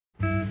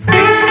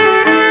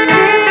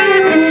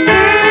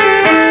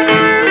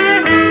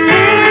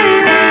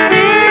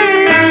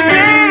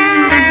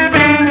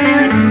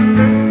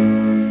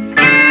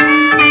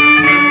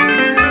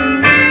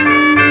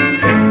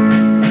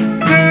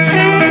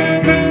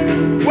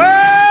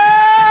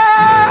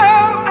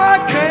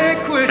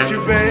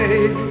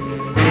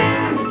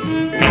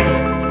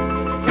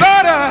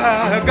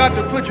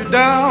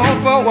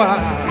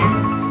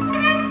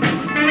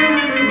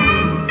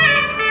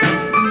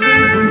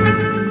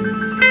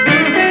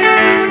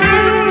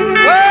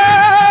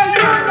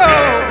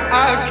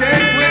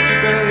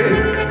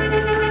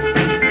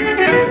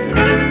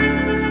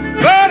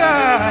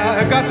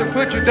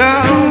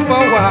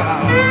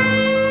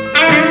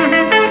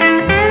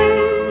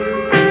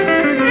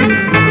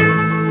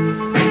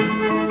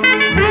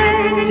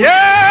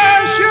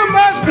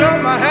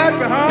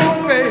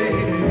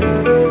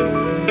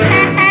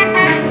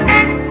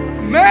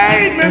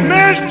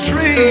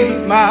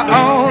tree, my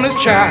only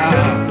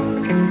child.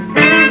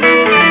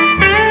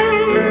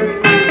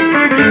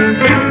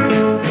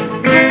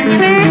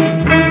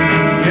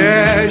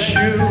 Yes,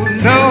 you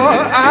know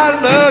I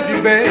love you,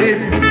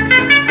 baby.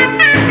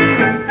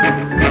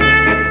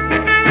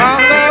 My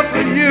love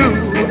for you,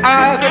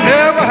 I could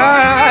never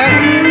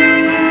hide.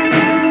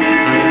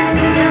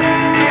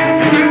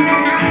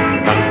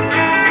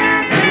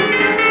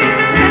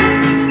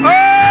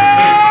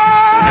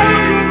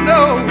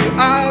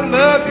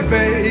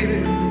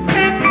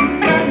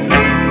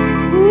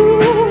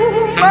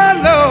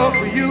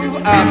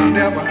 I can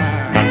never hide.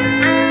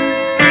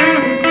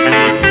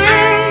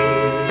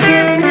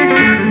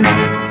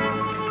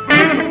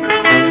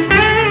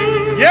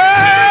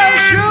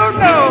 Yes, you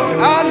know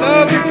I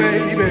love you,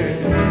 baby.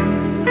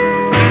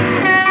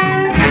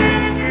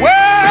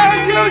 Well,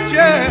 you're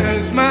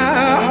just my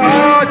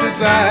heart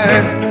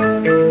desire.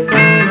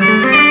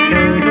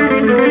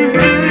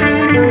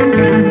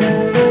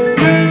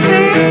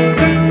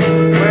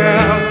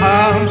 Well,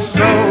 I'm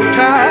so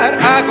tired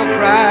I could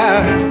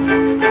cry.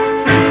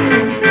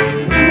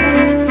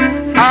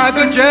 I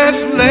could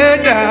just lay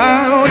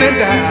down and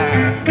die.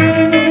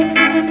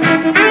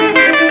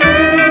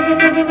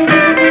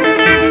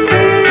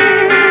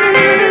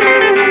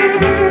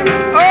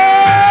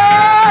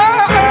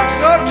 Oh, I'm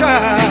so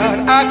tired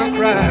I could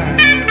cry.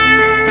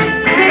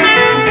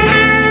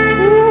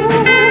 Ooh,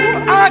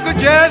 I could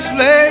just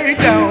lay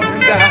down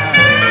and die.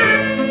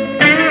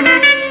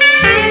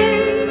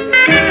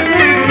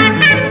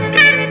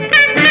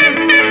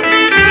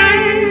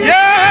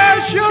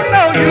 Yes, you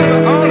know you're the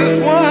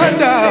honest one,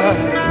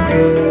 darling.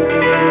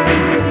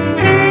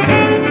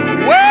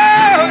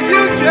 Well,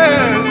 you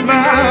just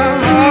my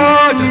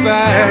heart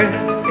desire.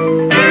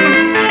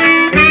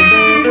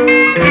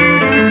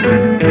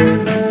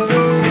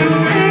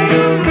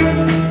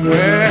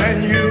 When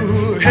you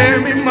hear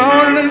me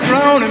moaning and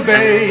groaning,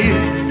 babe,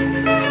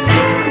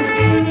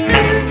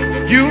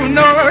 you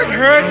know it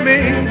hurt me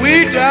way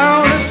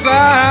down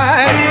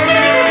inside.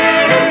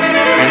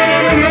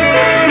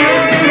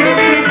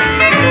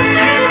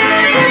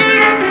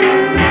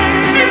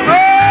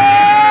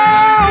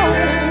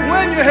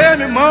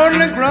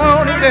 Moaning and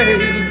groaning,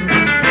 babe.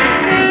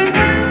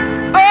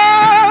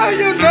 Oh,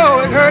 you know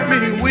it hurt me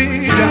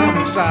way down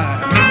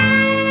inside.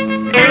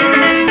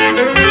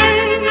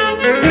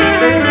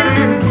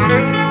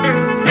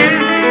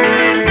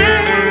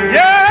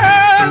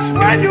 Yes,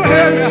 when you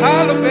hear me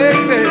holler,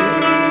 baby.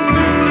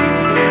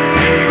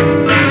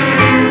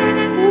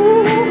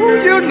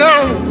 Ooh, you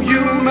know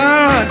you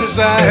my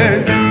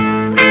desire.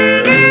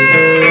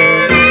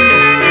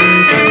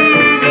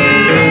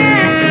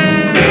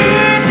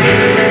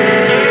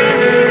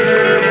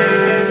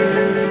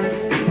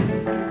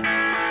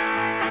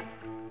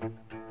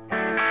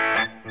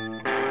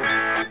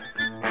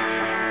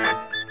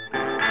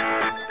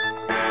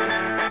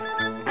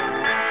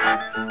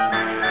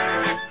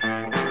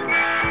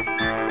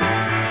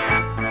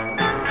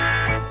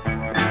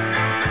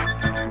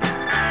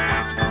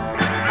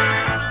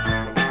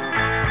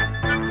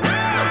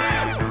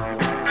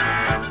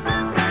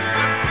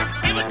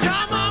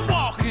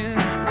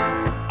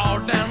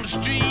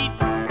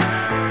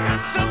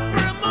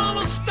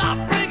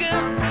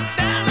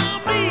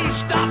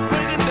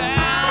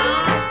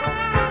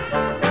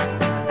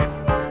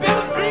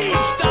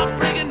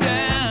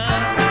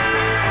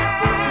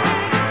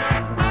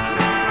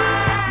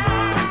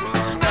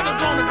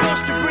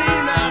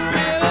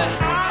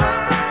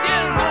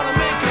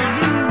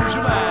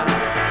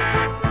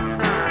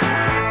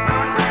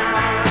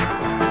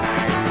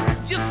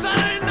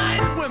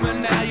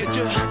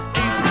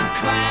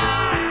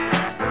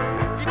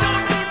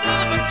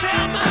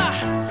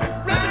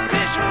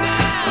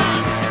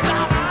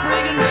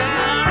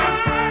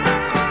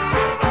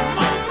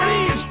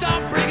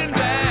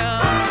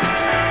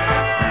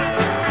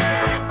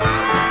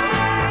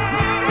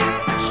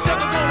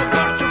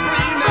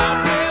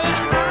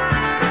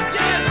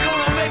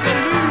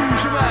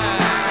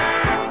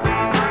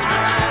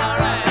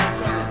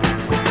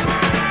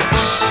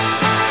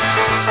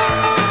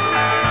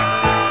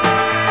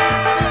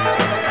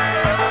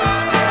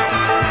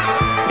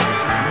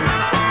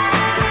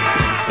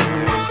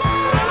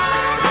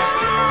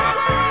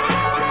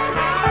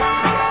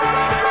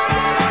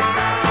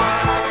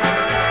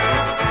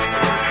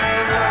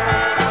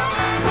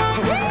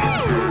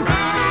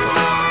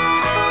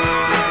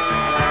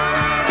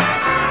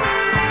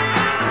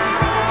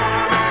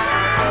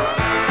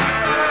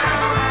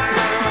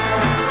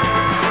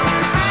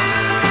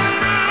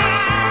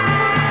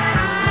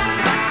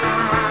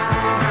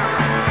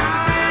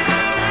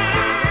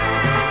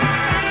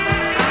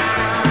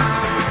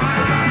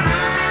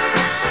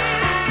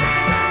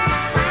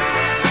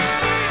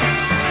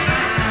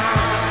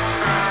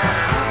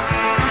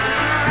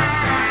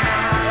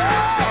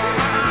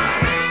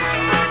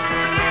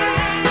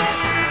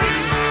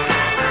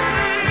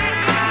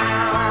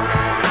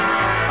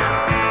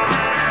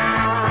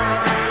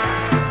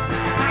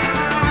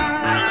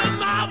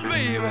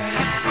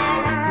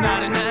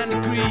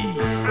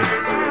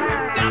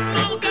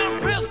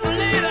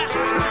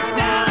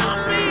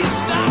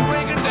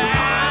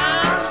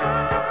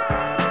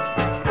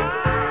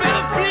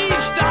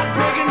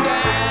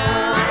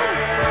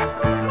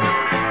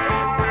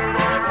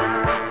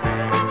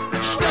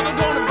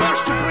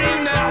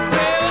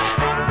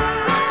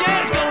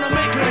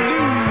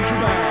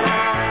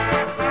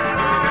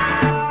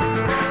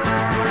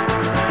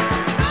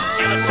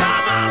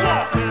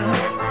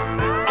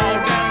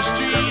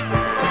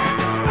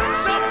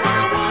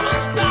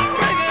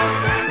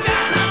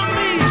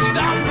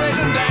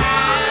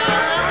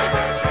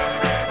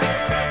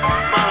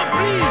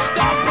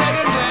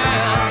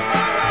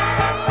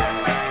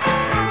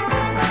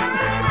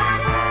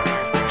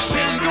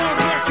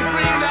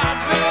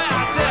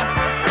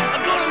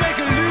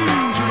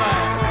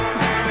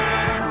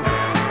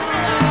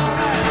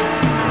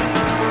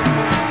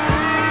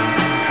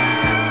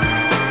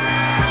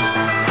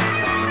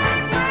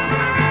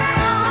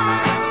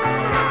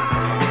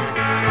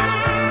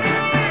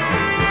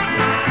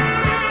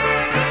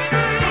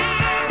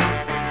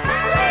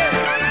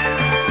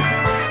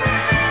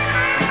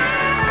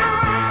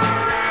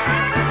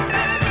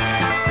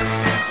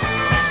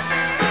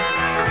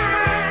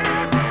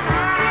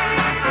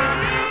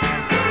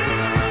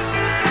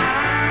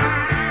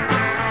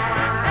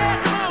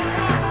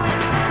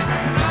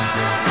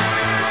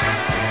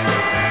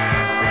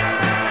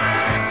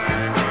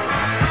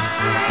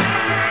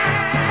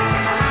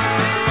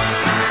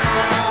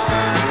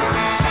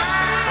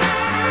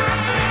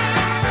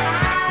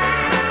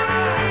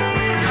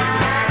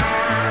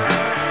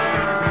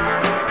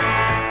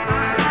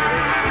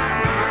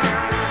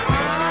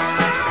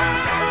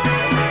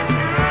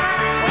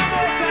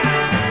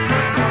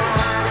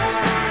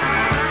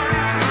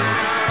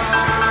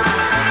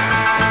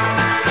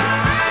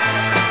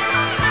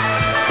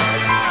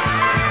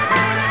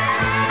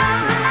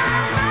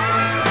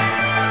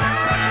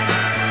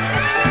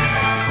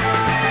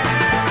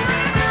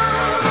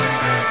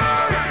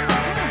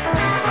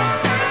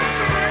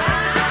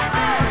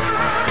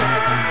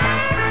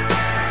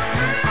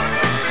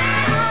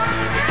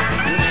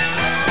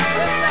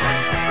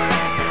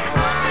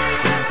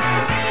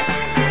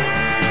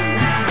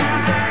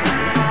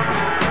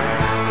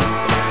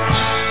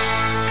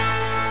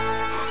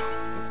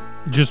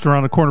 Just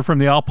around the corner from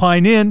the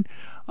Alpine Inn,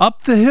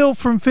 up the hill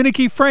from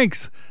Finicky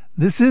Frank's.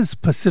 This is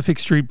Pacific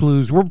Street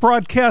Blues. We're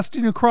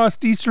broadcasting across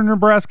eastern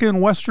Nebraska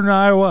and western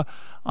Iowa,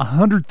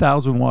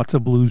 100,000 watts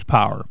of blues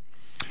power.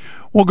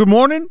 Well, good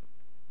morning.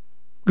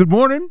 Good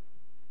morning.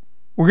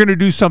 We're going to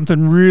do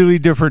something really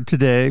different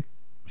today.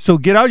 So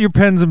get out your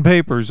pens and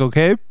papers,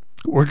 okay?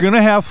 We're going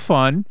to have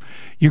fun.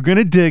 You're going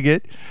to dig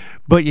it,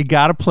 but you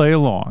got to play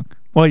along.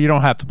 Well, you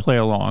don't have to play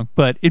along,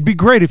 but it'd be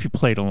great if you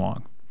played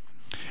along.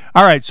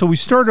 All right, so we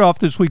started off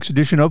this week's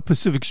edition of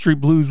Pacific Street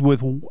Blues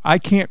with I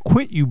Can't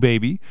Quit You,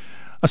 Baby,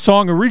 a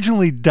song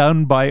originally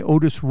done by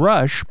Otis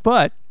Rush,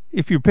 but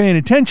if you're paying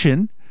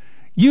attention,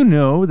 you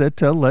know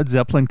that Led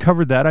Zeppelin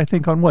covered that, I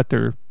think, on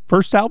their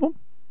first album?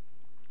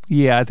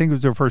 Yeah, I think it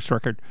was their first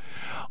record.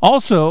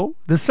 Also,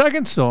 the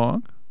second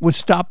song was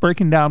Stop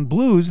Breaking Down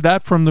Blues,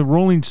 that from the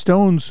Rolling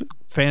Stones'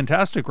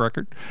 fantastic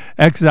record,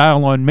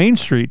 Exile on Main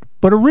Street,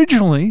 but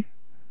originally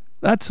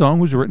that song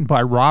was written by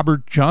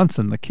Robert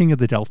Johnson, the king of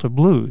the Delta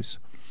Blues.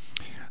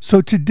 So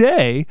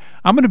today,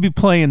 I'm going to be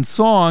playing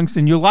songs,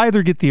 and you'll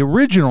either get the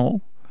original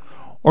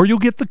or you'll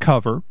get the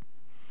cover.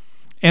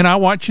 And I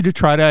want you to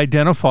try to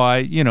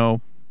identify,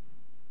 who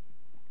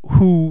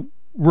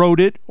wrote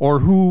it or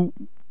who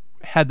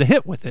had the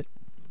hit with it,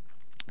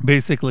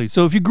 basically.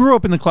 So if you grew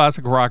up in the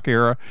classic rock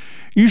era,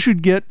 you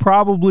should get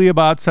probably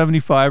about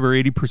 75 or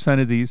 80%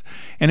 of these.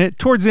 And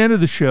towards the end of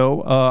the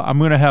show, I'm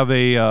going to have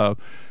a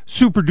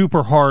super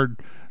duper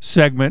hard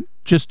segment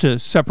just to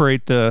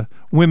separate the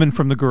women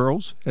from the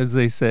girls, as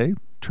they say,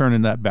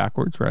 turning that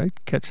backwards, right?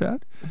 Catch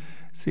that?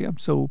 See, yeah.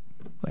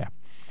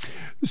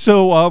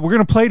 So we're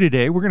going to play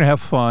today. We're going to have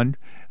fun.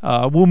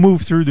 We'll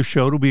move through the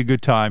show. It'll be a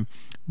good time.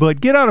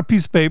 But get out a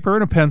piece of paper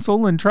and a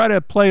pencil and try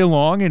to play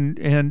along.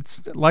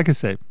 And like I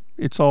say,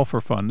 it's all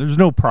for fun. There's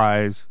no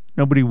prize.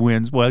 Nobody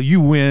wins. Well,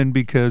 you win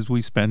because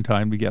we spend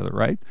time together,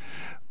 right?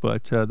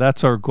 But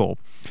that's our goal.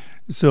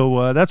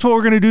 So that's what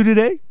we're going to do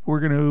today.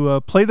 We're going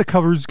to play the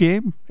covers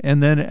game.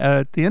 And then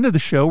at the end of the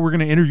show, we're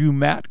going to interview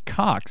Matt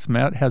Cox.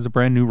 Matt has a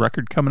brand new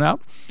record coming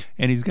out,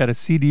 and he's got a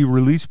CD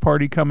release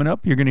party coming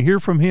up. You're going to hear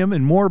from him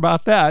and more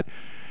about that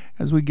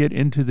as we get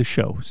into the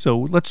show. So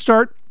let's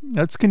start.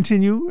 Let's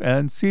continue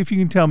and see if you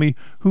can tell me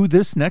who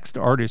this next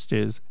artist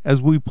is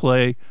as we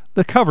play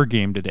the cover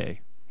game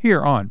today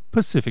here on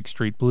Pacific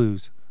Street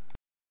Blues.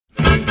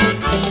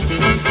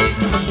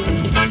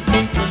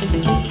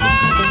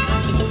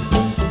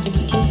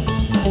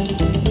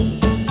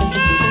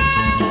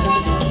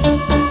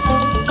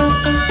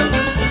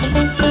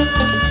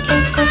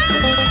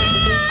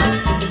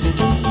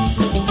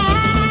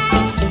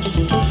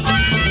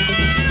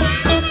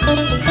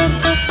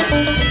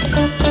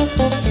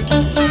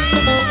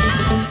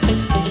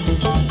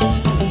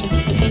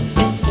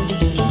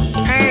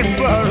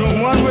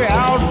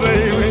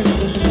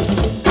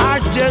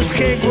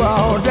 Can't go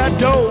out that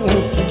door.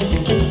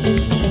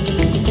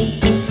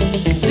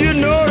 You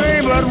know there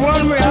ain't but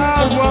one way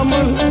out,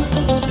 woman.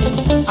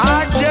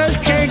 I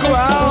just can't go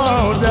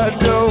out that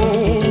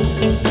door.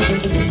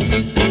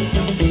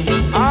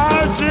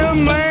 I see a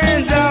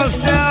man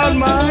downstairs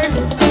might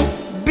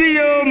be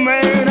your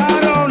man,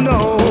 I don't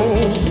know.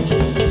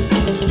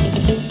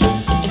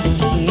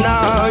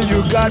 Now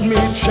you got me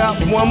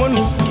trapped, woman,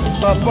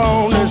 up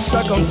on the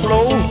second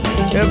floor.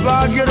 If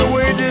I get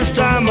away this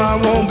time, I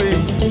won't be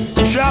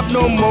trapped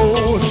no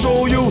more.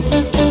 So you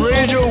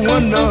raise your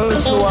window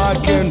so I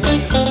can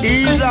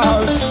ease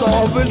out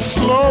soft and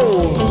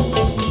slow.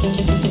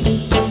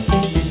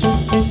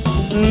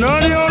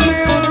 None of your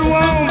neighbors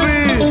won't be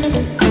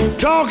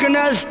talking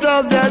that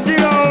stuff that they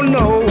don't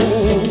know.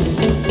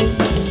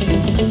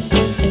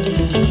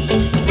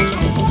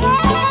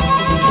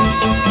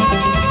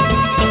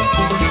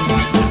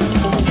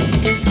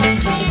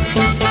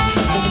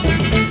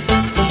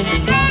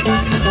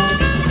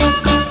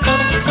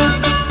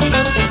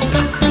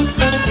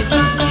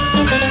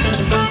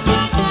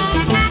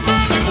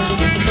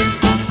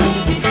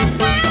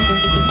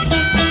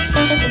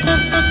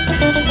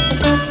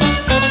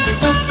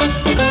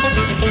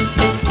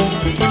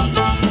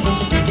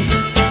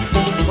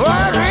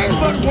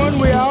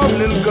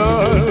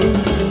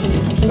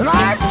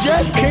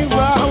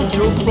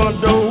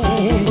 Front door.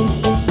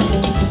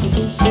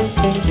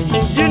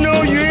 You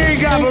know you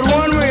ain't got but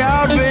one way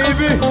out,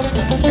 baby,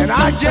 and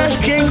I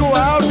just can't go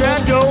out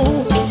that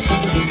door.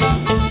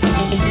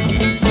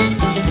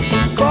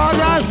 'Cause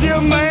I see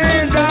a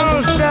man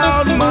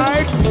downstairs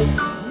might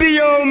be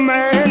your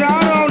man,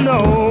 I don't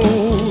know.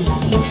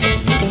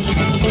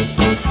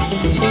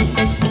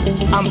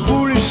 I'm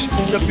foolish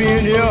to be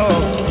in here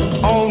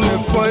on the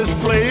first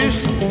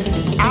place.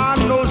 I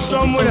know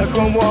someone that's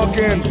gonna walk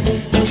in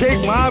and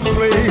take my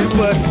place,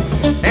 but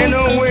ain't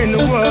no way in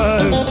the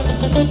world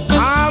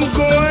I'm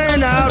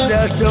going out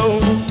that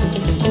door.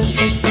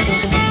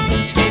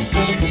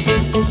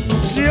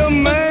 See a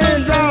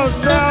man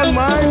downstairs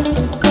might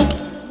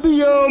be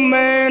your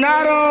man,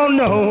 I don't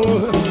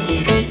know.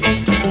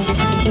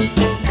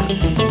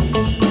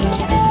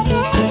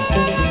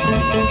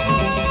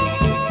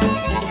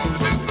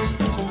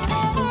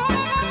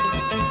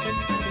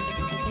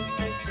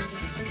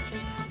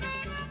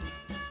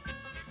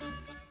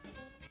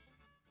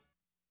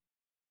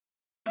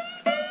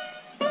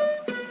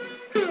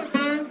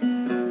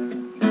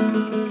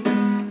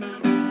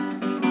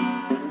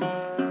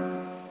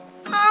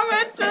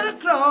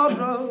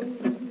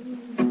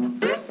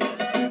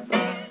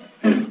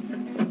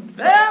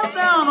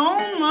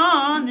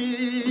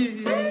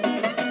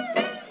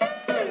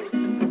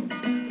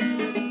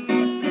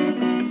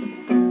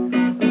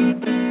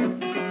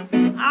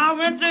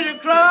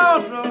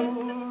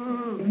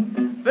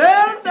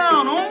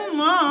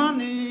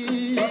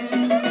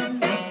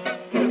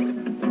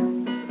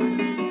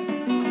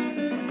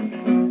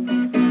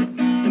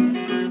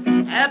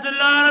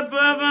 Lord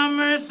above have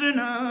mercy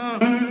now.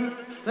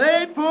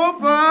 Say, poor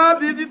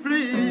Bob, if you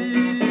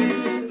please.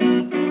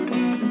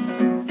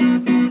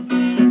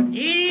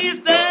 He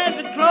stands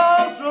at the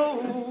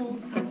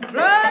crossroads,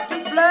 try to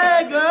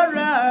flag a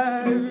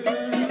ride.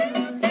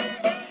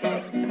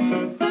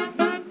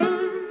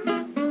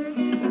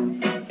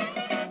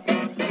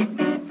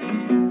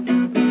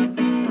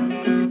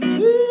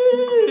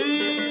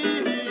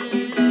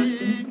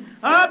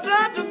 I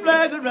tried to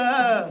flag a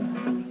ride.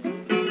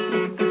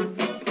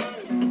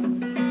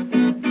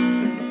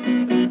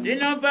 Did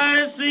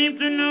nobody seem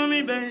to know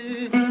me,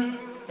 babe?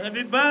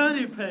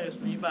 Everybody passed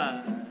me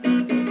by.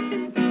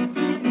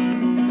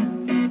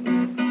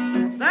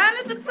 Stand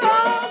at the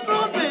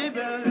crossroad, baby,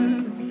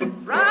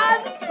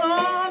 ride the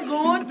sun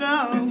going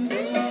down.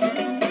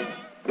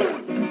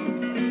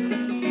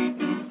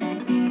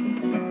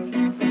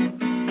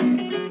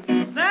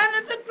 Stand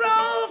at the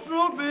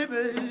crossroad,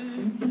 baby,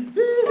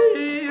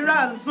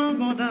 ride the sun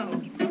going down.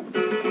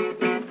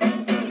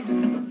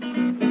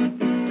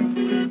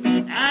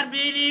 I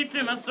believe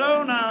to my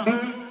soul now,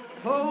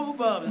 oh,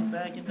 Bob is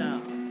backing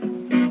down.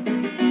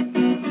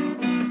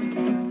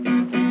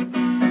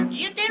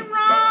 You can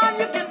run,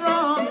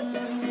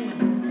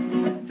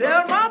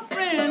 tell my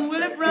friend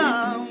Willie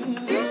Brown.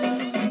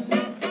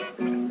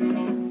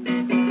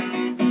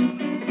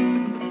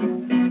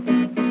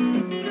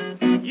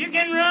 You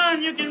can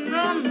run,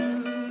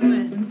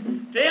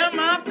 tell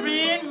my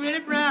friend Willie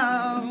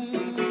Brown.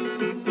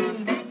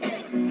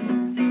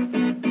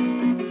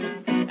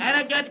 And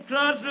I got the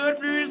crossroad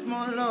blues,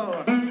 my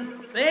Lord.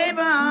 Baby,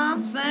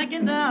 I'm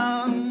sinking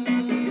down.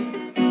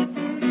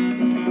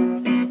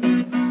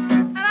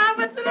 And I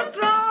went to the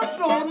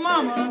crossroad,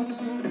 mama.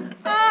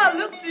 I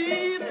looked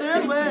east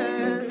and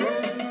west.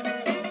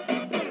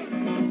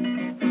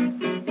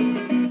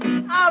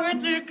 I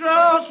went to the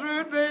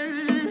crossroad,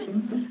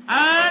 baby.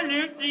 I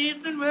looked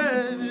east and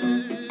west.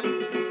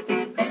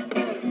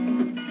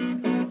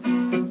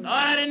 Lord,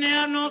 I didn't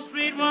have no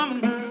sweet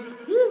woman.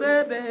 Ooh,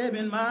 baby,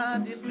 in my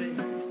district.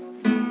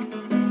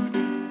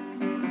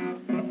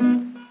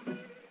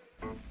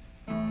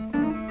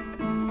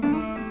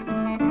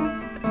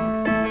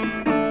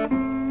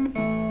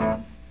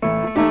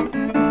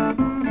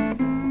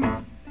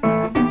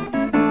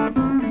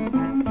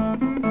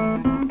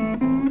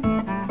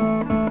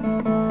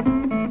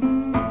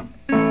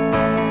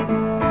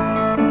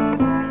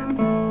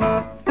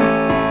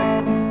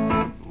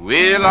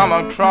 Well, I'm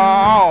a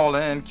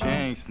crawling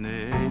king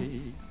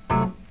snake,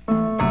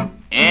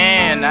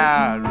 and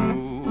I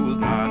rule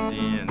my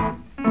den.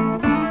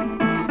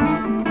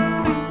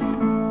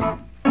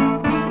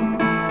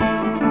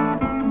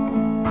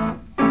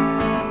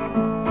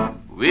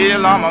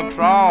 Well, I'm a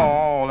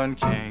crawling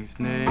king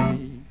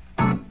snake,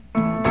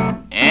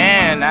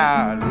 and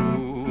I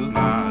rule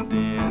my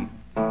den.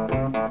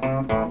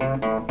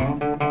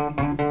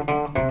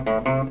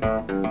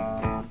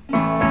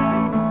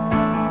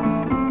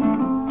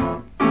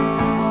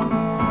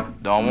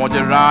 Don't want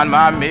to run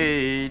my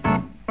maid,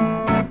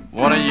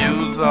 wanna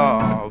use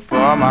her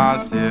for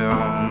myself.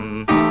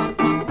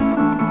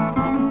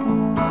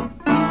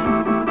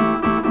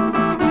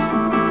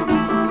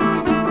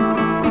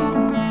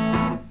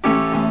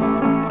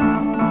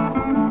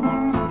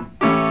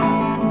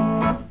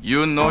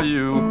 You know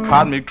you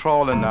caught me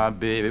crawling now,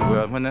 baby.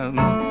 Well, when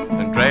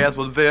the grass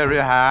was very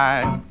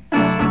high,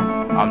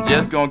 I'm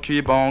just gonna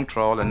keep on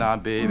crawling now,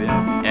 baby,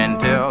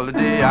 until the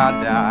day I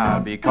die,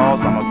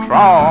 because I'm a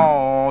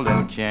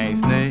crawling king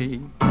snake,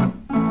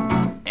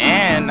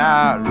 and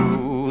I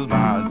rule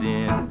my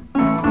den.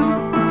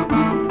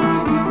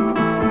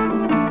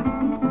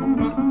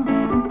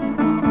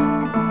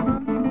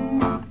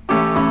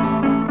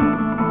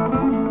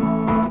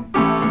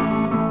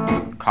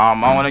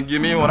 Come on and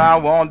give me what I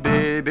want,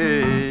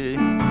 baby,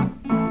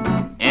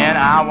 and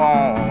I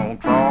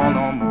won't crawl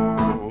no more.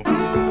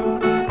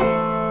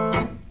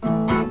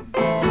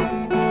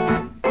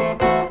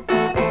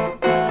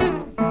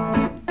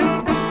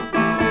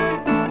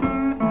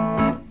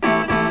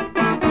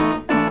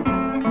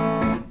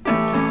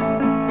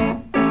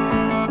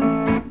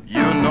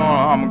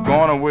 I'm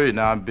going away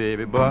now,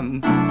 baby, but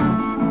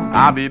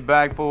I'll be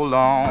back for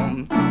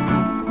long.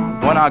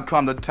 When I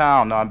come to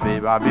town now,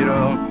 baby, I'll be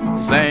the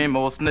same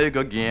old snake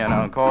again,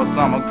 'cause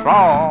I'm a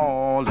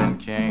crawling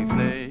king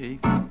snake.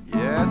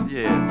 Yes,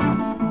 yes.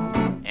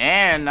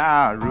 And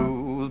I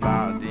rule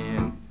my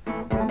den.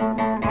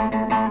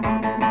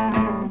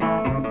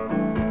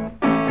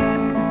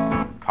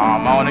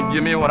 Come on and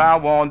give me what I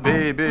want,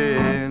 baby,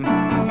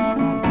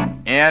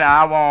 and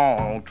I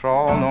won't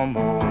crawl no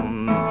more.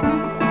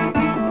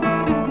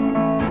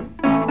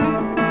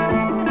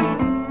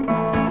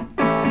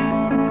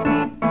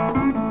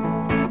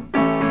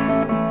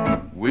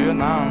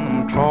 Well,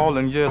 I'm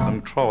crawling, yes,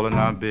 I'm crawling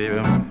now, baby.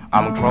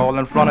 I'm crawling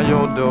in front of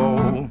your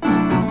door.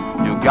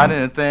 You got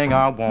anything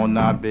I want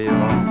now, baby?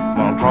 I'm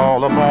gonna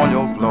crawl up on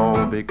your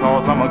floor,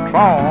 because I'm a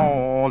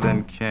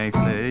crawling king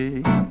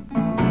snake,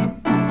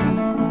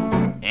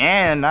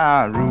 and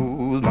I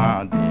rule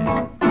my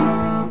den.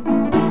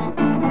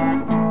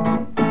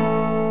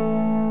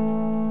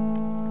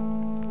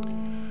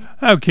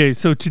 Okay,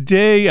 so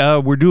today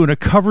we're doing a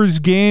covers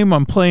game.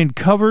 I'm playing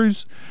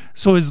covers.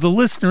 So as the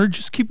listener,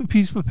 just keep a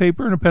piece of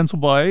paper and a pencil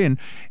by, and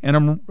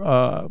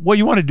what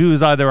you want to do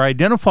is either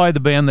identify the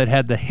band that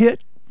had the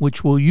hit,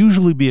 which will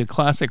usually be a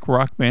classic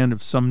rock band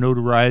of some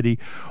notoriety,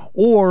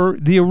 or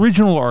the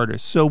original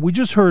artist. So we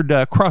just heard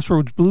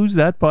Crossroads Blues,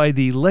 that by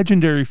the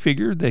legendary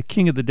figure, the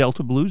king of the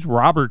Delta Blues,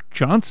 Robert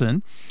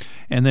Johnson.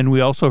 And then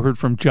we also heard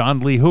from John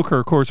Lee Hooker.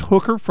 Of course,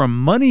 Hooker from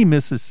Money,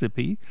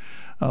 Mississippi.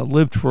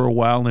 Lived for a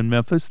while in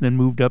Memphis, then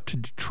moved up to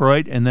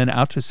Detroit, and then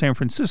out to San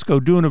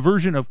Francisco, doing a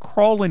version of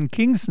Crawlin'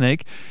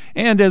 Kingsnake.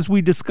 And as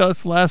we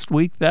discussed last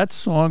week, that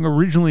song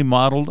originally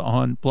modeled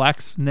on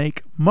Black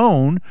Snake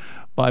Moan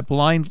by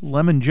Blind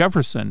Lemon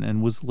Jefferson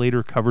and was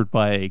later covered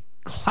by a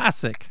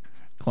classic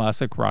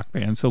rock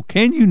band. So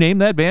can you name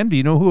that band? Do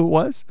you know who it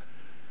was?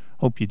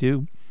 Hope you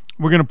do.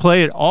 We're going to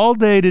play it all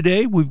day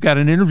today. We've got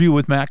an interview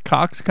with Matt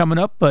Cox coming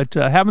up, but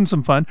having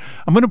some fun.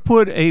 I'm going to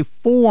put a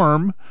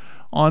form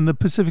on the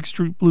Pacific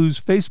Street Blues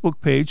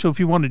Facebook page. So if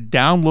you want to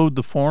download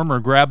the form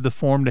or grab the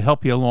form to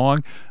help you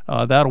along,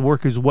 that'll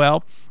work as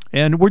well.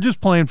 And we're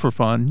just playing for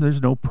fun.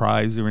 There's no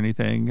prize or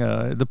anything.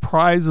 The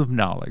prize of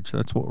knowledge.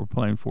 That's what we're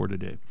playing for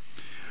today.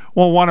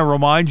 Well, I want to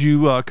remind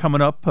you, coming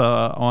up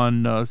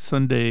on on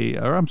June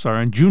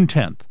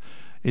 10th,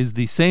 is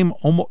the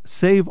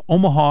Save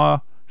Omaha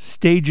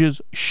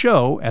Stages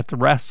show at the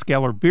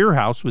Rathskeller Beer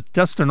House with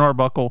Dustin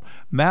Arbuckle,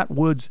 Matt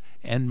Woods,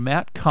 and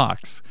Matt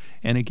Cox.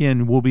 And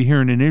again, we'll be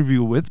hearing an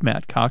interview with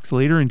Matt Cox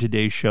later in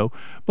today's show.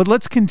 But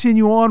let's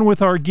continue on with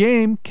our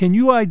game. Can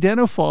you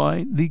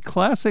identify the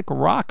classic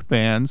rock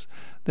bands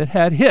that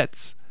had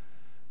hits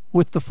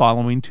with the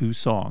following two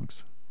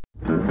songs?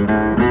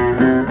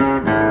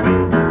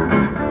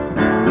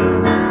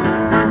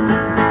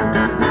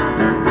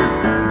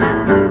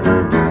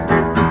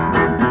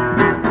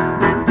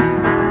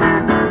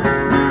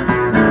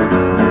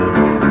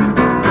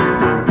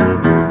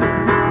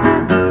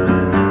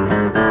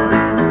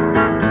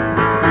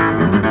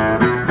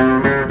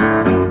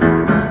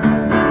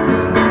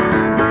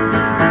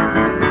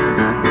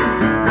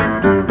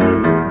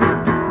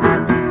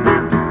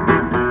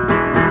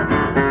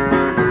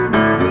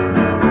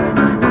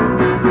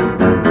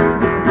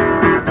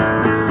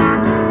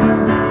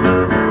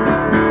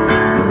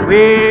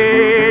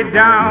 Way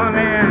down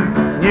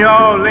in New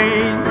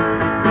Orleans,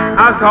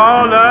 I was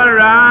called the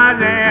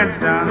rising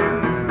sun.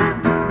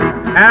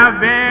 I've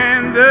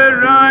been the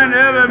run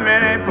of a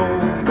many poor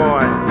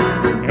boys,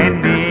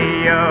 and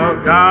me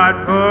a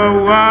God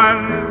for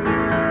one.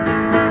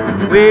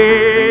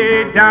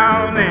 Way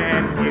down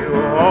in New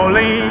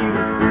Orleans,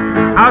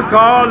 I was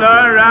called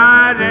the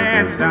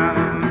rising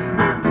sun.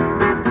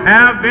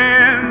 I've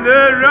been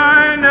the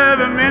run of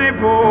a many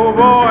poor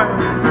boys,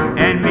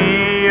 and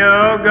me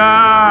a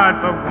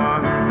God for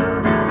one.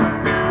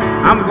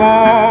 I'm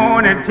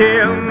gonna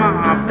tell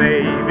my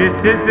baby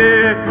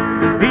sister,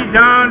 please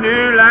don't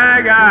do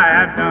like I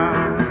have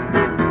done.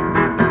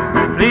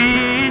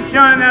 Please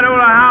shun that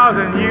old house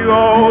in New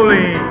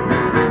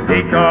Orleans,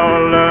 they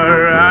call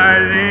the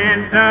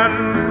rising sun.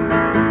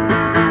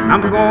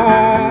 I'm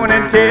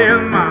gonna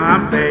tell my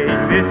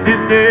baby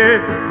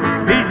sister,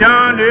 please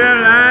don't do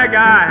like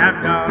I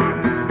have done.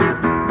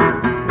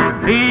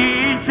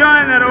 Please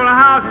shun that old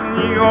house in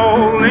New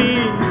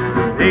Orleans,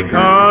 they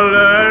call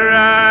the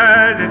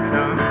rising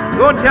sun.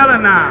 Go tell her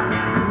now.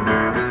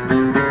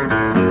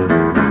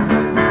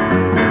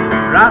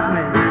 Rock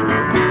me.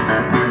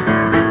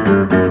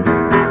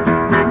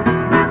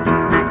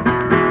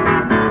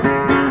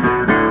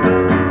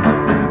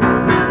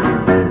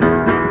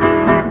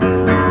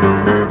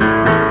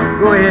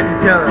 Go ahead and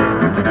tell her.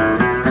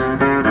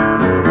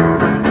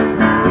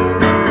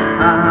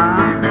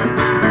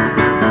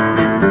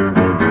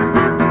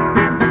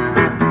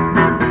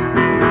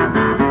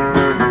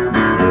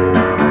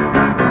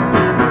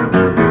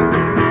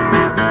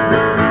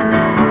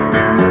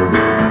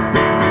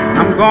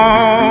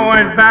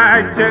 Going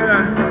back to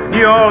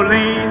New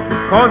Orleans,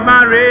 'cause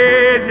my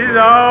race is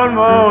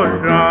almost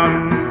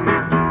run.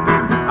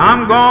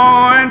 I'm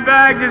going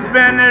back to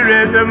spend the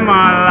rest of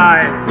my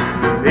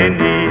life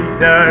beneath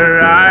the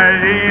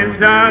rising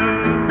sun.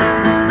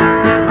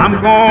 I'm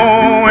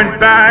going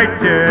back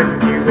to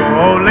New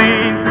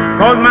Orleans,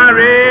 'cause my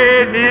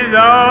race is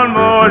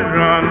almost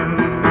run.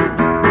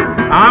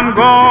 I'm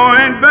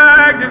going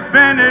back to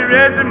spend the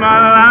rest of my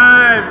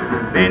life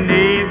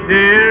beneath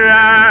the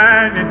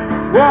rising.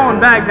 Go on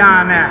back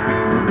down there.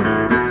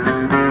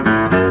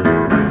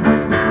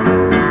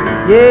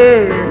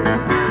 Yeah.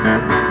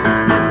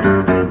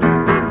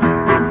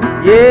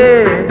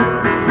 Yeah.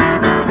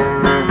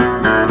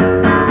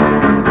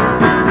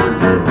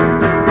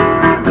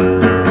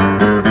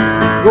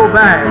 Go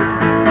back.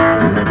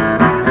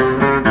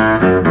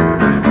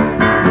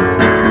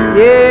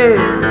 Yeah.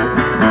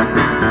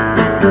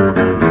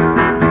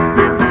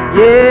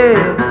 Yeah.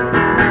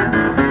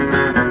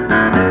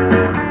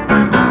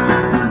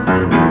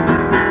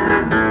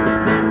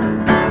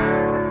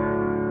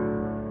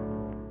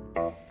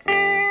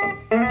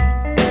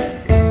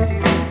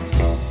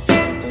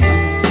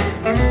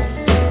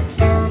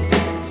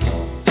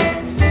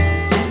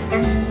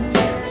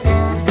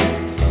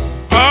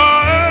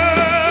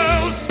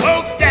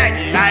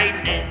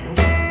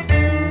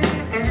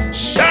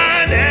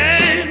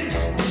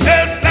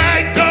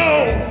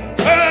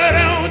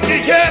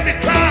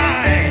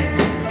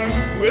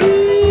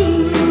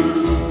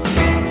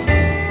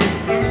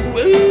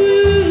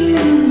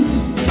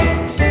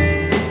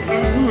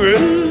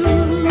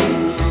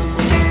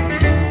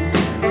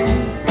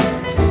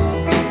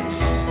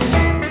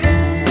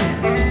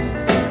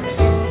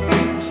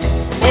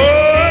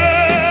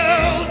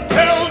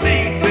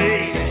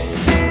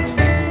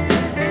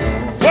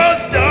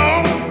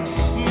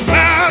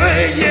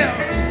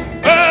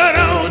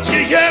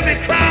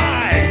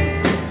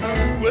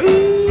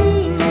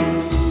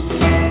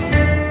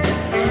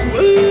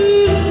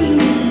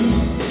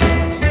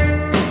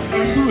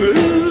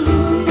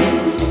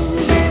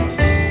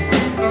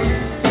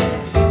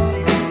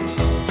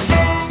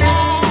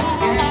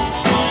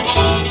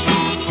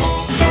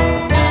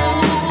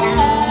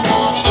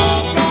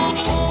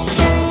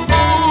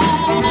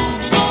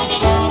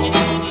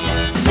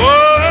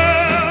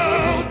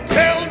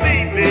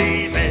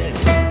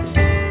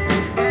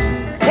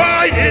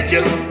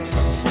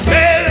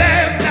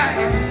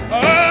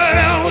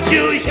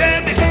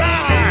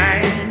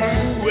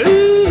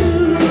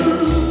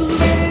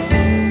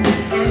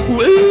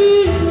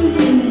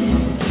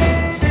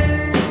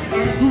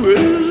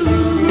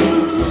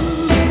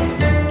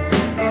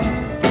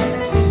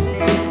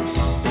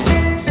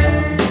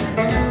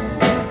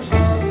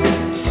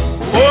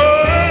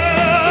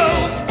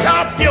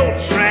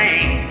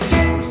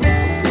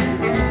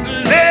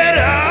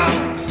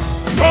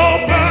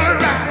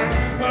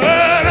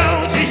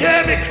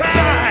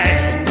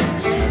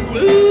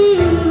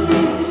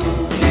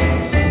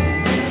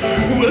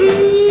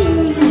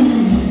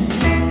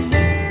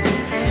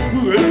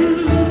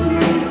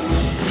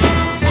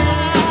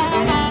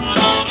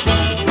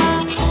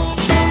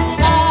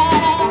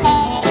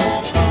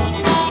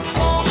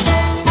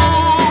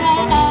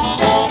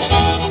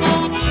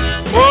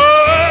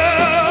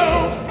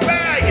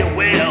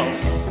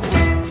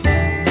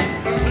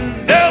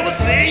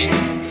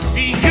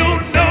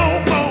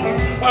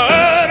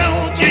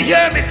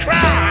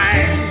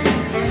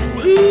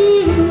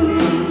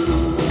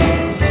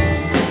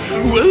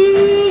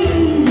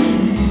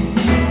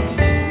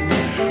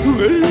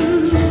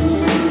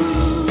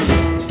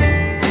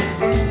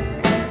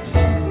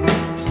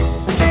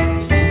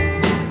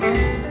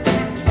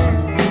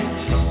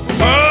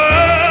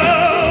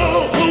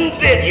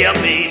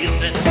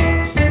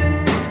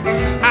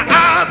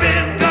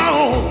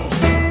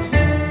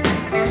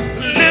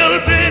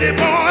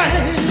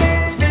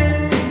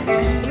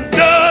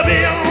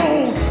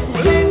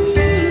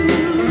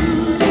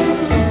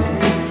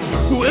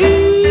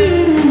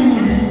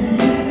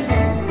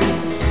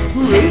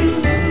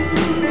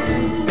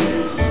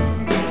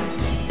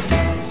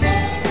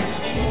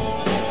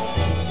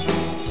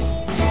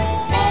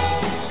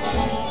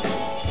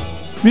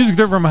 Music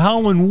there from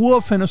Howlin'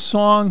 Wolf and a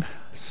song,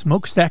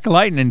 Smokestack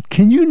Lightning.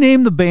 Can you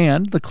name the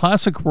band, the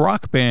classic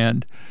rock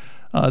band,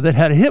 that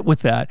had a hit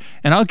with that?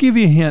 And I'll give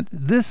you a hint.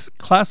 This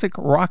classic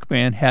rock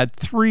band had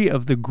three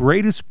of the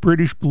greatest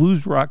British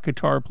blues rock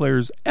guitar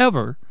players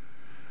ever,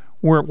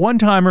 were at one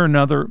time or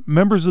another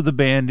members of the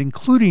band,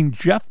 including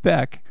Jeff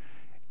Beck,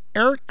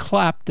 Eric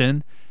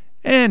Clapton,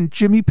 and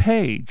Jimmy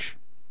Page.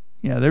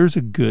 Yeah, there's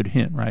a good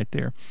hint right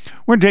there.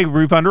 We're going to take a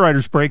brief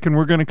Underwriters break, and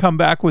we're going to come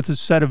back with a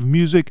set of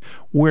music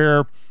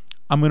where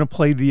I'm going to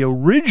play the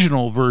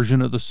original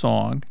version of the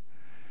song,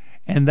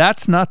 and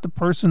that's not the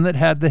person that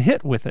had the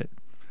hit with it.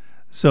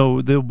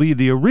 So there'll be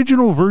the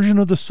original version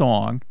of the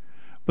song,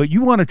 but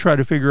you want to try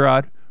to figure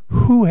out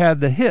who had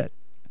the hit.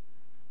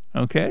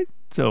 Okay?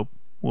 So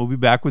we'll be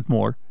back with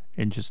more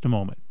in just a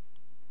moment.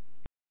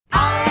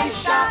 I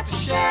shot the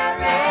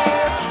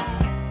sheriff,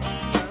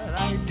 but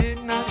I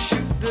did not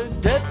shoot the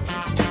deputy.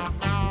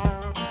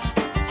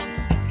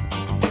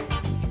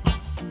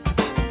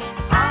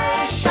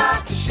 I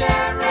shot the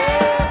sheriff,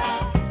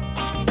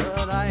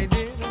 but I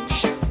didn't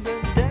shoot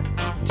the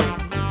deputy.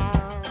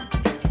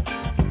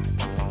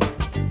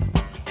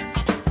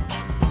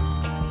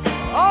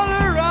 All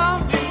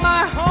around in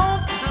my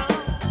hometown,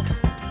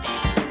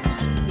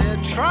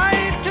 they're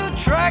trying to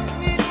track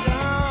me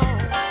down.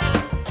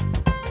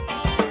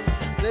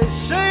 They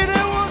say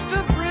they want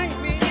to bring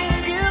me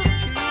in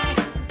guilty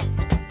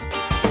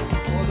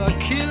for the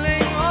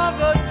killing of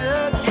a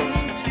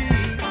deputy,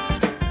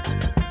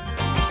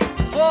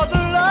 for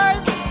the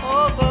life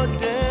of a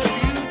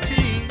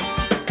deputy.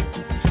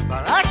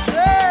 But I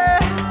say,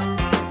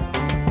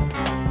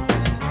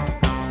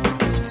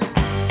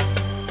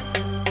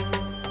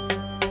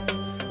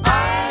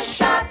 I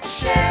shot the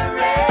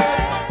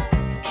sheriff,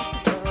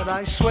 but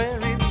I swear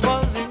it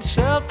was in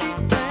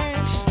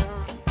self-defense.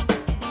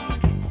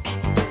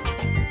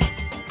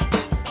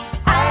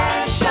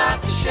 I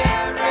shot the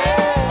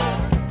sheriff,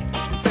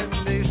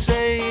 and they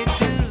say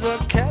it is a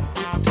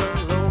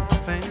capital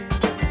offense.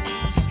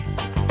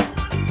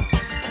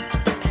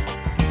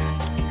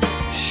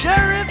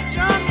 Sheriff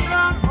John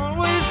Brown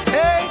always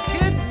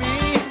hated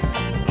me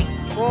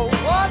for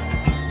what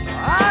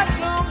I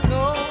don't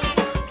know.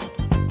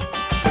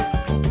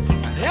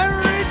 And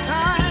every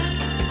time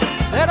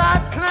that I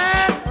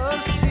plant a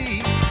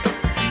seed,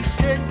 he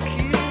said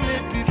kill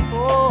it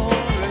before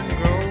it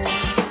grows.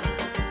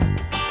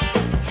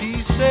 He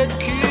said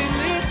kill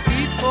it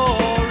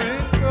before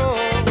it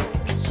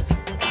grows.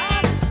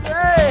 I'd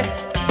say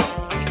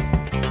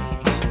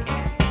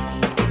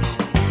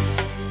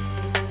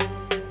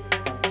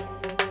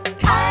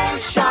I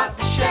shot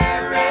the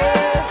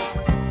sheriff,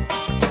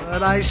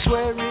 but I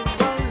swear it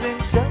was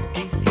in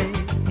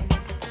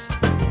self-defense.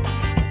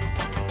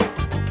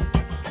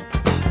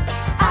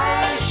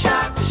 I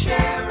shot the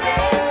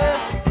sheriff,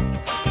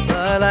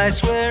 but I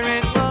swear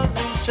it was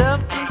in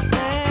self-defense.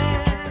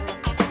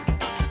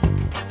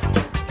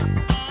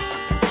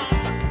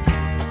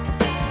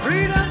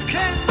 Freedom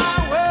came my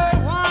way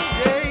one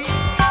day,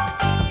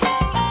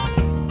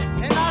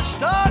 and I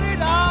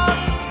started out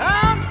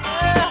town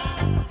fair.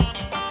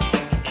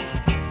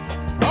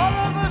 All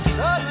of a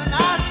sudden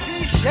I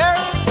see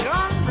Sheriff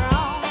John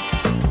Brown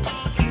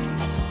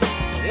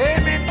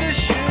aiming to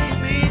shoot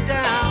me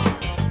down.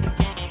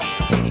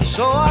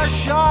 So I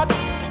shot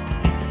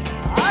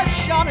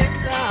him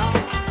down.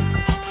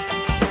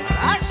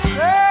 I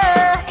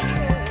said,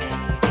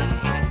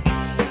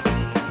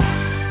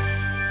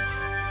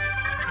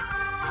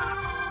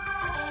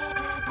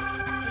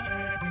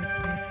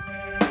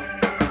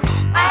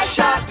 I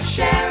shot the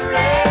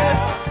sheriff,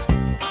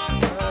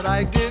 but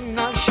I did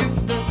not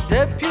shoot the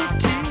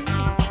deputy.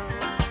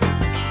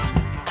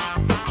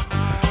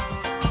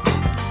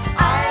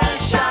 I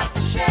shot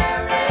the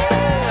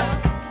sheriff,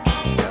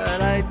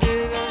 but I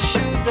didn't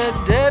shoot the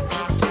deputy.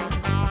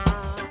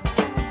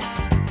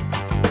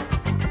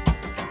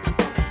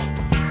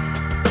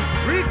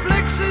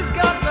 Reflexes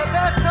got the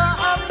better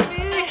of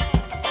me,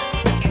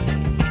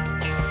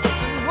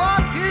 and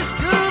what is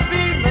to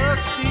be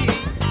must be.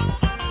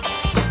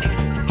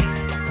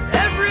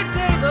 Every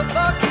day the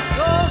bucket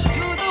goes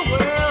to the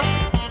well,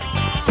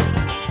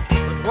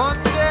 but one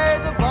day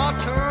the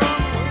bottom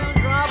will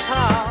drop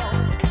out.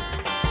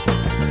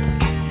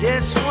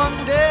 Yes, one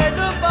day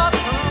the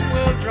bottom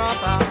will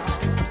drop out.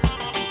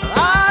 But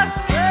I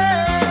say,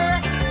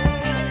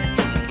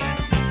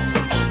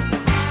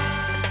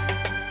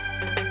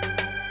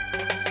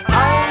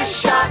 I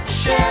shot the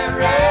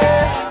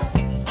sheriff,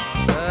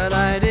 but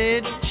I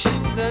didn't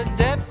shoot the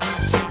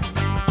deputy.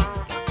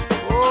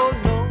 Oh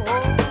no,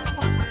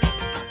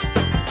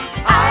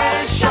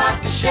 I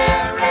shot the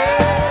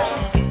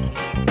sheriff,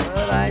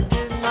 but I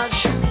did not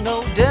shoot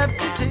no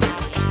deputy.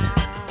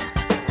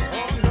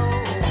 Oh no.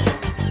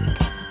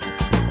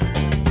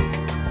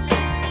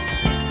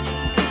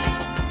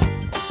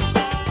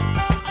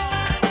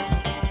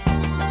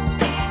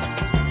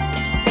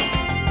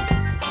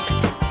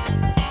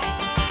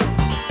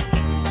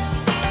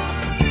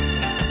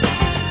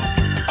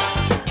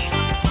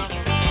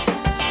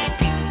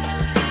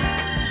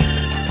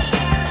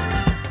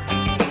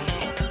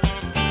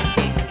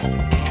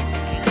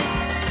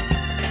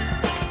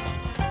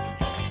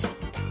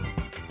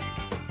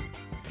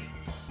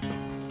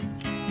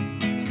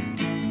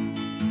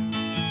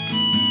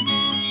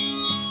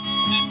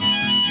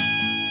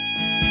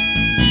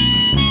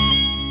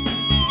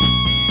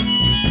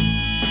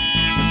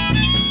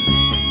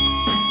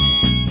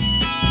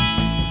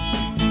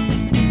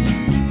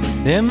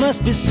 There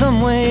must be some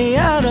way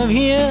out of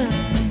here,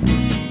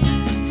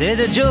 said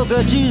the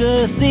joker to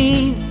the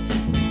thief.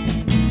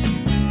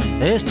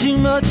 There's too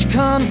much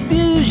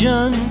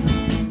confusion,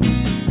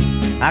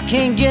 I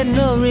can't get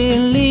no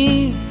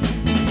relief.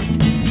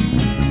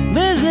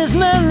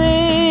 Businessmen,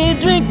 they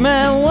drink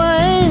my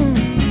wine,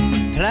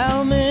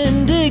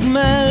 plowmen dig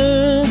my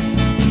earth.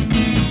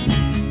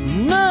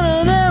 None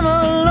of them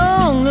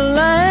along the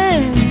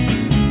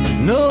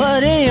line know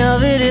what any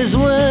of it is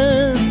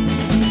worth.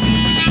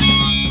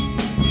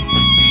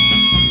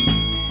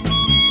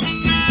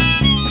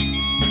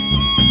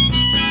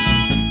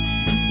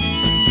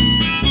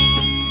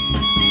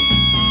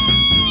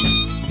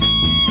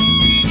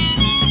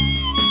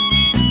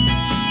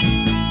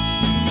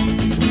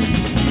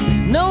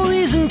 No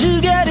reason to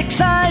get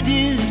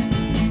excited,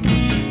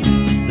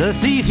 the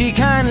thief he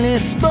kindly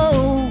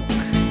spoke.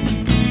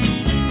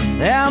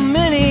 There are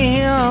many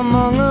here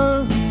among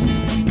us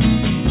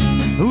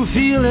who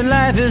feel that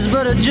life is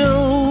but a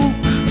joke.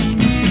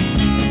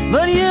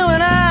 But you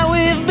and I,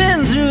 we've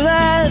been through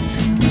that,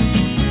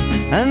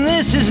 and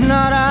this is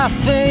not our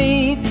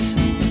fate.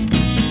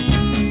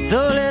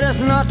 So let us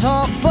not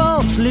talk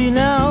falsely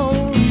now,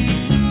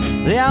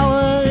 the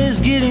hour is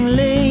getting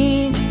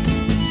late.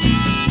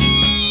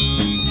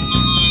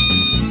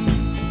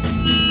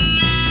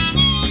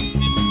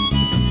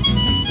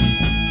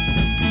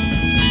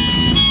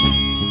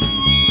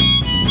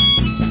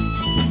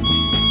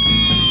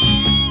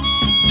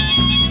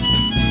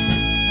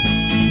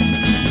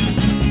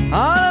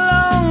 All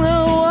along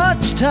the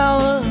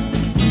watchtower,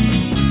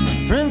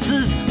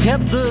 princes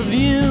kept the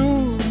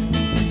view,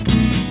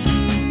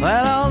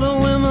 while all the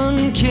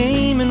women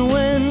came and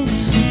went,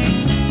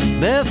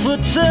 barefoot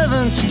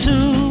servants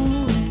too.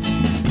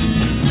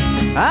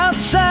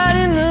 Outside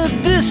in the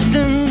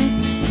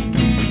distance,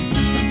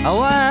 a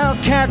wild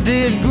cat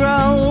did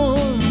growl.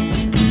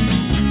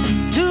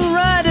 Two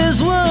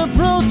riders were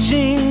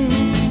approaching,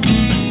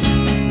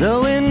 the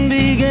wind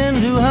began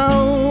to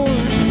howl.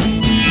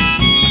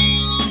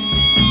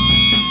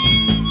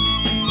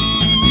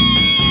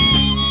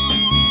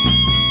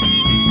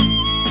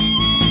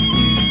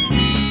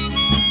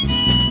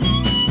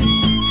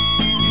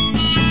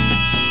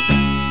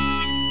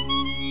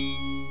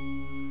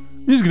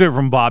 Music there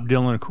from Bob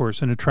Dylan, of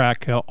course, in a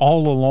track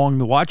All Along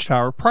the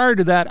Watchtower. Prior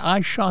to that,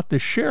 I Shot the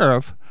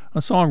Sheriff,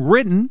 a song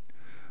written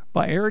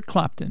by Eric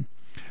Clapton.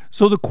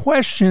 So the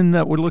question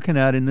that we're looking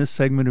at in this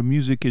segment of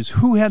music is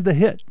who had the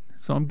hit?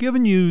 So I'm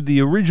giving you the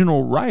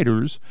original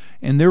writers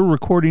and their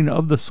recording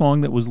of the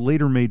song that was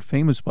later made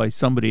famous by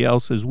somebody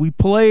else as we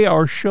play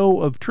our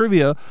show of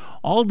trivia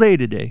all day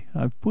today.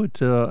 I've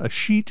put a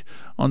sheet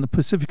on the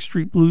Pacific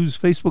Street Blues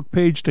Facebook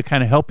page to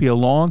kind of help you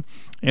along,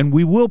 and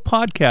we will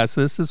podcast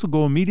this. This will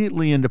go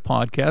immediately into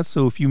podcast,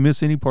 so if you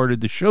miss any part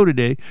of the show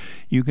today,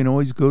 you can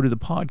always go to the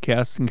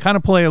podcast and kind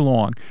of play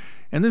along.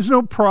 And there's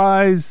no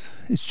prize.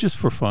 It's just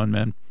for fun,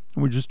 man.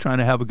 We're just trying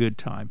to have a good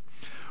time.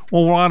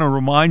 Well, we want to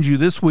remind you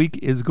this week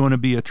is going to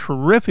be a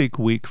terrific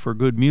week for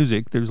good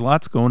music. There's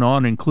lots going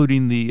on,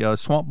 including the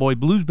Swamp Boy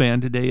Blues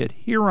Band today at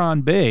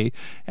Huron Bay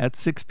at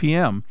 6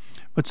 p.m.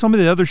 But some of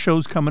the other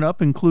shows coming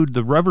up include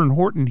the Reverend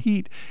Horton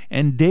Heat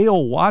and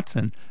Dale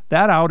Watson.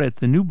 That out at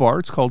the new bar.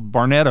 It's called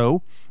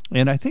Barnetto,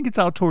 and I think it's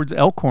out towards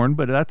Elkhorn,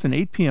 but that's an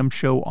 8 p.m.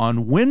 show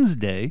on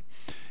Wednesday.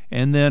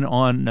 And then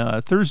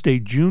on Thursday,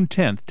 June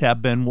 10th,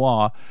 Tab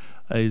Benoit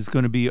is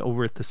going to be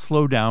over at the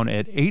Slowdown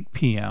at 8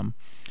 p.m.,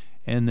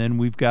 and then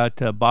we've got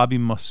Bobby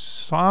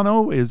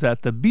Massano is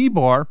at the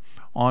B-Bar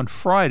on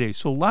Friday.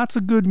 So lots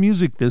of good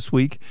music this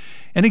week.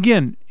 And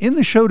again, in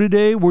the show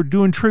today, we're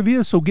doing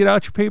trivia. So get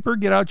out your paper,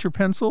 get out your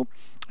pencil,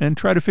 and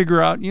try to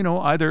figure out,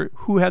 either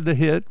who had the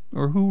hit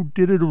or who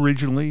did it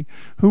originally,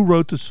 who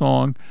wrote the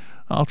song.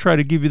 I'll try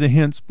to give you the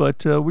hints,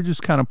 but we're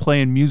just kind of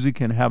playing music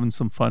and having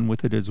some fun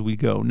with it as we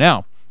go.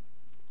 Now,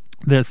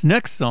 this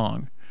next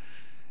song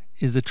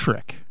is a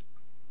trick.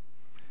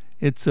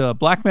 It's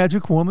Black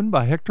Magic Woman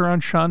by Hector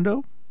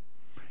Anchondo.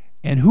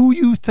 And who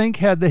you think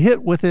had the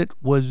hit with it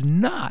was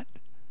not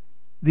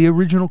the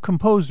original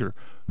composer.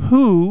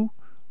 Who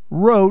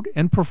wrote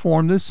and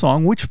performed this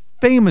song? Which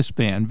famous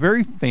band,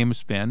 very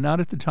famous band, not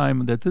at the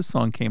time that this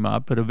song came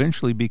out, but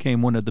eventually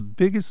became one of the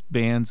biggest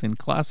bands in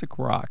classic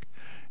rock,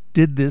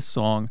 did this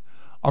song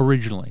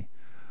originally?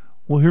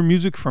 We'll hear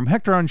music from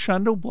Hector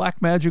Anchondo,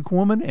 Black Magic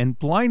Woman, and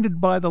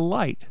Blinded by the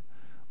Light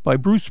by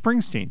Bruce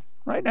Springsteen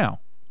right now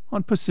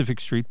on Pacific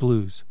Street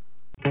Blues.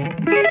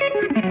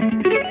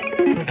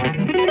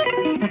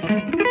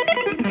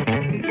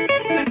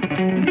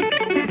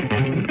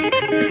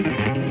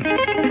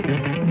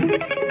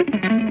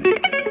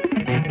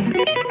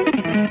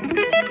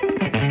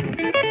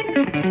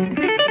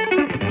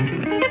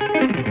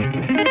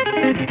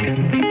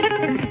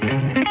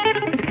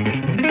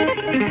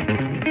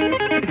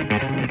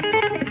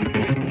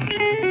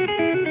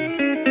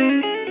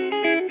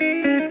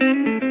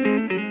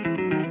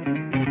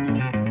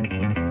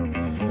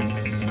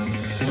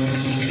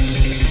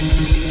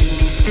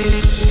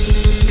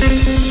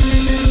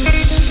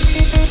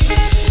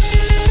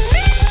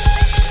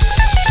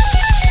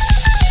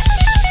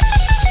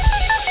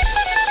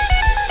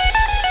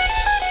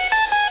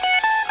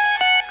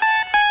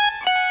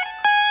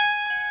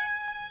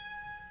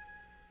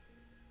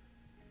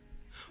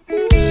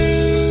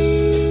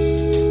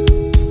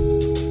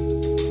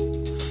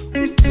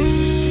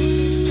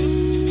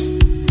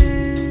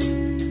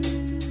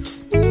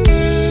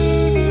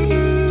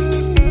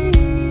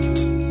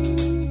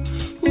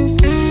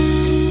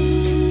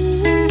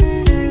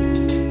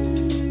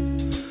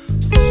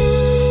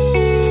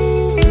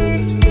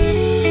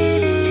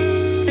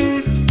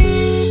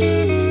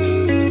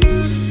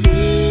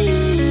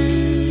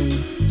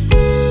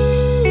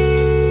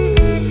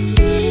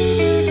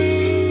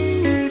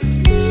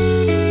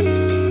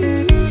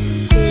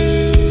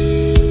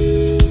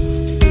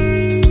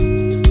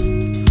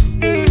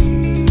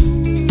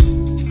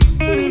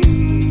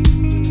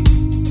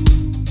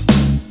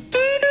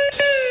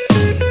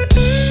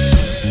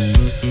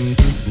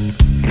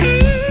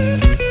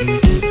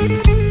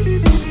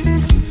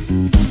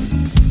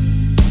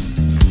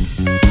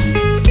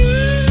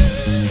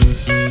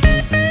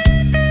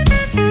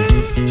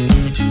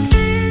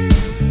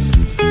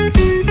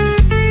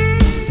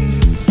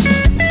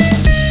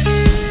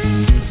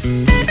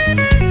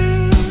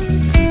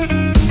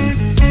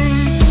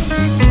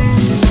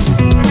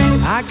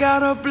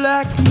 got a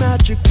black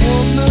magic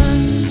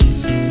woman.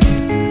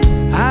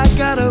 I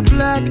got a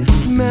black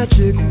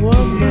magic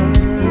woman.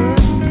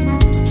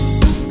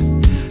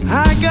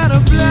 I got a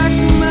black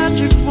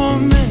magic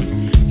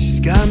woman. She's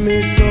got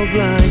me so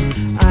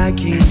blind I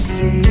can't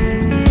see.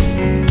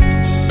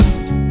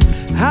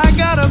 I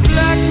got a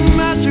black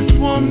magic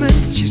woman.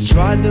 She's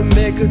trying to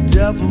make a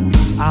devil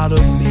out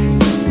of me.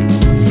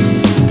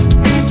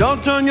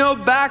 Don't turn your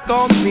back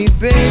on me,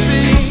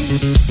 baby.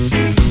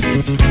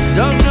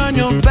 Don't turn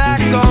your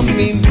back on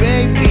me,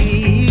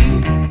 baby.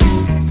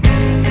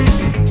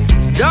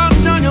 Don't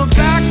turn your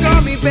back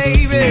on me,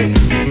 baby.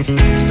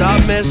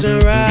 Stop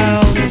messing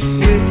around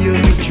with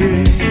your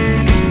tricks.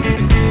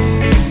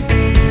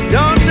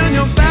 Don't turn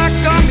your back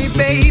on me,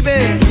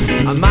 baby.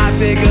 I might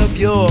pick up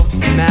your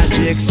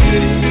magic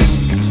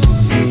sticks.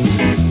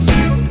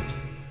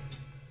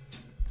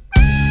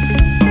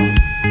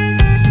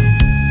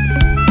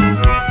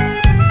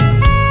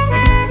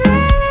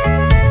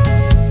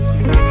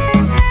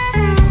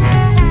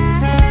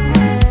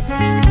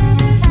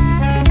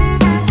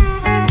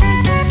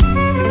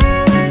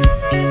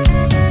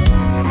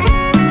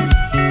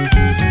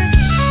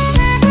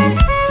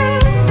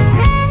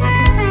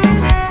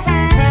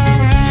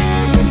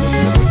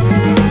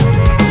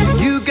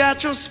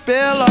 Your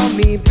spell on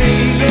me,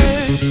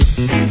 baby.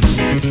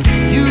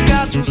 You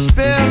got your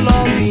spell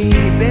on me,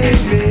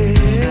 baby.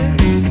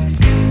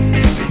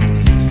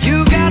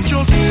 You got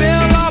your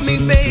spell on me,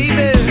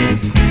 baby.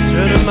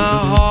 Turning my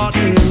heart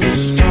into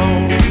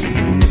stone.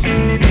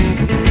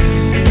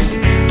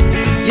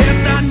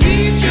 Yes, I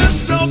need you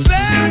so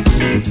bad.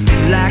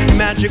 Black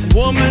magic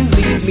woman,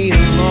 leave me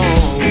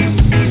alone.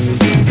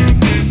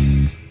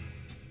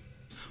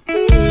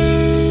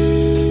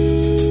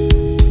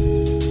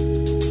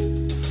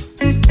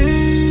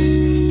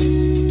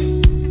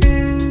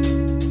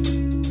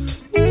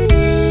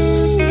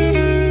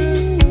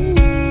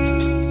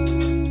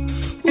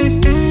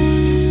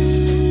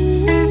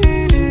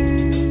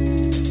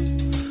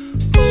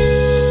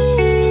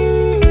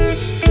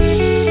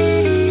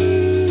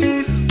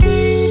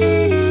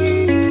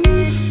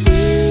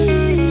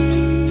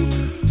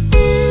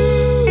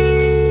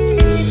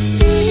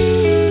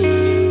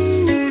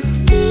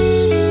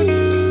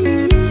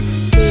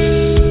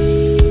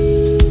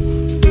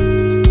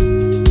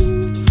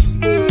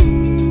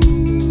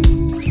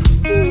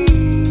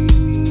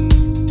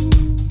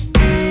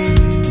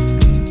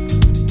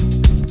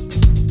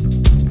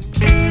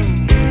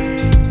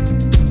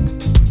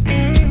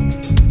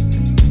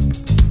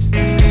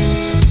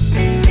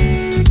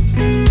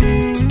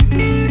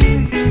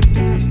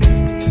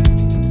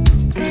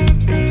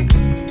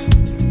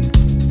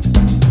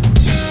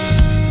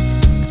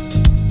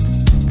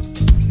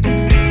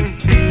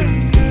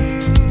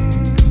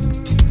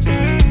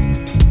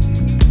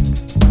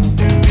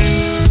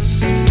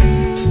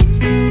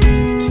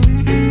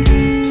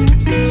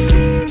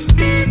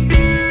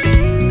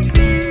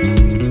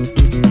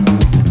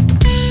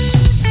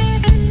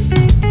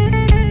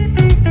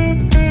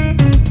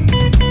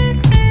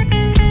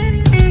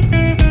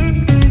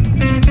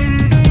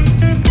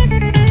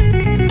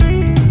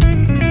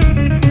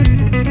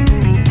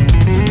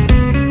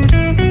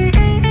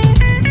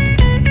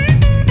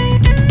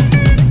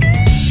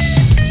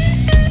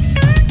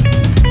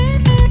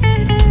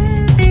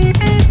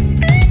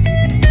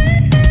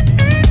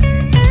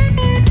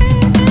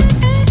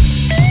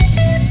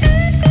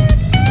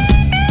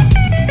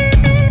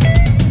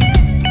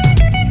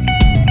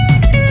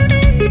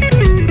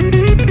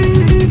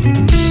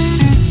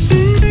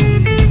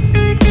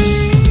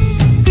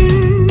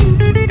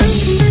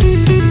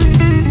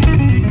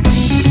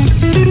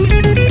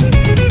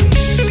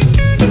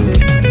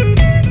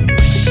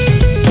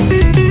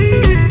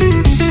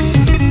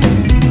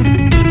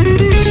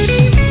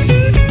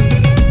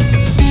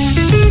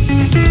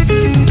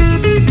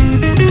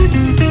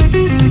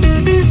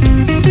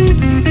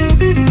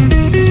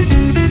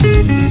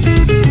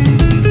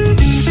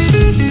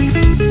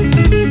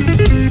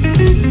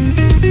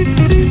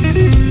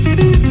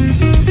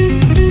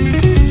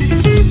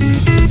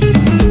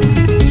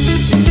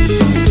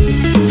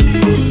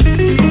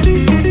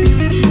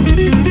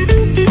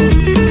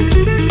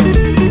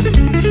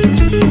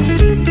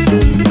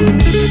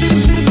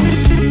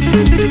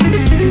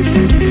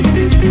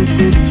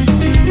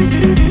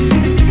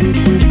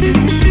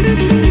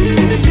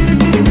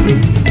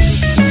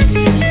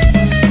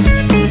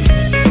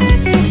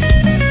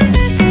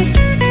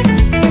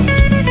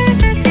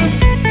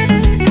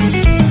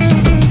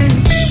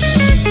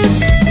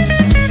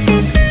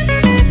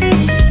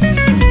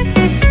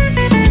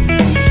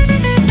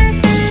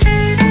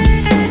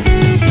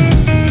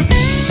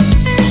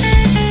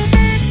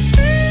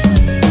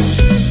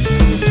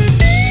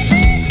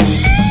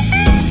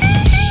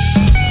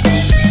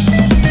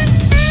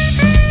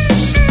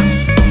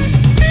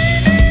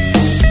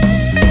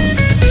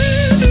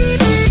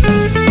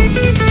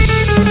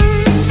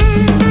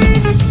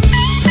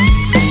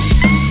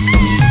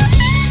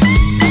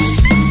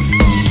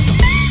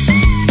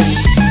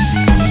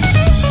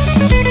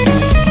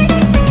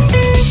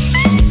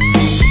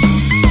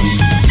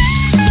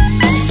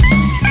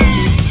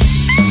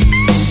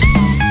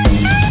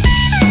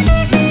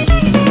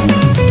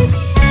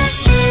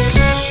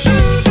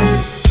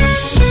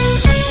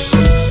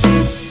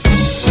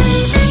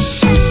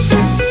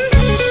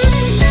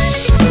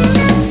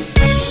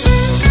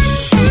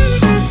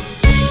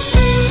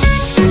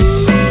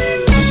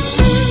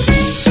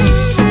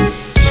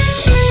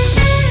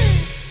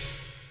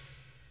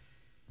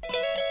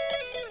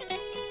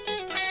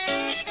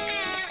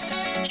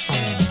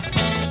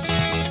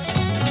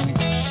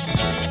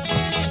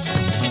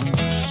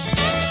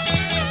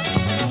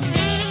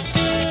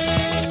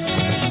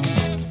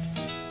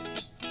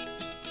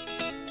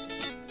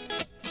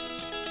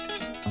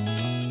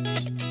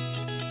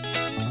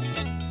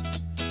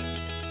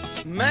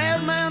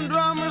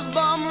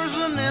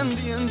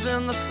 friends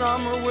in the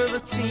summer with a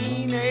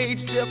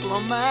teenage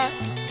diplomat.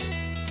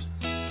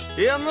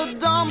 In the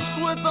dumps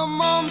with the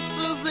mumps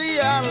as the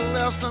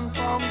adolescent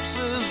pumps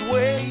his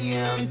way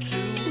into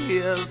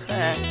his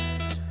hat.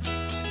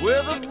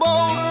 With a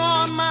boulder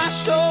on my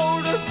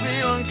shoulder,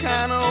 feeling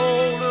kinda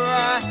older,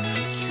 I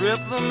trip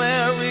the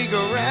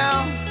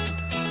merry-go-round.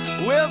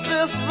 With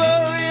this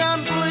very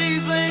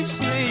unpleasing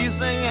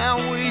sneezing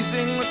and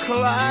wheezing, the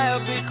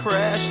calliope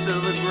crashed to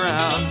the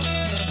ground.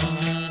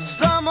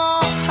 Some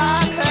old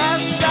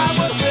hot-hat shot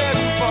was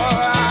heading for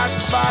a hot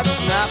spot,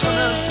 snapping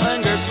his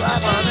fingers,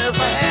 clapping his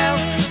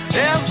hands.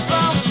 And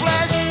some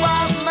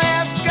flesh-bound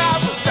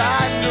mascot was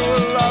tied to a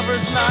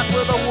lover's knot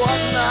with a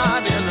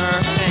whatnot in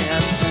her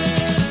hand.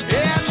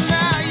 And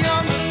now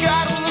young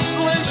Scott with a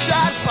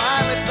slingshot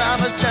finally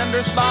found a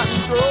tender spot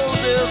and throws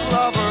his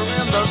lover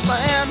in the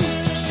sand.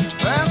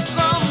 And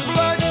some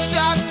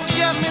bloodshot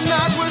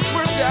forget-me-not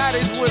whisper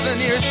daddies with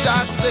an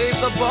earshot save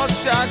the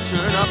buckshot,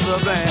 turn up the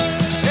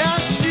band.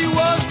 And she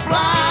was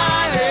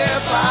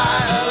blinded by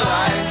the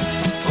light,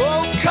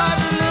 oh, cut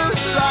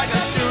loose like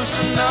a deuce,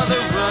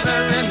 another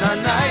runner in the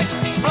night.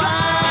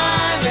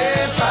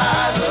 Blinded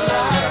by the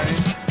light,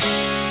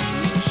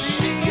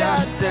 she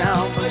got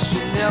down, but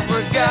she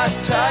never got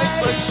tight,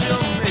 but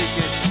she'll make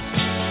it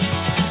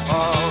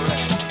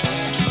alright.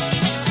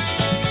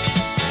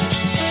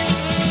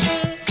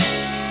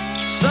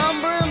 Some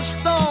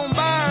brimstone,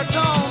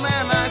 baritone,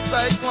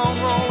 anti-cyclone,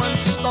 rolling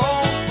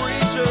stone,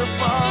 preacher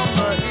from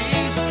the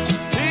east.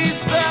 He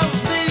sells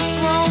deep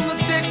from the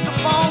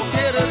dictaphone,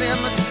 hit it in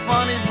its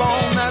funny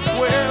bone, that's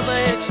where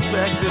they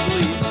expected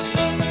least.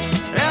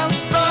 And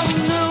some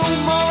new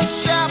moon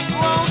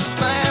chaperone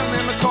stand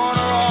in the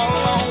corner all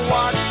alone,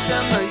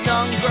 watching the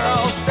young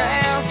girls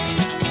dance.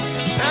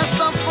 And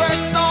some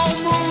fresh soul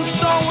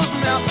moonstone was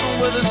messing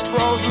with his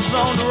frozen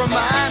zone to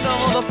remind him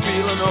of the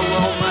feeling of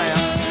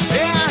romance.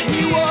 Yeah,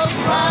 he was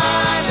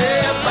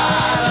blinded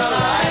by the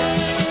light,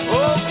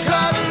 oh,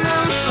 cut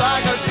loose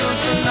like a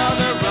deuce,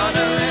 another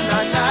runner in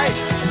the night.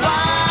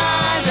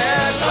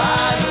 Blinded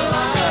by the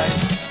light,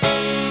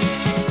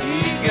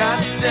 he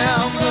got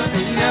down, but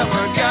he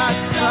never got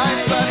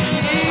tight, but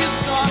he's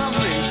gonna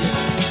make it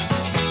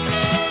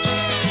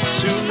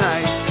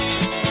tonight.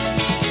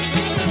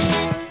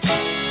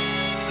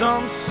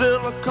 Some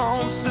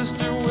silicone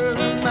sister with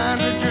a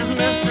manager's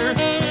mister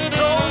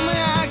told me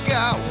I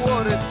got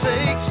what it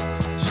takes.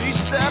 She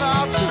said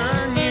I'll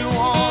turn you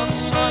on,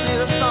 sonny,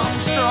 to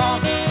something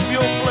strong if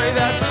you'll play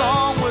that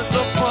song with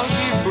the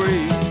funky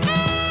breeze.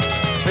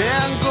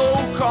 And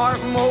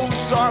go-kart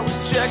Mozart was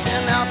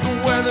checking out the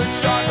weather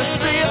chart to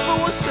see if it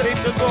was safe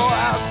to go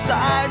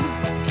outside.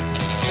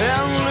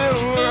 And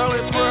little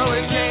Early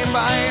Pearly came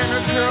by in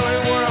her curly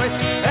whirly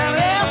and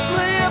asked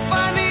me if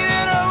I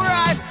needed a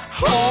ride.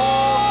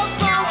 Oh,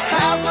 some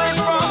hazard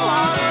from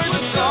Harvard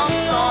was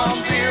stumped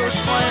on beer, was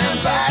playing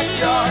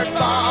backyard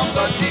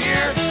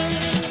bombardier.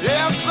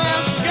 Yes,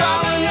 then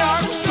Scotland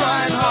Yard was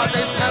trying hard.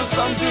 They sent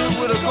some dude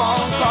with a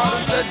calling card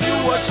and said, do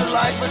what you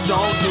like, but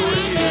don't do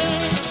it here.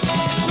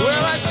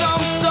 Well, I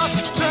jumped up,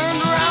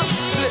 turned around,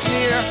 spit in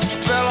the air,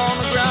 fell on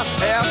the ground,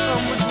 asked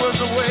him which was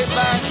the way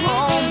back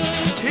home.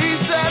 He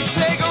said,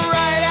 take a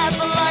right at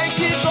the light,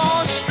 keep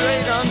going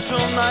straight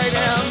until night,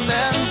 and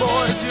then,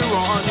 boys, you're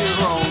on your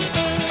own.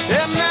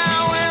 And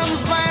now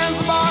ends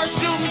Zanzibar,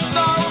 shooting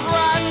star was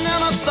riding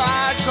in a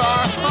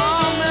sidecar,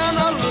 humming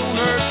a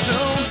lunar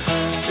tune.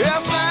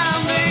 Yes,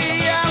 and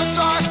the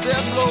avatar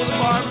stepped below the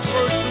bar, but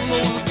first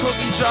remove the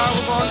cookie jar.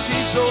 We're gonna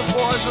teach those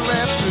boys to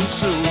laugh too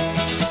soon.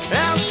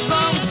 And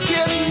some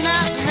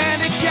kidnapped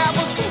handicap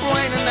was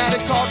complaining that he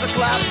caught the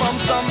clap from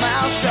some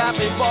mousetrap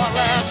he bought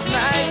last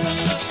night.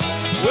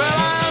 Well,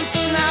 I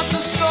unsnapped the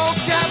skull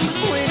cap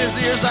between his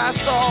ears, I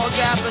saw a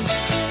gap and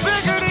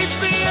figured he'd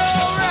be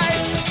alright.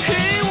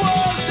 He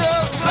was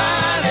just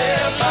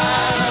blinded by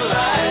the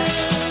light,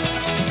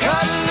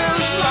 cut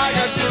loose like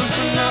a deuce,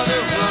 another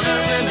runner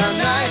in the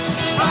night.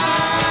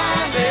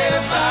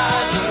 Blinded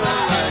by the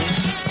light.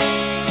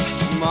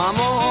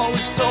 Mama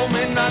always told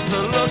me not to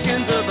look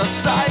into the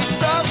sights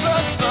of the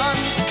sun.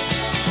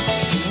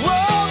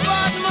 Whoa,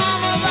 but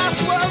mama, that's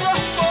where the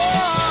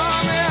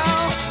fun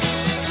is.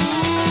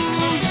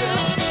 Ooh,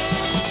 yeah.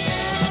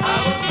 I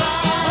was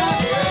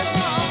blinded.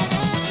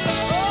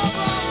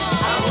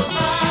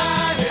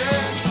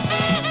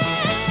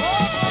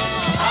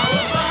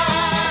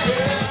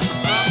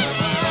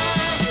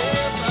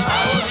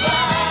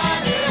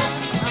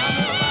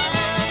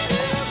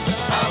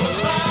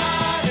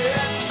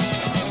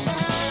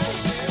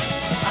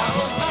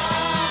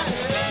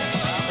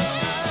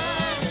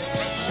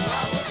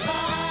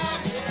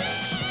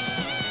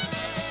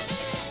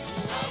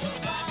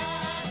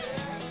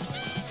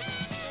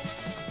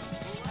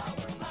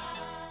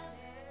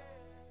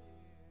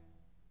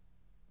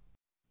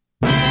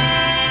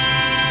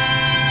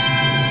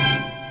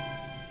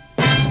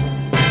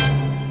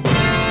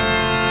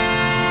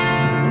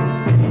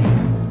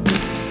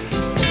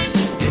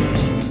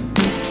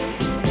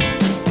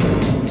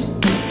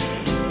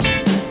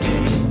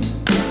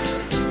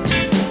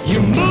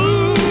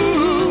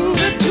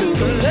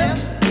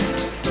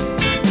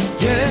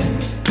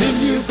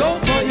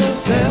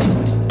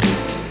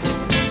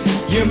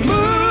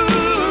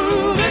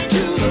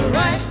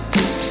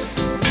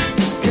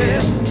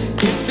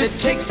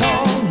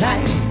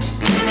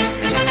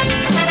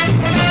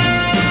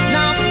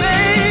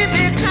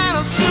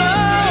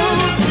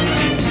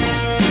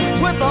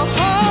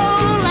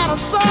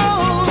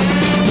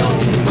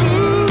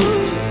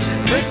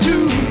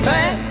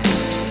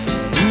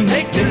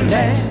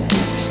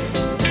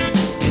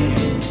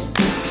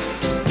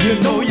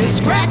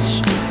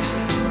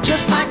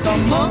 just like a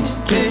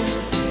monkey.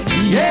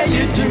 Yeah,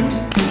 you do.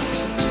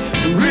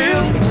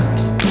 Real,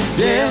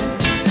 yeah.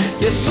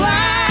 You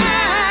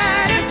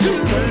slide into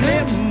the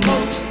limo.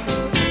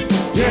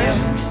 Yeah,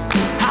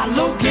 how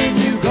low can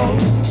you go?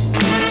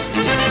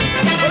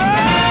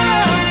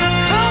 Oh,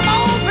 come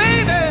on,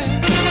 baby.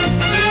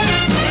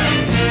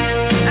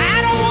 I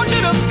don't want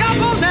you to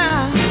scuffle now.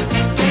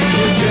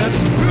 You just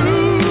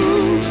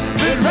groove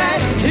it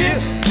right here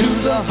to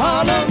the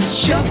Harlem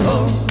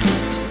Shuffle.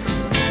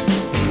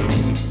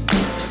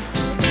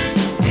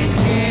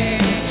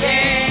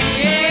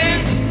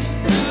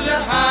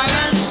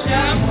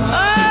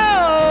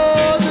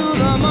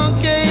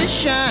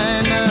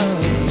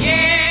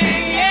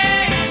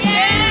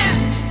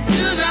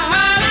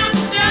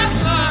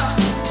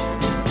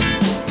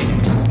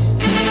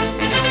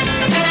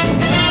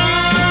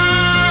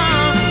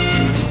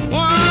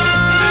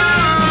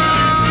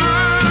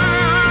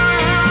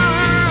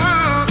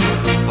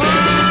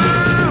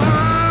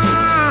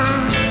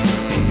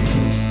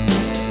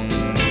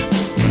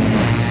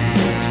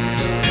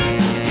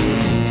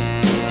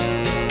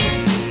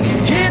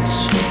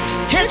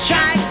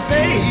 Hitchhike,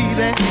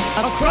 baby,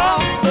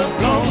 across the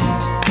floor.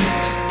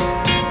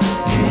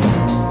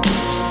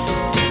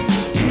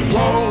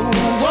 Whoa,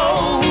 whoa,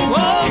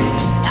 whoa,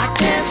 I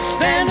can't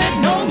stand it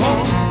no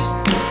more.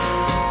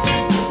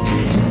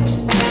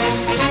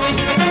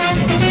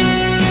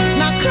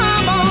 Now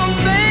come on,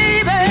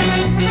 baby.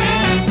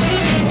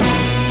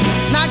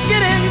 Now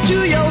get into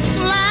your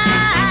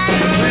slide.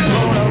 We're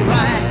gonna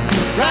ride,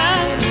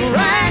 ride,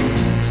 ride,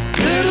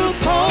 little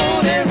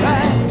pony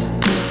ride.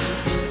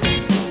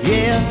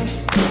 Yeah.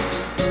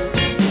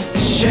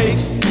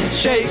 Shake,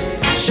 shake,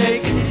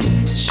 shake,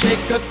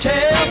 shake a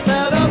tail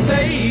feather,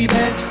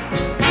 baby.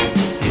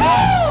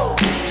 Woo!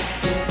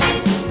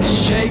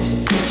 Shake,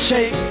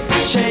 shake,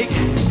 shake,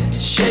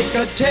 shake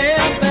a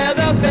tail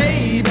feather,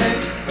 baby.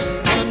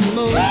 One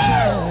more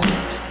time.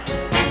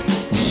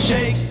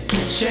 Shake,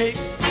 shake,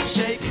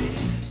 shake,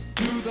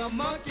 do the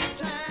monkey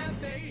time,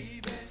 baby.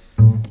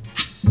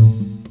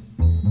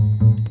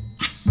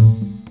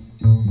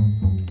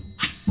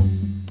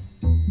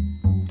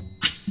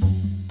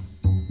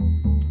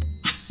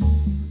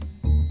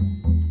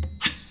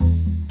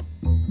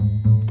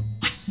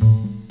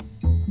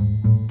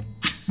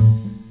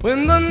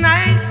 When the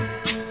night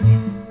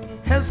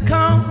has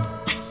come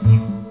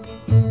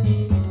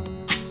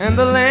and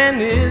the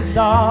land is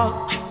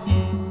dark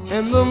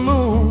and the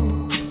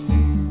moon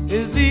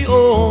is the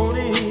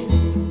only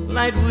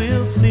light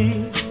we'll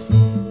see.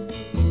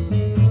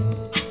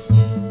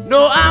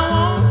 No, I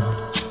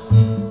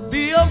won't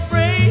be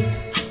afraid.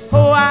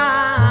 Oh,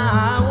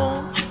 I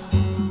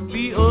won't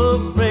be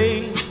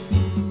afraid.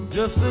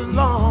 Just as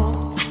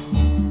long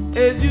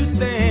as you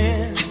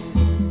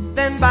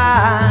stand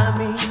by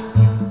me.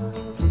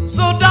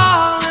 So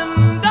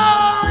darling,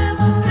 darling,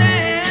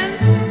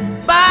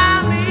 stand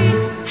by me.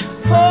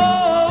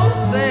 Oh,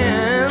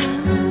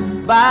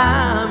 stand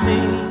by me.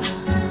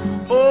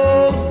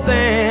 Oh,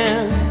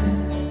 stand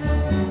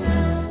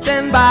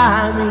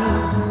by me.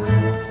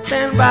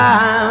 Stand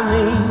by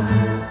me.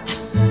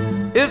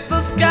 If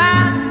the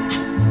sky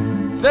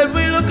that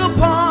we look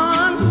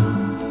upon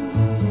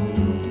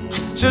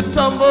should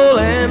tumble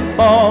and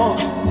fall,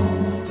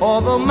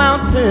 or the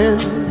mountain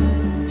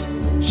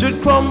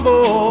should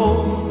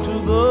crumble to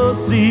the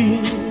sea,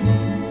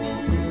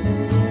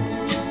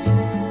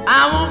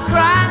 I won't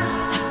cry,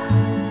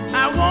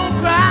 I won't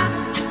cry,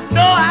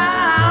 no,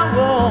 I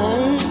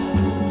won't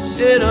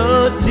shed a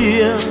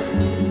tear,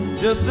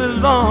 just as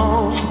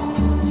long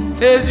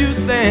as you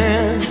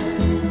stand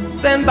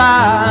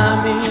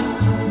by me.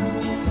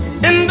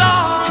 And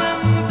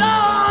darling,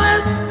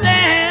 darling,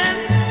 stand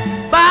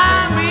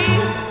by me.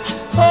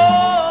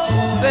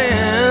 Oh,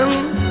 stand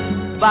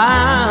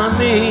by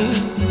me.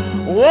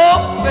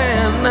 Oh,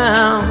 stand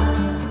now.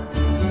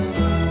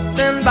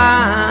 Stand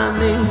by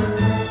me.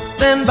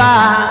 Stand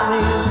by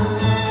me.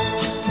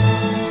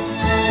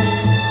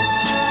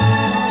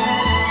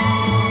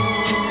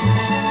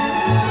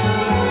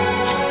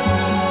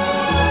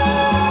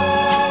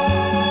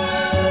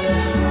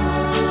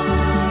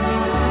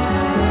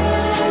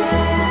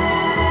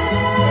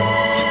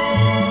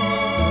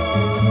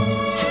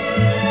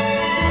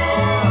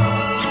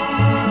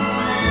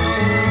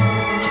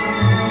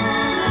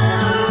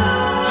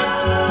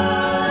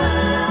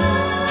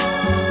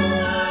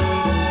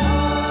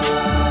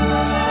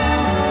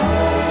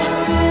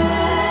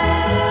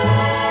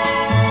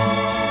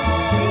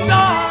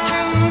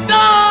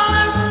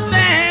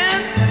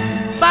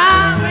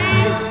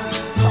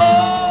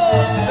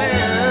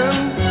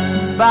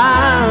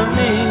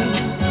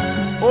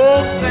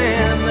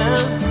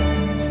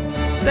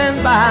 Stand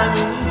by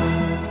me,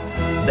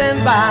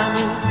 stand by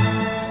me.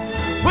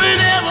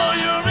 Whenever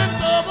you're in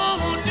trouble,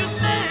 won't you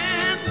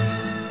stand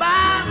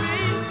by me?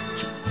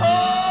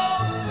 Oh,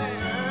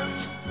 stand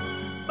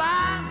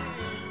by me.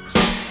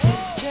 Oh.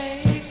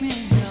 Take me in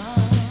your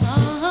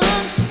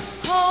arms,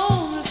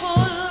 hold me for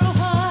a little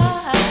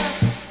while.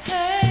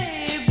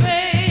 Hey,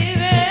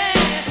 baby,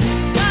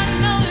 I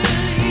know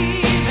you're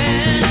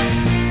leaving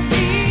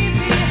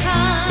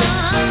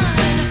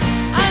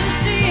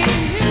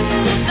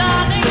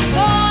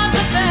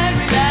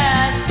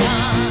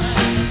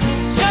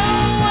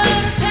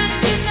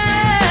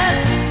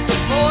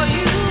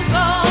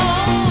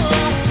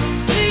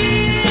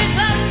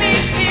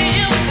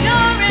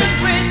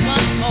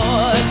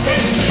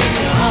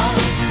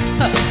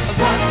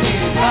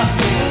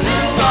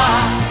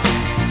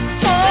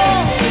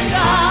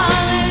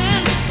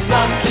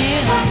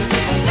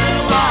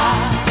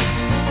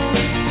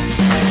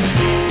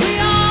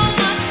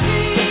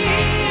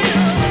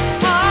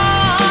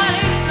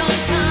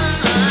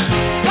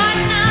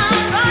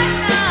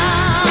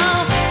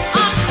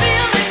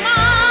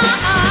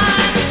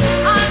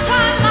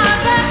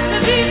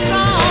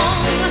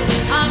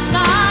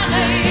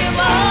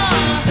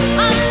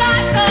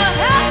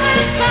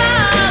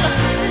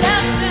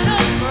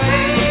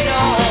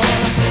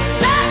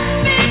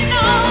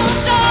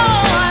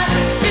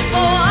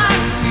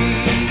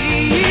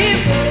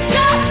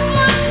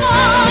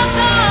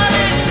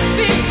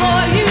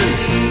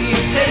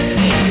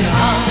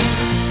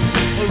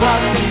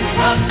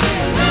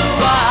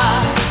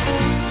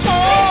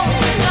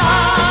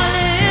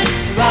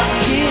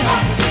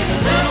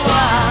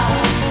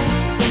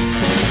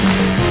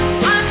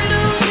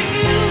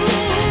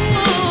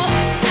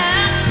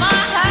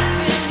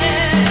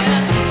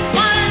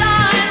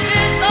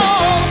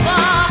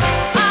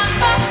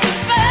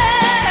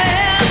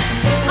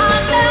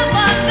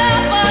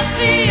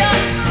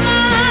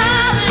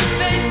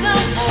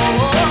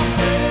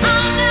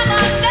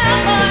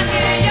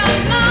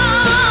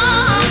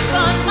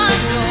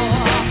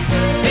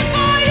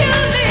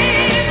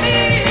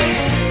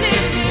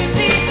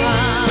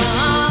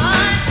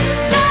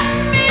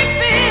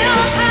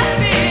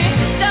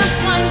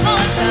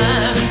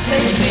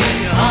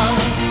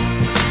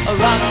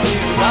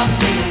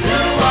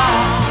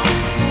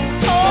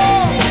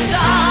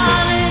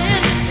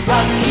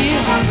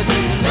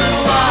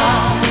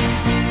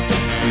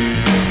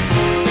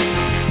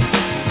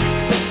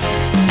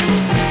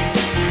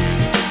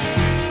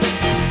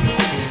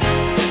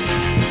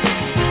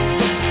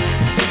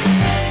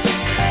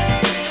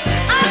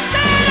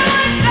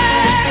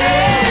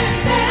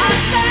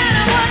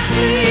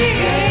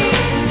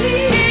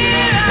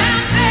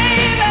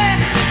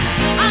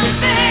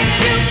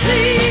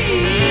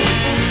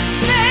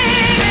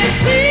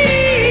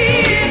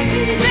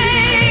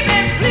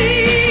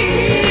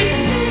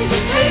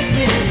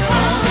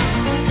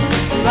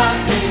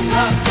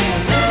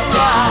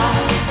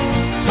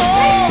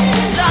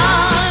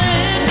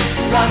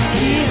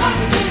rock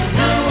me a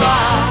little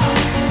while.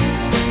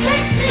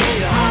 Take me in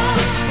your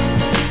arms,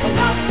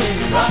 rock me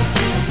a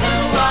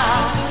little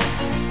while.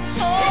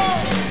 Oh,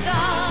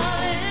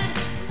 darling,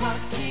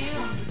 rock me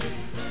a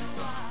little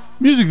while.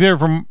 Music there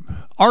from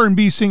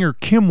R&B singer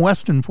Kim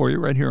Weston for you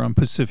right here on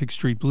Pacific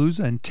Street Blues,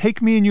 and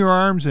Take Me in Your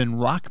Arms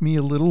and Rock Me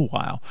a Little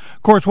While.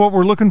 Of course, what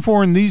we're looking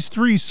for in these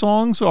three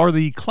songs are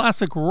the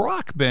classic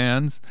rock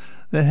bands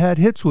that had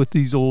hits with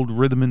these old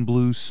rhythm and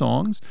blues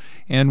songs,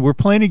 and we're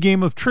playing a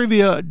game of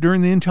trivia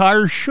during the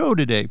entire show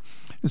today.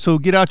 So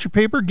get out your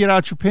paper, get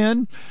out your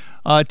pen,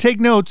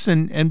 take notes,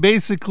 and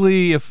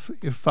basically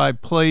if I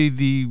play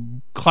the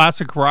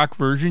classic rock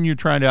version, you're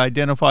trying to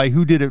identify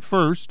who did it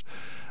first,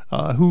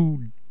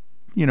 who,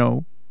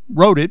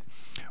 wrote it,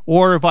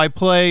 or if I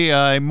play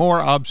a more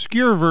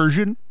obscure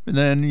version,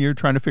 then you're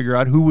trying to figure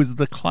out who was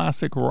the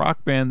classic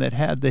rock band that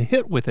had the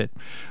hit with it.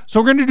 So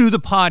we're going to do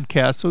the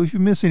podcast. So if you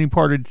miss any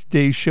part of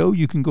today's show,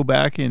 you can go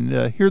back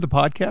and hear the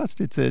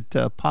podcast. It's at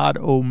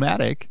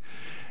Podomatic,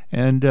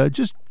 and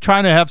just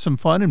trying to have some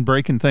fun and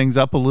breaking things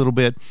up a little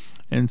bit.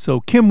 And so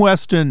Kim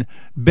Weston,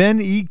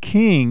 Ben E.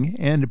 King,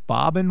 and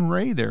Bob and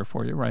Ray there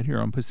for you right here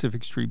on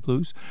Pacific Street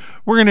Blues.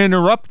 We're going to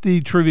interrupt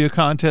the trivia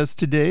contest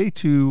today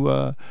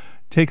to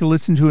take a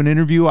listen to an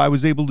interview I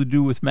was able to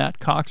do with Matt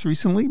Cox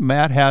recently.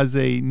 Matt has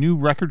a new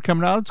record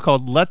coming out. It's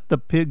called Let the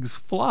Pigs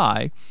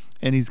Fly,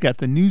 and he's got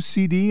the new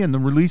CD and the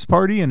release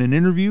party and an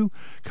interview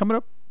coming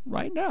up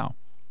right now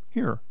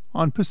here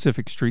on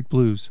Pacific Street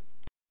Blues.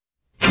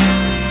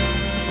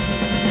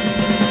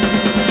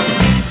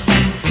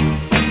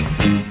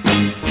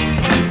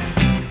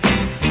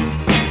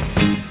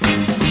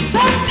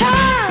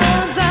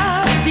 Sometimes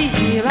I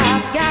feel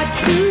I've got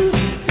to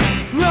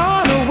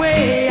run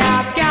away.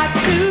 I've got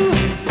to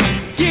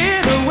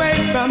get away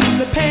from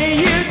the pain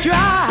you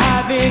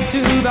drive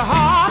into the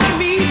heart of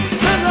me.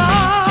 The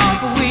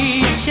love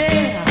we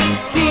share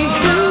seems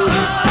to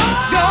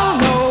go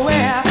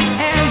nowhere,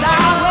 and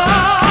our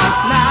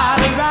love's not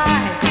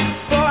right.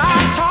 For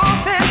I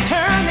toss and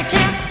turn, I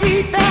can't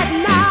sleep at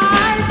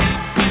night.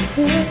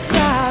 Once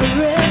I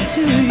read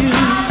to you,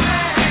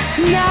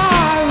 now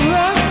I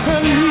run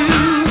from you.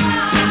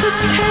 The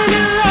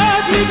tender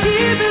love you're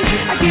giving,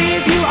 I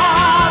give you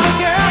all a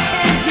girl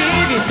can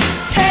give you.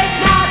 Take,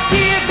 not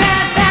give,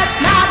 and that's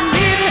not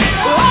living.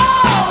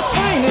 Oh,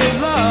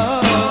 tainted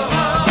love.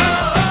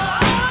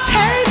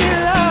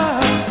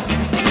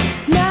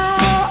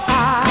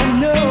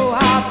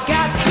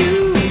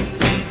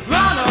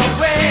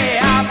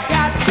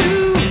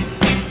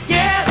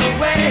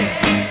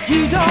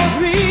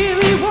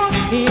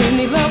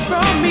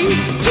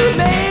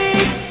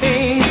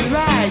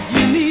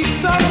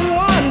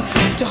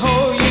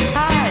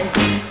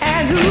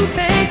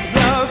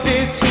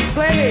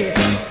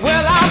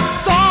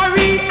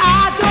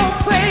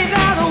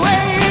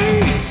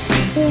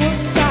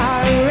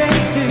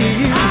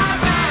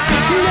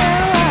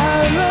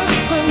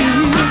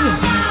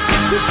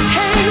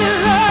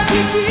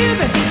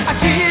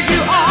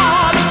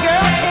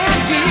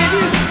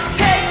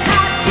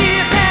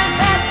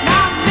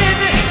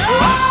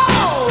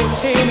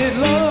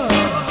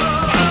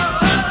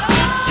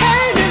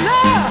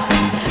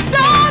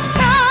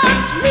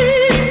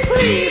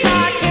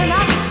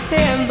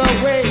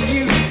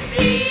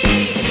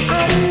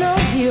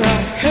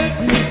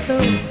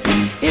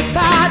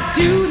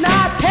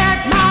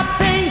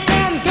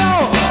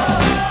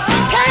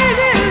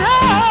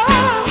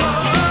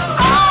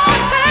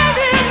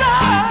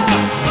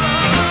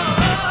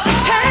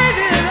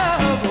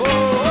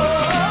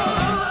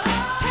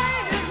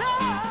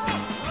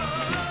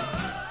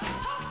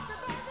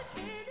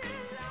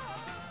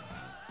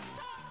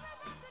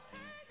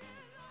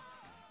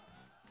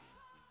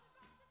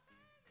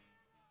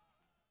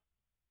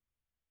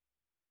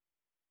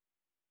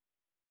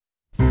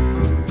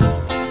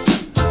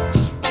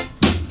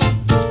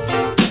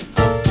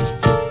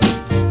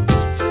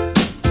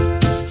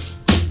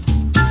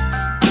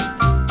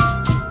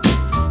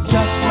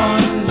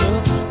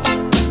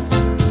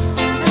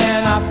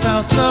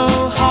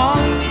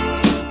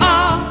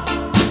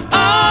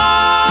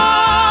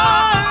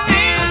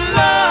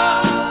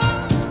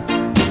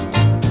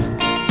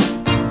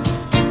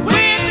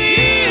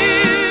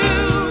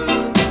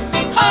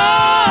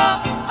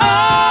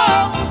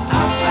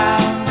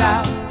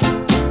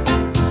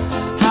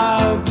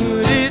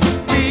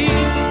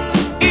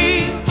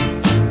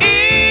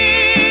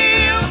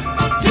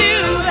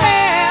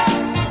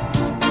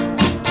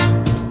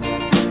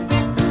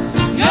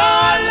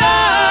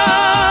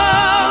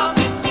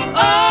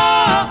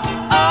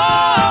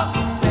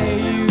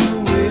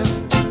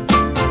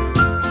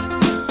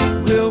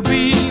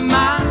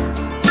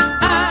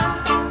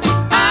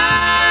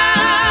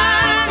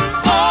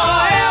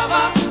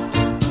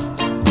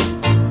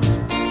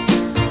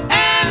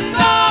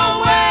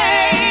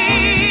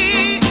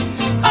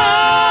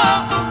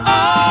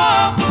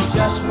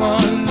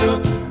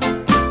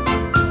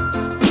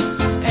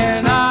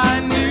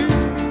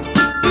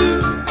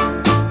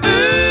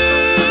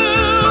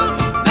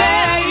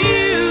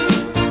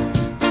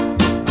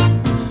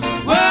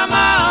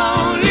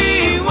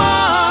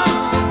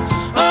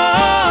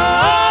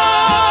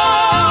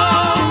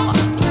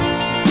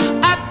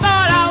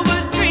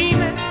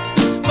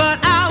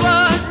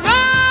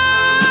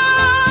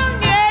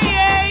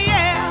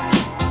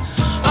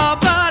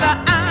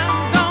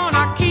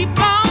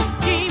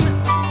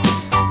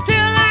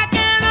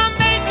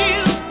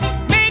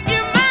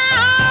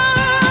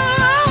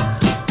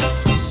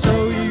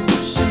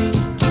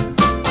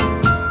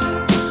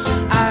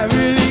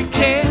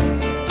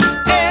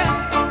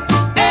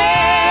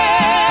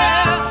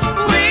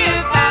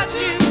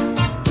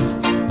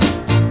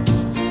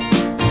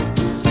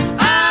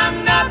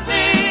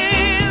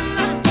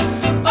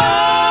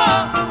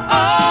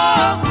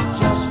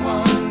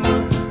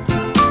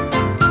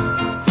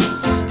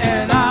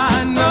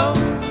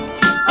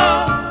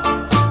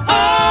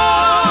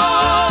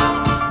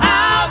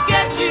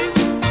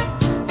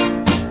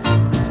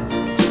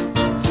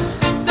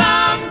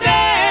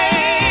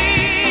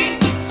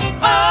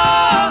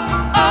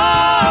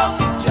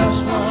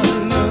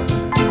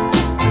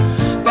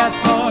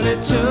 all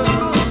it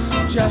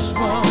took, just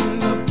one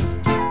look.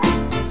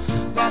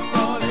 That's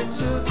all it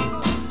took,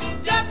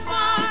 just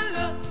one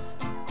look.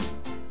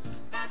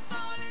 That's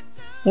all it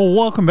took. Well,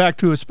 welcome back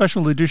to a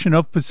special edition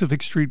of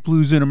Pacific Street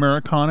Blues in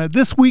Americana.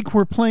 This week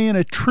we're playing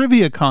a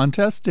trivia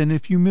contest, and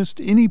if you missed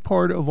any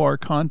part of our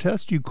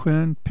contest, you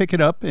can pick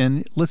it up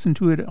and listen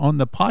to it on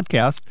the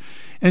podcast.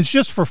 And it's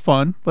just for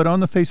fun, but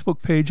on the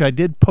Facebook page I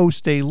did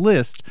post a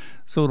list,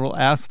 so it'll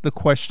ask the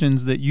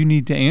questions that you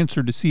need to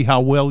answer to see how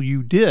well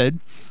you did.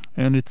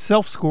 And it's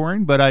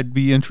self-scoring, but I'd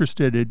be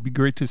interested. It'd be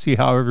great to see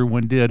how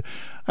everyone did.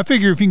 I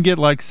figure if you can get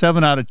like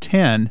 7 out of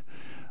 10,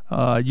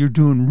 you're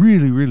doing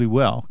really, really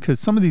well,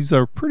 because some of these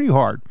are pretty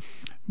hard.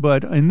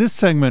 But in this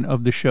segment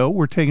of the show,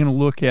 we're taking a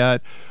look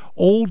at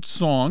old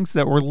songs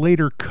that were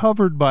later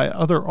covered by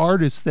other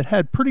artists that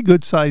had pretty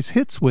good size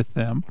hits with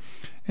them.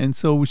 And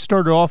so we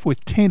started off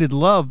with Tainted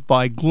Love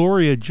by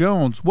Gloria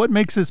Jones. What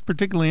makes this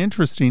particularly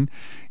interesting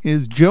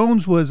is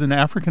Jones was an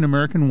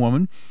African-American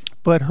woman,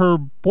 but her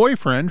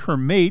boyfriend, her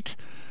mate,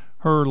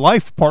 her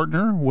life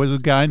partner was a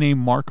guy named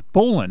Mark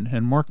Bolan.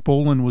 And Mark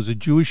Bolan was a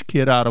Jewish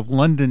kid out of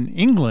London,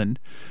 England,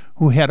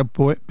 who had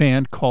a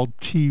band called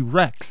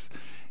T-Rex.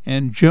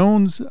 And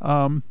Jones,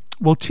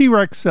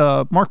 T-Rex,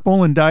 Mark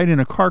Bolan died in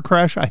a car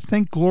crash. I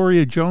think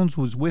Gloria Jones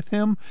was with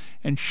him,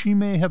 and she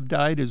may have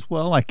died as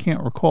well. I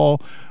can't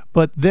recall.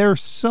 But their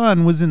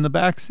son was in the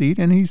back seat,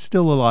 and he's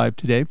still alive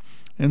today.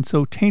 And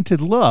so Tainted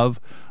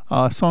Love,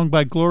 a song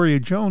by Gloria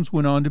Jones,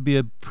 went on to be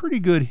a pretty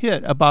good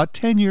hit about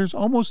 10 years,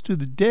 almost to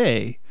the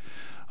day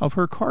of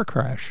her car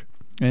crash.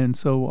 And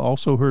so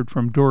also heard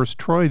from Doris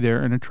Troy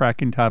there in a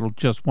track entitled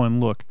Just One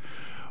Look.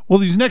 Well,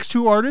 these next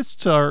two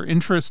artists are,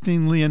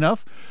 interestingly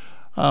enough,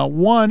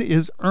 one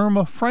is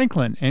Irma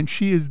Franklin, and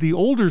she is the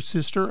older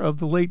sister of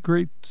the late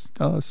great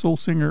soul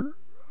singer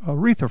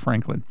Aretha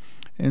Franklin.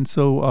 And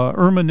so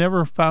Irma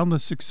never found the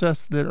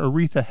success that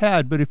Aretha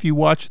had, but if you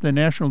watch the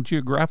National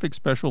Geographic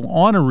special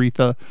on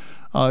Aretha,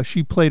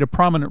 she played a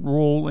prominent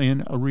role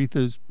in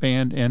Aretha's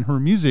band and her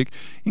music,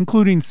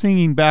 including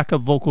singing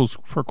backup vocals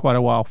for quite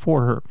a while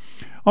for her.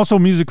 Also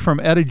music from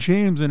Etta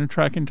James in a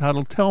track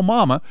entitled Tell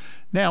Mama.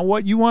 Now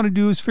what you want to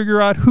do is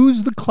figure out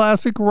who's the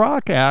classic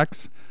rock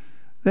acts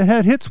that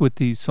had hits with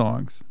these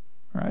songs,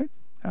 right?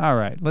 All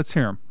right, let's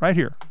hear them right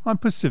here on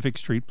Pacific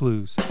Street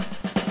Blues.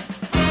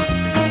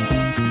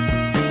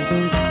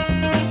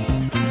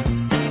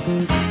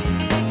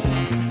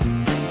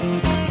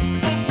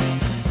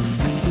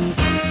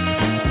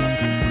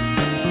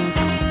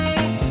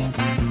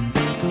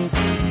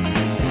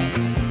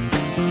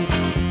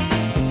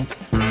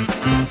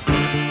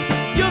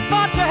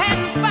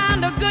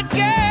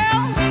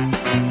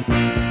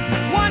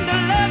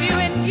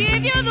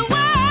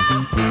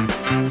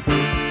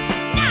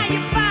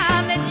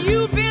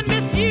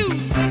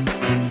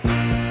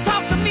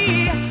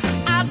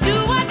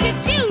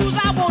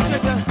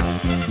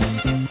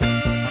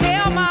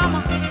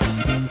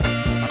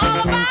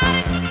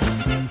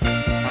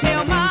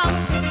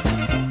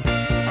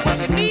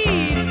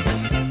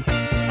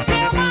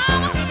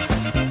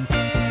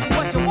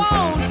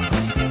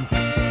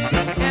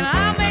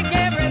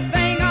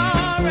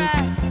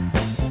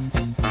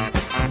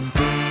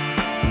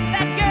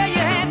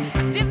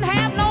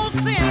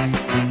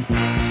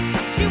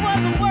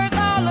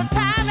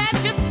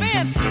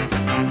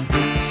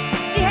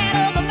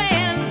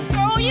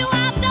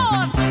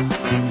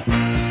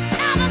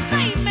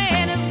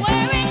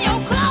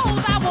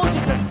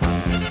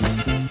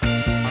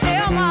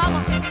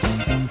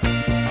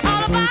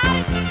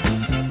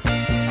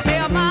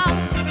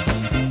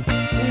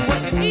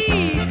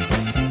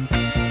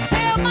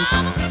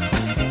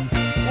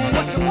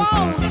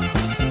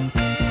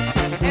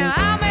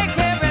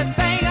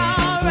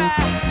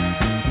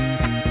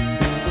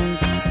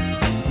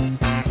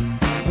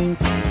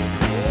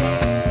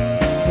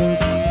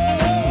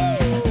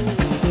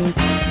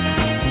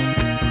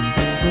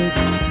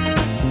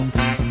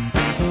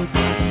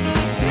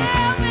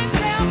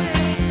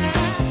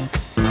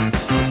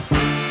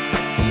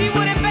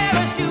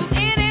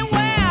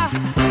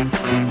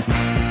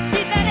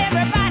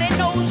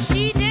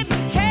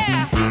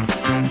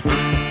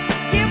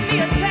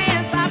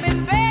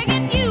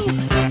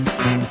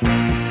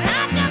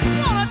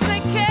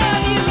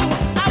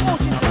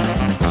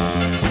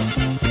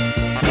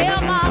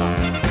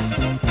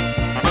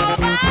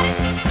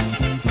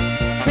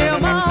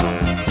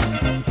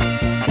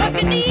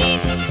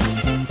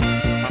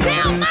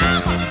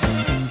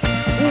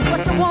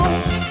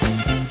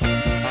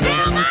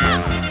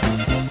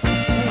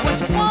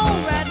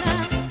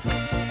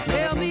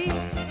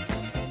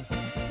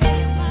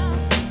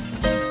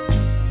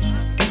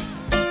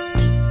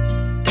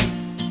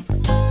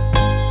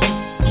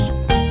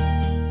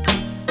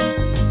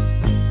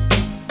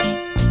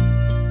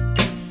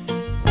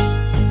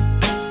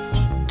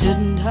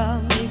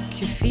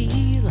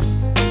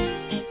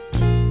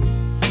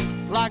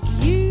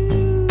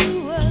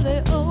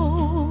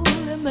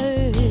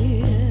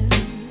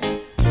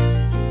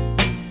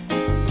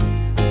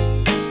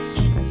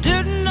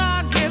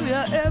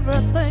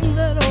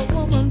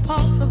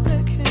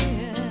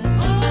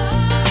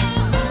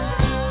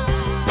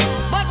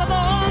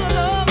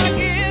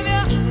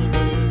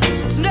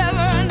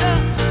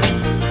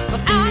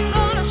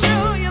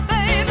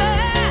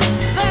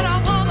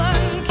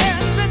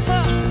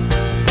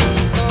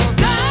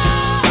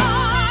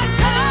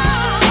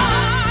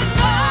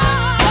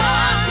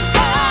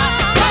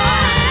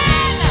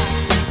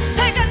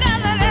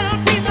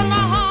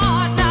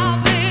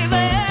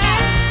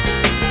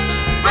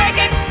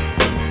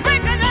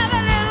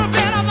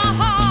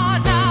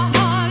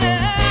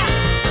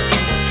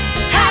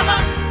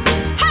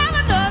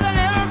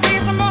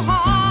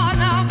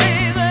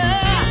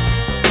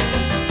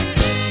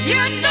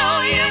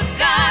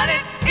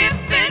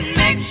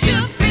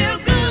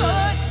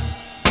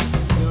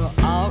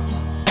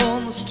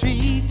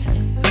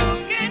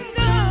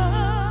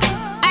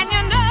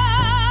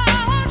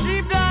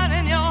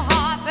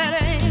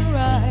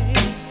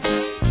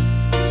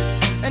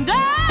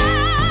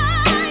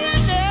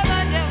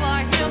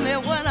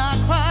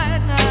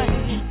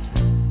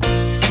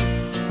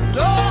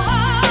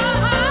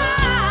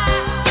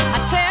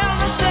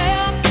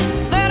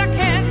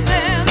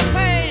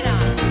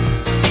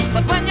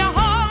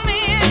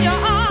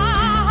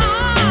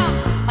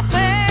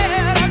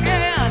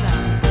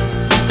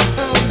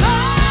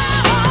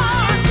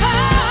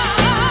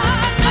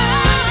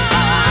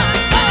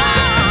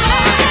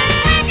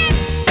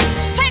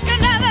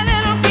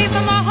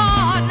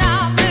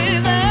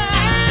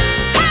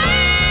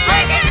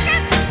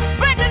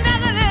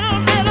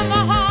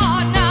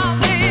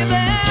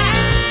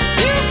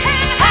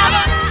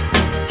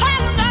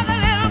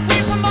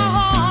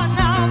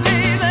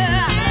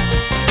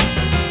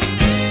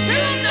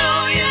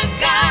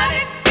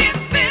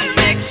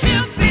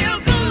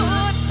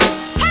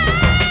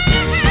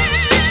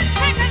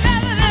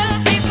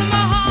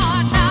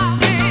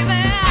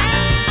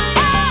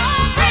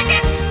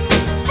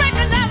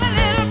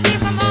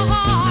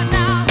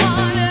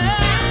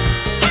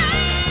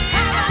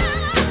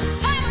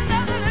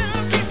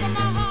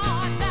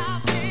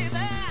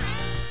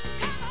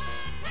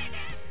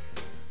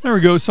 There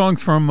we go.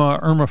 Songs from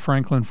Irma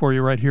Franklin for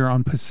you right here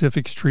on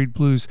Pacific Street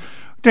Blues.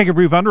 Take a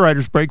brief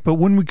Underwriters break, but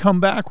when we come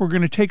back, we're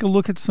going to take a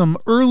look at some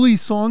early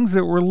songs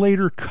that were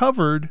later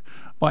covered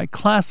by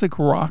classic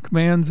rock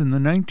bands in the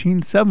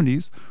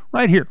 1970s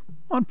right here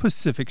on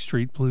Pacific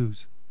Street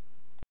Blues.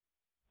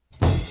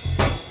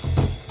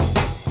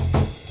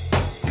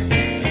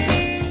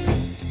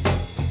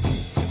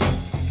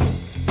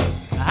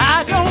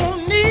 I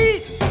don't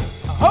need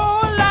a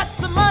whole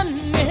lots of money.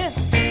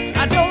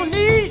 I don't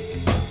need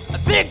a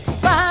big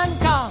fine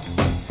car.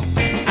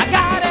 I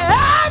got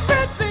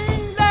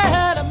everything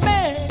that a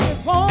man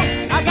could want.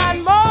 I got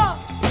more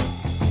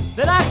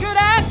than I could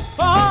ask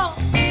for.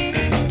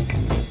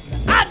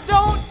 I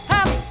don't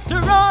have to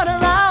run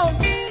around.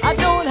 I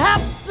don't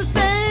have to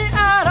stay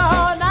out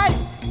all night.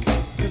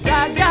 'Cause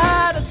I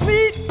got a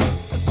sweet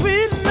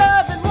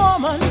loving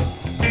woman.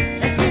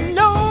 And she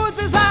knows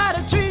just how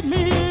to treat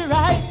me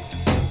right.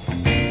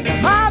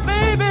 My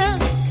baby,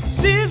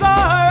 she's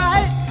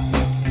alright.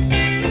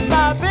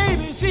 My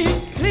baby,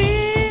 she's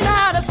clean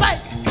out of sight.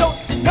 Don't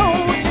you know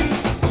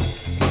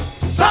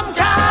she's some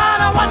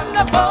kind of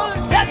wonderful?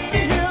 Yes, she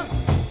is.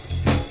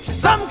 She's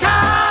some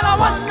kind of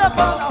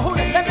wonderful. Now hold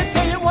it, let me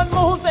tell you one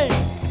more thing.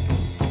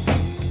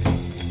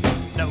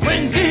 Now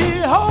when she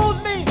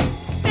holds me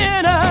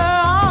in her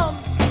arms,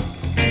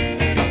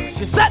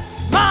 she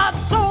sets my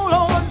soul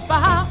on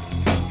fire.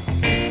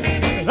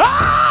 And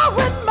oh,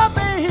 when my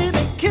baby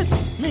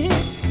kisses me,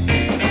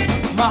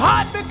 my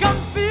heart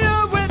becomes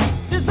filled with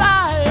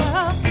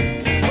desire.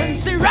 When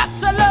she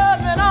wraps her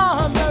loving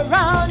arms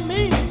around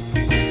me,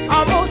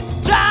 almost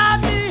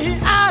drive me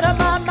out of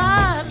my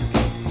mind.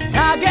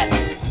 I get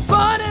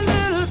funny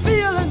little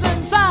feelings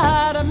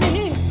inside of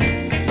me.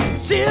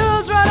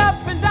 Chills run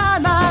up and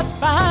down my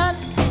spine.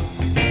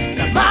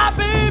 Now my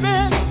baby,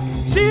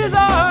 she's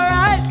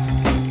alright.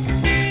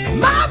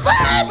 My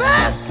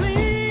baby's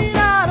clean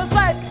out of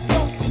sight.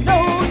 Don't you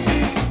know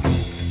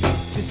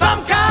she's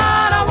some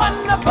kind of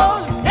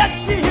wonderful? Yes,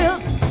 she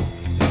is.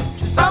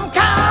 She's some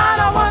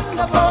kind of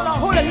wonderful. Now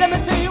hold it, let me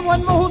tell you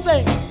one more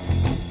thing.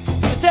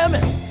 Now tell me,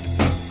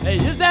 hey,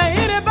 is there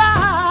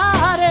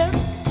anybody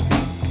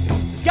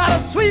that's got a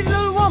sweet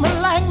little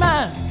woman like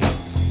mine?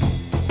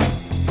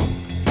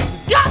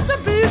 There's got to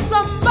be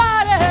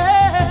somebody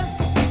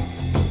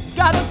that's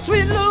got a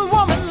sweet little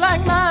woman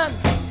like mine.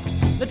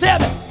 Now tell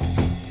me,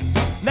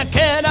 now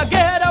can I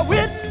get a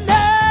witness?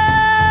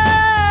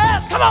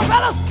 Come on,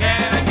 fellas.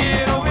 Can I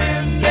get a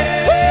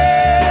witness?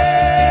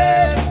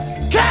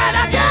 Can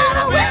I get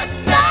a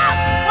witness?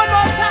 One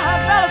more time,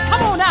 fellas.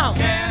 Come on now.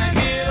 Can I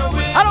get a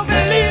witness? I don't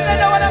believe they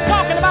know what I'm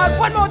talking about.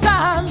 One more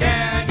time.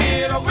 Can I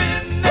get a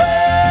witness?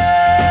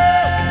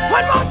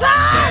 One more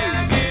time. Can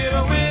I get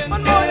a witness?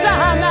 One more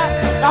time now.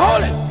 Now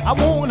hold it. I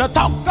wanna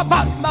talk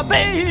about my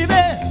baby.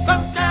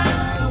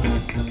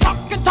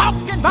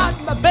 Talking about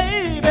my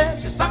baby.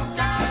 She's some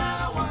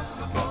kind of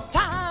wonderful.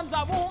 Times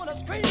I wanna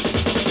scream.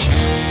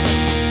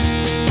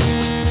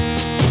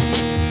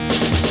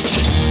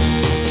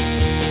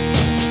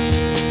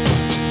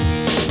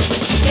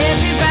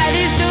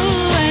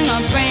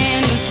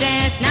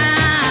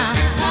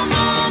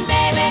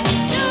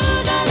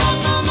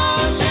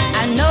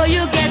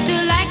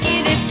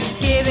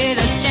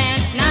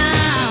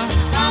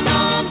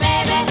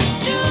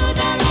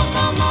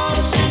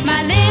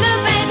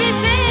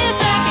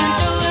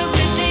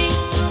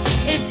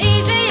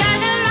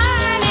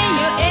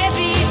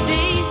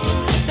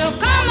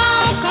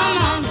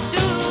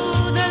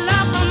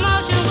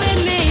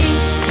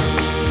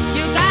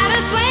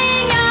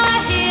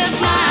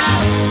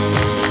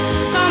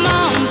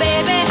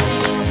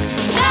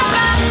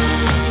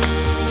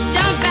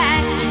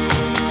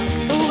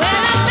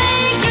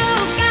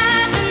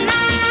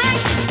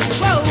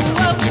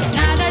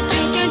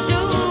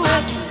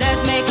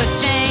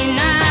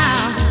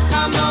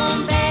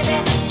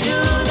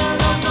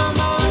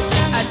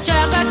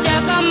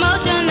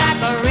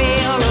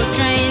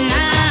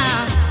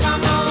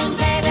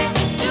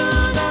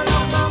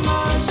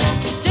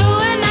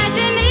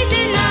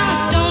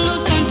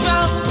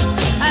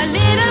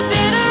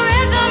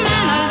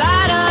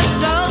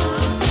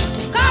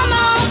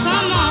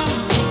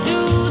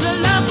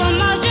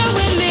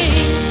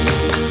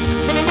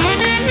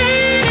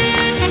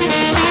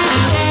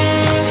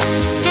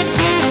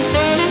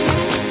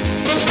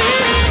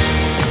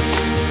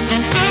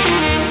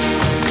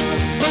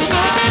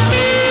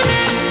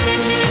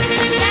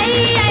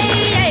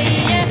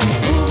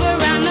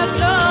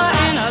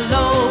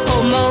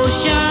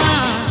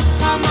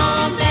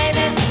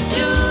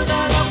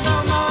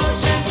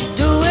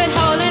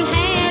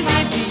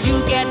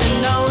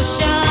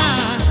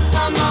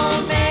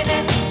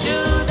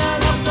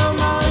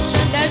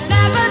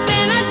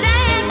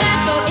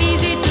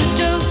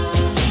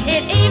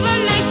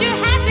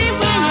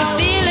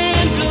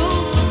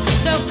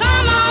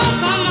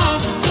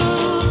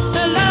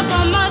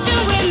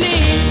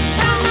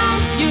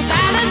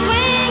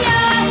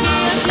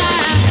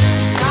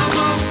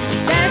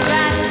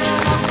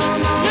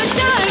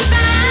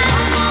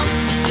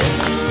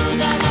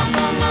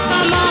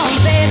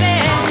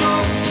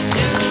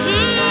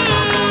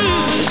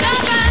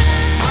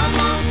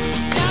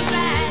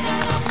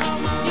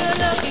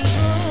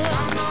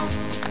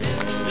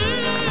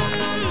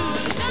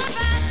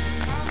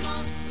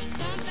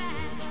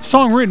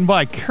 song written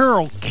by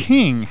Carole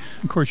King.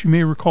 Of course, you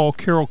may recall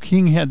Carole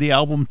King had the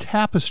album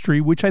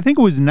Tapestry, which I think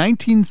it was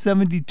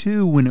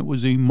 1972 when it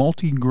was a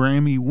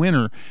multi-Grammy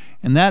winner,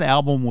 and that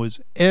album was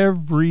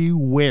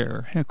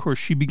everywhere. And of course,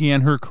 she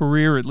began her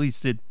career, at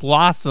least it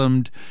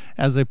blossomed,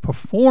 as a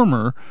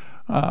performer,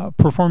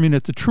 performing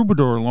at the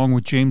Troubadour along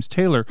with James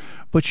Taylor.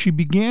 But she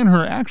began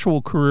her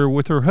actual career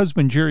with her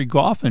husband, Jerry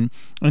Goffin,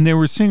 and they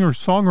were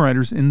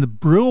singer-songwriters in the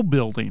Brill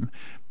Building.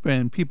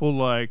 And people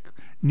like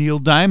Neil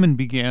Diamond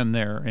began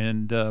there,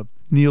 and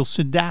Neil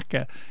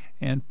Sedaka,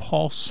 and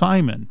Paul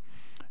Simon.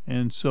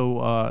 And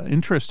so,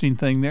 interesting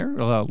thing there,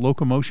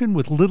 Locomotion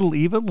with Little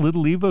Eva.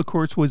 Little Eva, of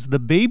course, was the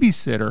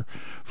babysitter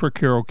for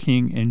Carole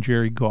King and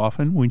Jerry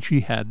Goffin when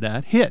she had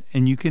that hit.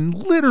 And you can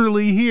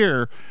literally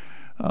hear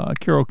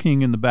Carole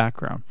King in the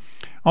background.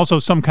 Also,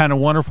 Some Kind of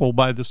Wonderful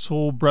by the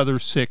Soul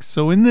Brothers 6.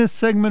 So in this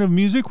segment of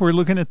music, we're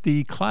looking at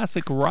the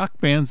classic rock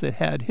bands that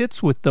had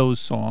hits with those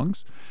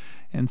songs.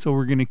 And so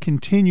we're going to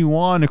continue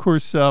on. Of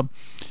course, going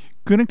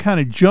to kind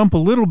of jump a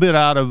little bit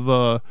out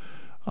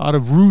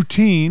of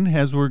routine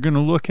as we're going to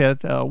look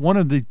at one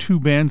of the two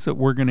bands that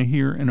we're going to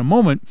hear in a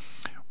moment.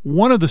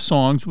 One of the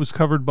songs was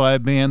covered by a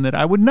band that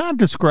I would not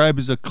describe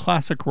as a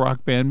classic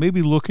rock band,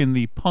 maybe look in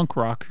the punk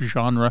rock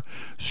genre.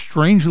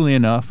 Strangely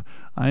enough,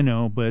 I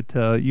know, but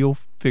you'll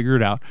figure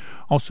it out.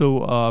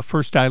 Also,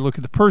 First I Look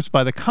at the Purse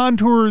by the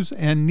Contours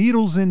and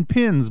Needles and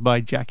Pins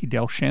by Jackie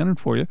Del Shannon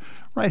for you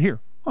right here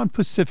on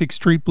Pacific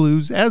Street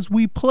Blues as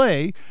we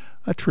play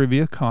a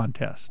trivia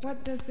contest.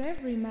 What does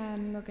every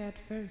man look at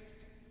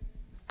first?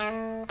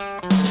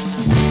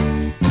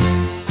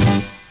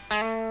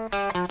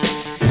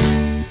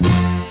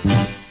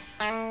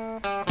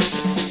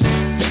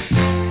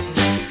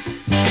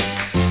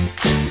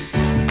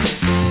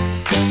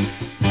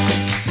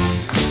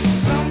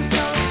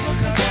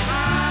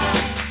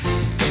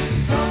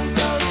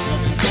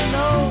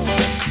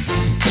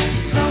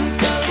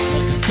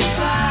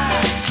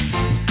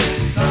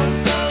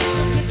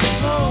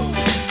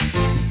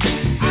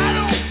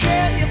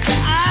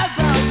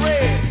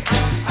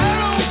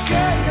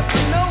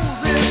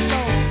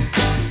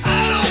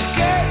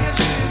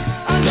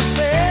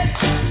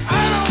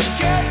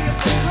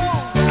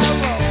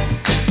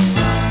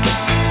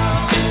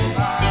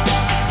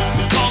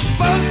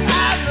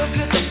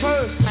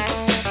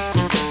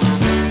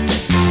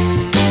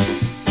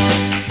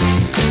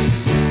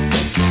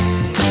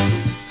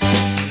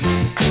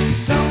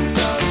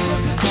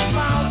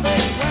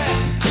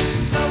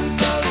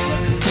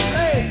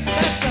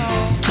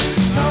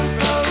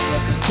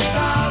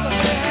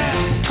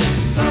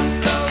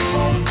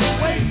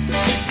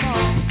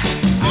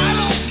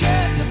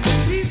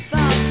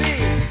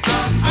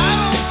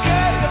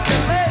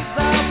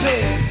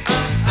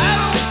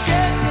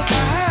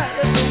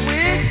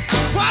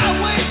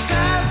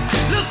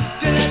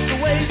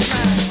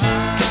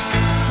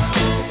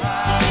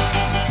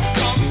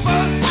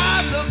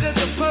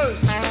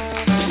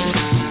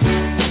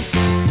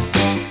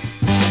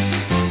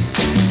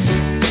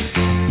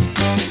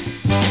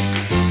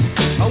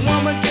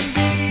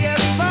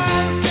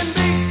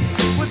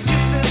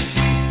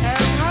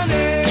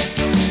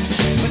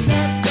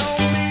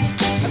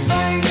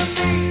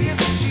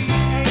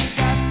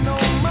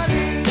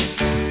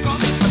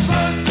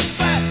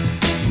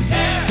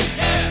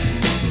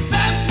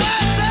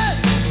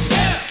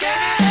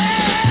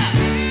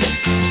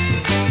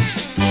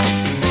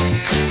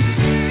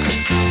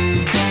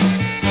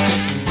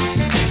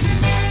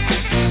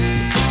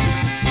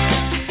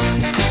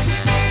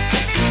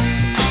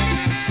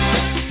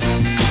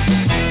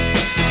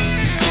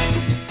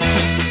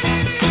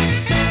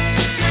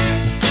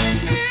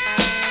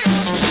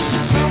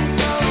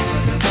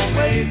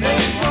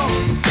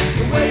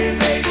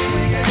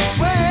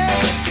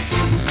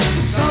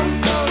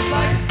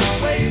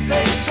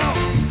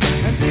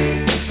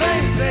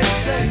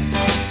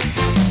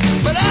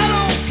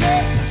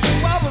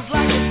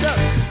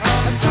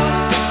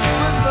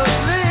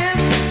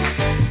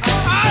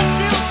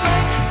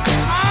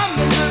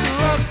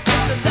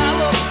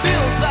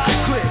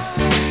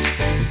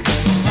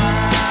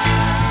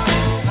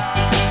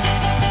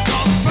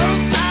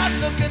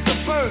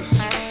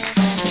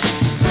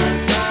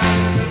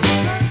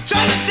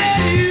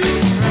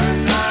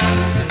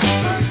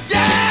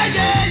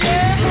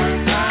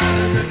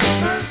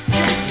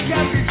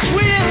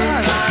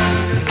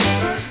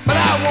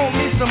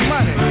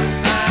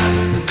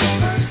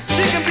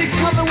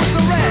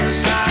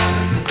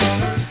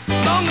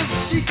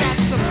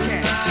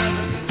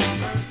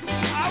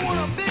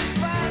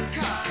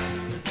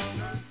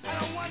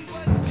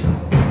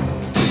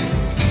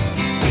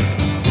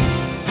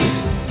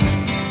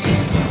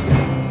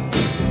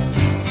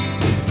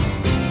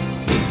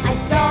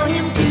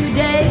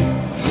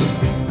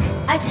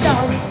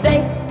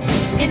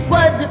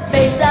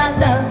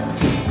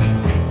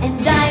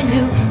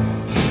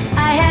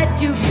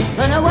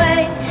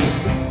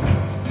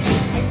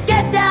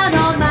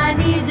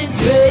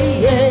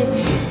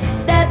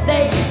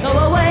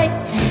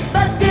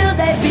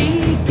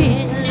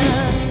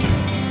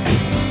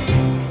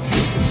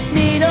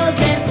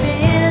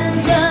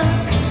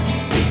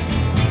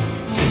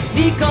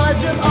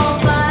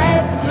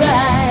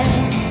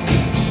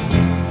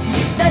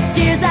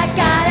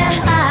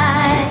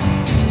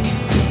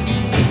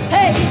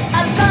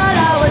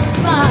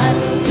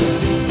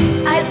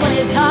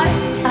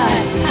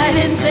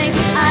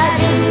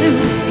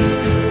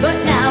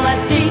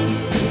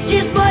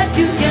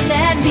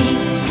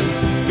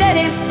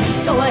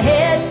 go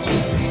ahead,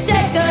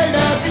 take a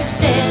look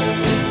instead,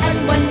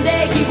 and one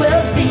day he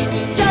will see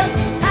just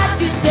how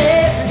to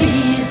say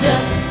please.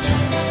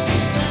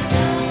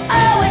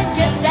 Oh, and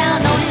get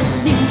down on his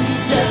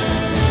knees.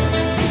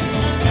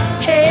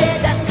 Hey,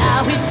 that's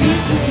how it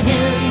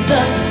begins.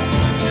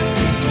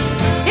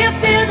 If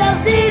there's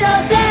those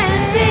needles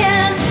and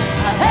pins,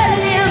 I hurt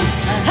him.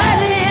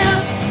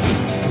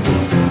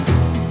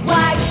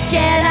 Why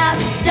can't I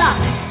stop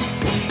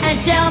and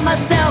tell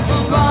myself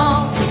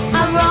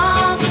I'm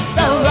wrong,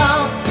 so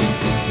wrong?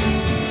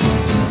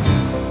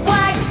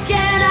 Why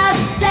can't I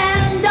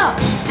stand up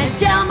and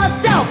tell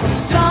myself I'm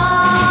strong?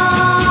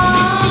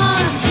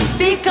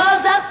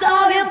 Because I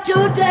saw him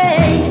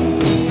today.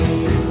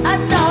 I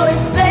saw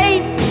his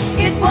face.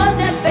 It was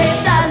that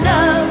face I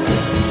love.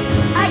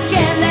 I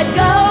can't let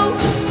go,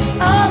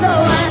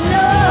 although I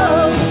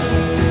know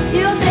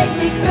you'll make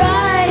me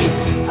cry.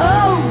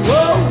 Oh,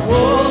 whoa,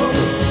 whoa,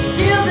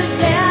 till the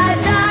day I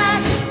die.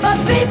 But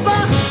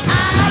people,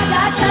 I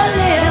got to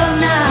live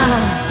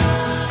now,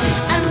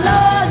 and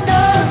Lord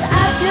knows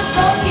I should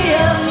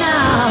forgive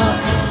now.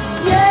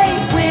 Yay,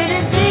 when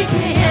it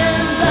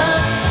begins,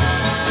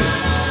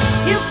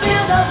 you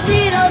feel those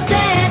needles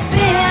and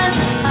pins.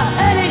 I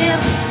hurted him,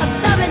 I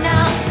stop it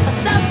now. I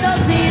stop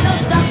those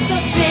needles, stop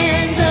those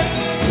pins.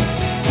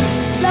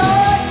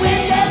 Lord,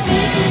 when they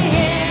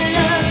begin,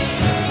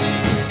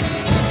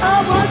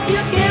 oh, won't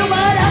you hear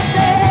what I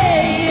say?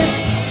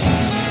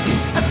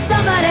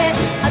 Somebody,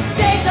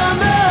 take them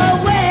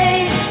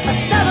away.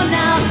 Stop them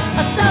now,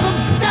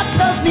 stop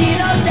those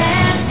needles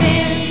and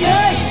pins.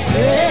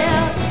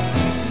 Yeah.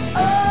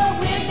 Oh,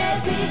 when they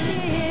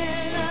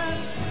begin.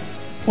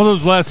 Well,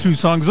 those last two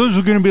songs, those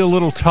are going to be a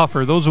little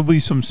tougher. Those will be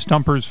some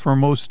stumpers for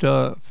most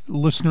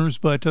listeners,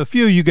 but a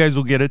few of you guys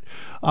will get it.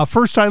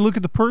 First, I Look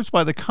at the Purse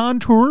by the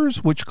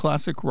Contours, which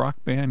classic rock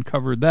band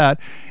covered that,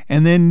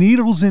 and then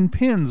Needles and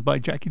Pins by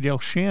Jackie Dale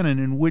Shannon,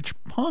 in which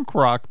punk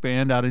rock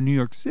band out of New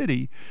York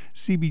City,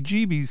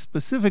 CBGB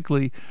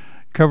specifically,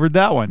 covered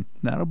that one.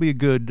 That'll be a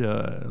good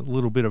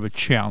little bit of a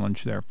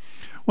challenge there.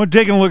 Well,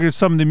 taking a look at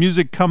some of the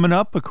music coming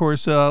up, of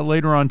course,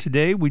 later on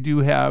today, we do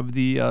have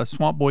the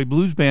Swamp Boy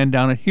Blues Band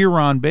down at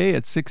Huron Bay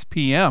at 6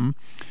 p.m.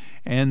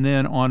 And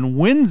then on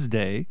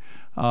Wednesday,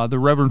 the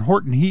Reverend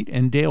Horton Heat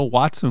and Dale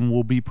Watson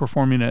will be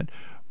performing at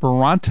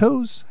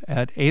Barantos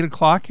at 8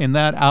 o'clock, and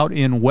that out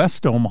in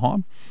West Omaha.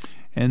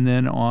 And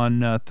then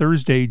on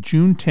Thursday,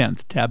 June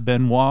 10th, Tab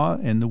Benoit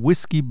and the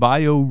Whiskey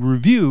Bio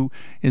Review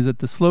is at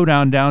the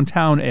Slowdown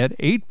downtown at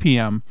 8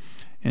 p.m.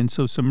 And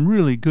so some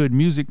really good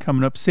music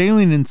coming up.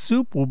 Sailing and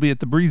Soup will be at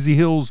the Breezy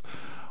Hills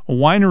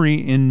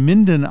Winery in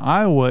Minden,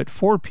 Iowa at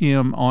 4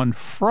 p.m. on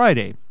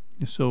Friday.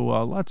 So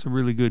lots of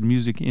really good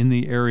music in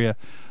the area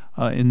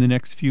in the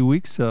next few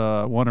weeks.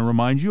 I want to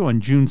remind you,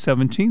 on June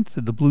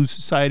 17th, the Blues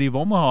Society of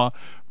Omaha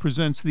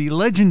presents the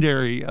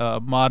legendary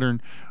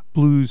modern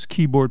blues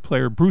keyboard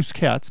player Bruce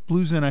Katz,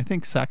 blues and I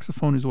think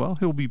saxophone as well.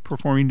 He'll be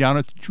performing down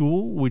at the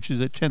Jewel, which is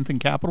at 10th and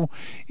Capitol,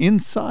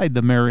 inside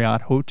the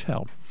Marriott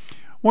Hotel.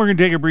 We're going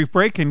to take a brief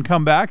break and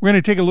come back. We're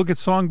going to take a look at a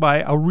song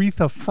by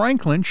Aretha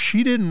Franklin.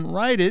 She didn't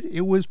write it.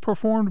 It was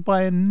performed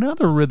by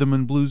another rhythm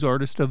and blues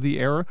artist of the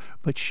era,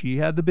 but she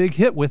had the big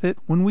hit with it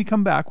when we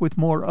come back with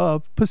more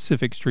of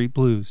Pacific Street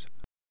Blues.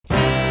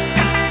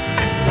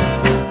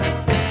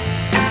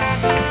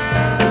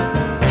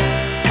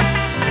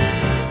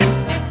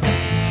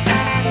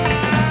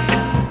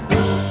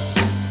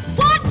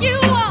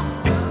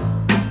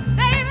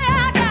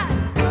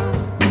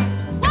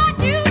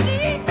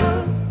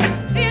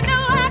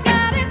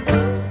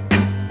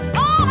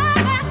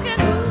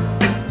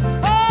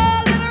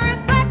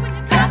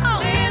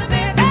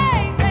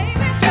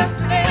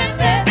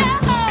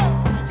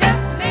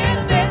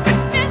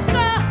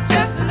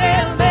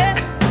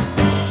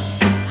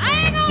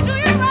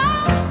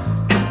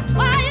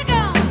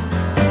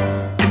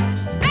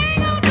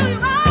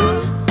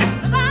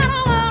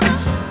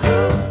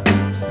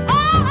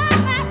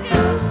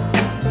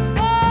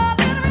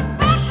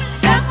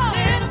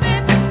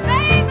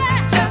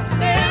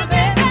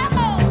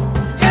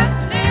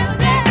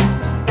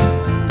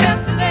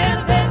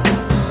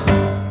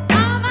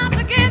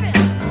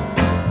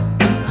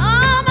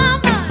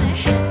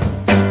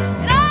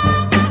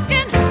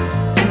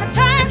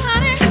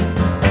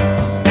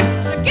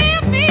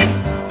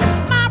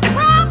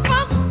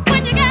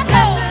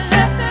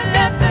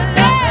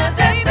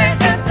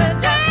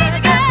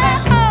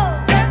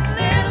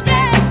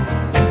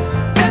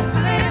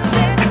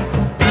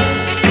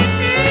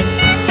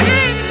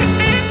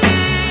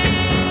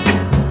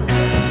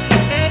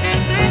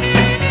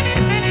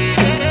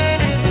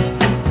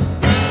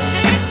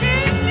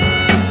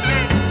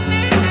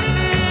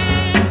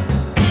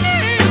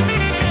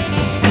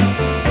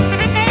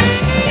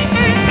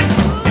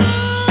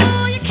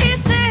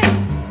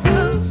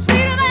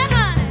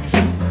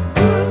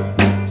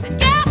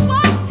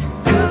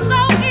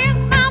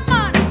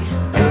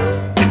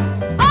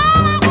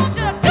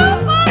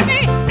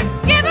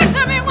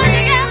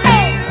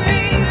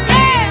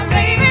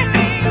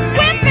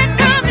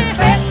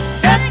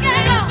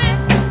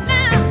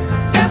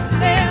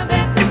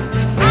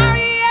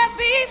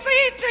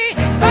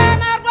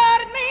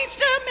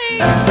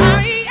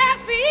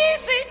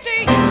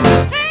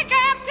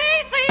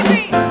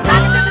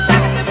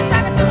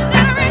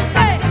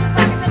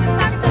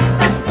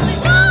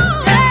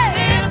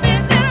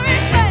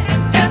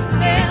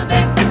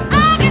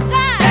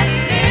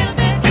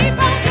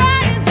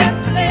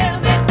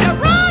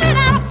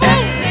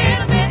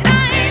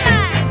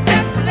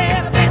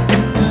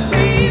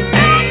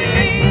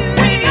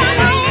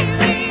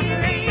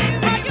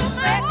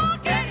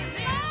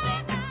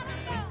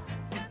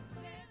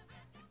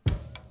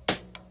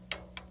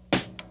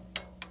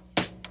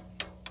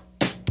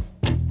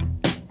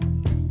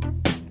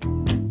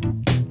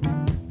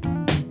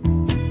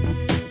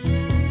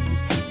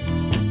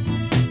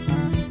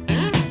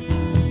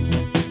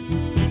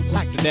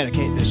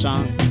 dedicate this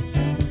song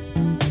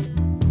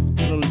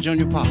to little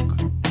Junior Parker,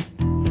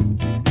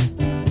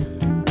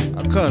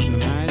 a cousin of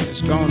mine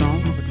that's going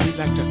on, but we'd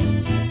like to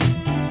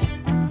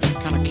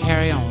kind of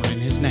carry on in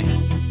his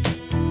name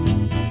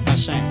by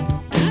saying,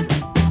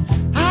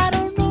 I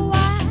don't know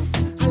why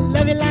I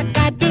love you like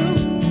I do,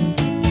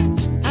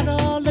 and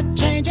all the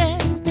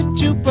changes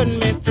that you put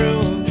me through.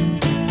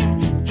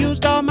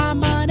 Used all my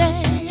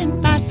money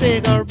and my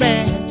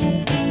cigarettes,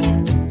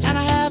 and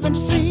I haven't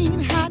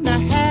seen how to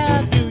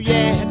have you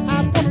yet.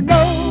 I wanna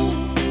know,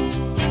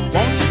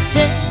 won't you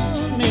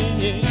tell me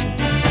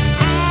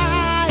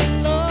I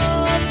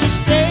love to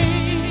stay?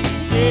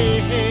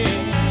 Take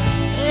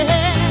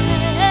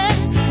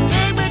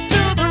me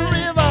to the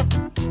river,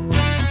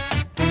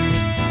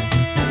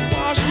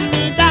 wash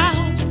me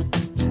down.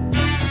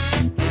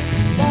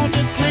 Won't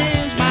you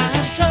cleanse my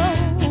soul?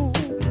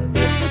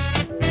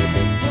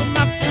 Put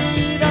my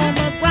feet on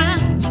the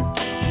ground.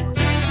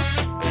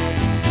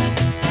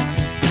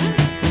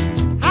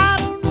 I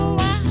don't know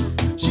why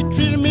she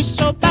treated me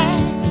so bad.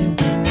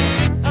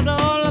 After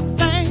all the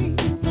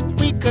things that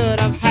we could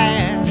have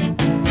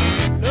had,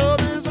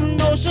 love is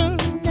an ocean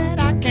that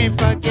I can't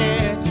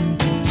forget.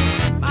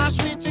 My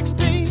sweet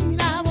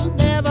 16, I will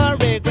never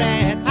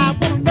regret. I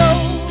wanna know,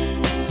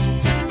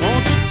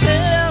 won't you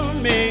tell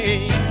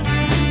me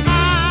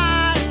I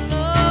love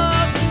to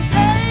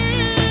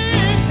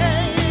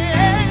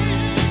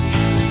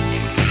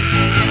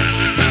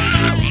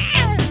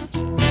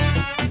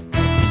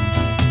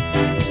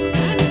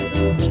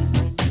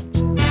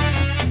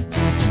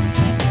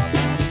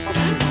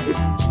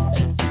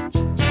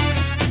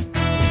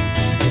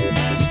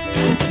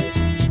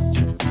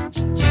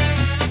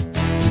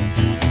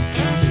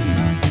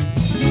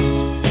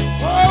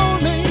hold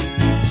me,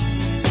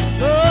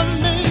 love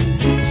me,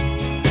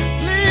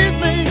 please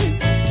me,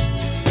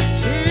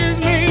 tease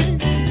me,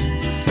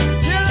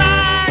 till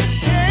I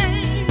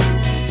can't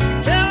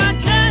take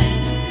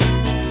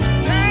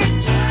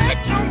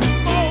no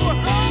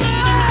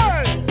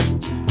more.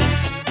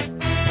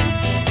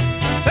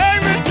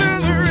 Take me to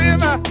the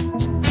river.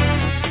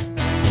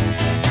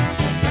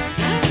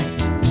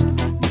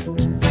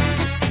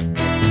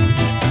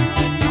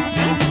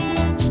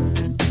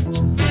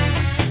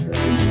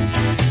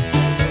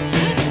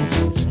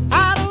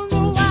 I don't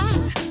know why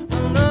I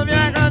love you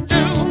like I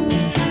do,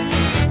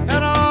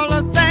 and all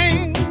the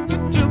things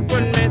that you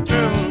put me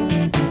through.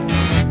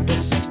 The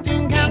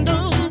 16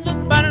 candles are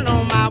burning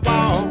on my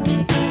wall.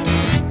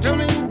 Tell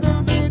me the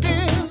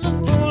biggest, the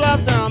fool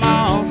of them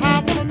all. I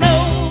wanna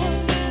know,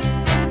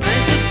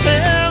 can't you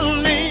tell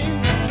me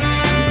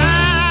I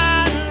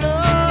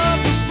love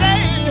to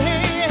stay?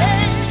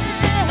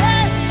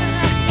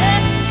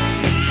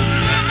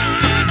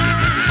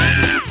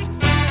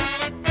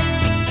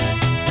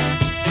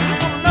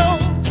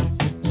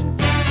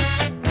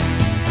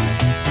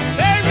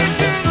 Take me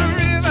to the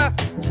river.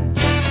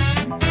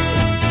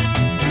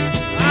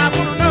 I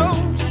wanna know,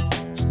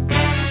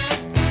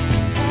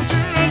 won't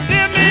you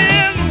dip me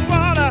in the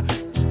water?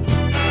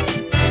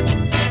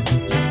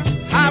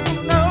 I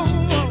wanna know,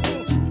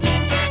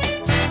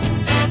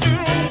 won't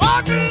you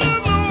walk me in the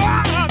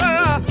water?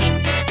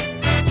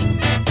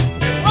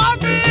 Walk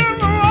me in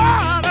the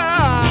water.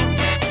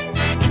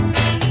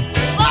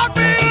 Walk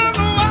me in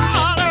the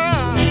water.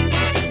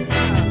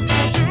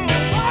 Won't you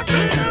walk me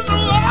in the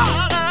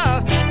water?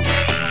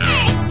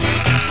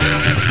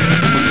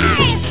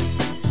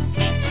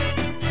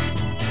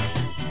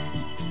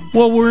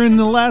 Well, we're in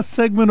the last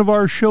segment of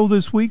our show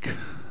this week.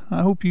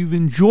 I hope you've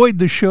enjoyed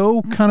the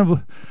show, kind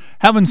of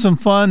having some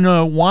fun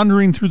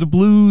wandering through the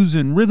blues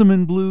and rhythm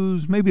and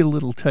blues, maybe a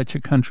little touch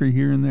of country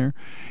here and there,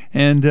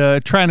 and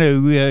trying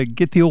to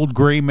get the old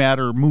gray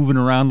matter moving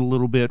around a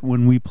little bit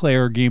when we play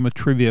our game of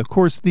trivia. Of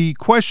course, the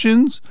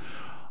questions,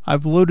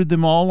 I've loaded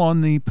them all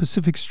on the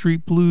Pacific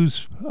Street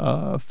Blues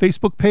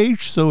Facebook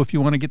page, so if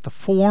you want to get the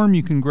form,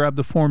 you can grab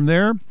the form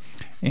there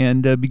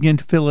and begin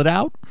to fill it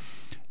out.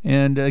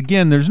 And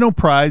again, there's no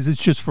prize,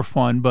 it's just for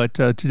fun, but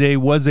today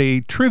was a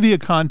trivia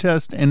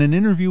contest and an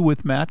interview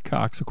with Matt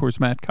Cox. Of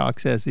course, Matt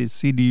Cox has his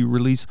CD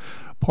release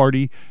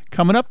party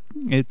coming up.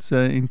 It's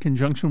in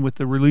conjunction with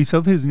the release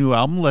of his new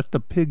album, Let the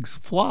Pigs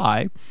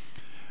Fly.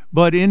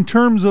 But in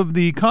terms of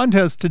the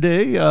contest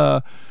today,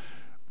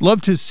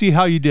 love to see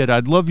how you did.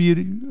 I'd love you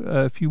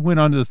to, if you went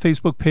onto the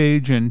Facebook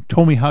page and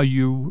told me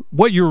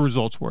what your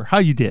results were, how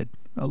you did.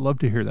 I'd love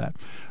to hear that.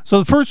 So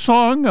the first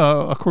song,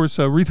 of course,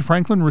 Aretha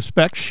Franklin,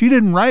 Respect. She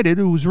didn't write it.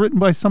 It was written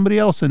by somebody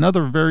else,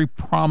 another very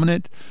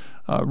prominent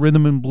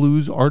rhythm and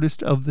blues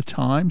artist of the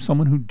time,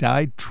 someone who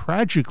died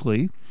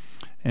tragically.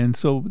 And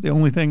so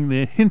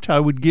the hint I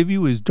would give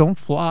you is don't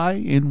fly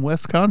in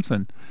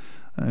Wisconsin.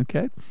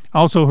 Okay. I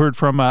also heard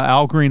from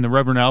Al Green, the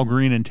Reverend Al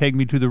Green, and Take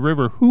Me to the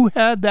River, who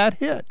had that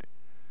hit.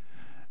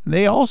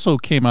 They also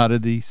came out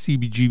of the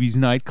CBGB's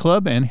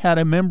nightclub and had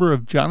a member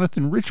of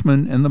Jonathan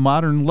Richman and the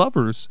Modern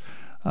Lovers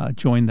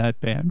join that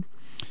band.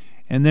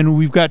 And then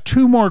we've got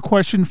two more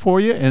questions for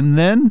you, and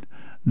then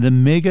the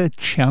Mega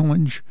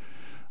Challenge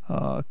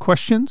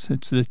questions.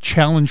 It's the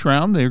challenge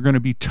round. They're going to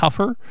be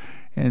tougher.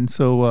 And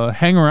so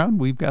hang around.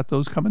 We've got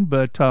those coming.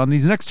 But on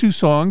these next two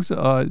songs,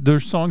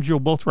 there's songs you'll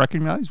both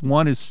recognize.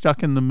 One is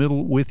Stuck in the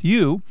Middle with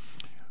You,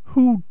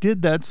 who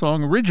did that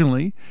song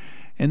originally.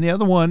 And the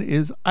other one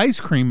is Ice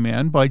Cream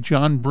Man by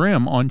John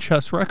Brim on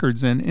Chess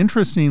Records. And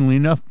interestingly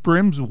enough,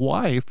 Brim's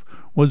wife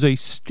was a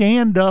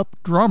stand-up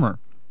drummer.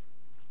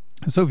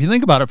 So if you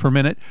think about it for a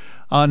minute,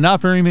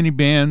 not very many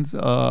bands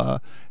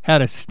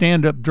had a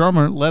stand-up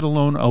drummer, let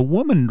alone a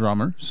woman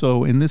drummer.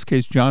 So in this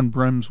case, John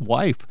Brim's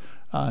wife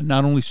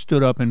not only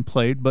stood up and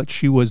played, but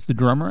she was the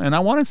drummer. And I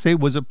want to say,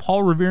 was it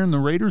Paul Revere and the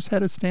Raiders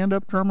had a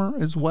stand-up drummer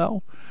as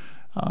well?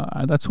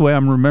 That's the way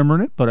I'm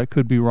remembering it, but I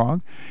could be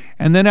wrong.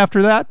 And then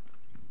after that,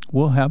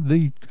 we'll have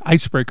the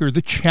icebreaker,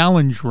 the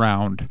challenge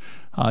round.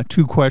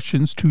 2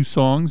 questions, 2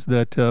 songs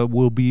that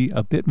will be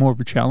a bit more of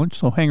a challenge.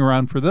 So hang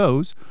around for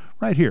those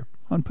right here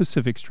on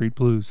Pacific Street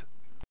Blues.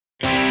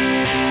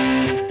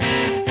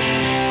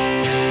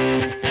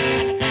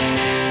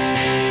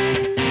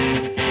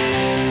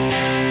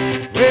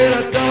 Well,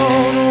 I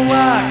don't know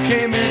why I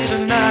came here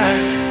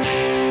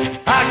tonight.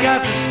 I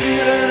got this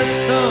feeling that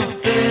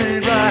something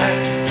ain't right.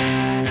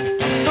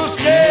 I'm so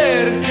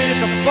scared in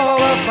case I fall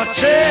off my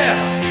chair,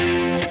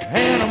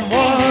 and I'm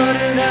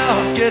wondering how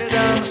I'll get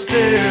down the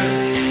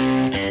stairs.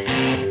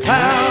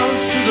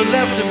 Clowns to the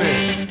left of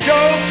me,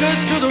 jokers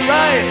to the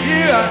right.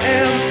 Here I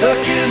am,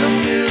 stuck in the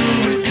middle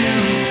with you.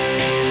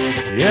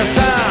 Yes,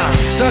 I'm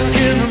stuck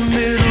in the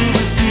middle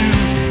with you,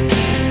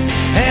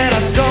 and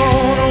I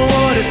don't know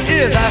what it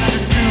is I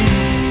should do.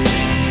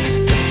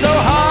 It's so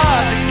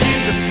hard to keep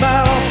the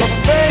smile on my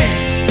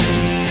face,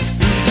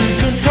 losing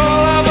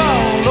control, I'm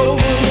all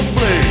over the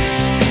place.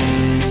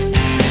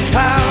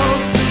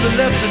 Clowns to the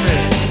left of me,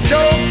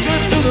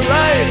 jokers to the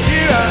right.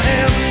 Here I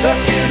am,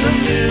 stuck in the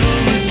middle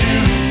with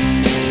you.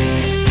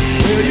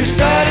 Well, you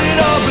started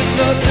off with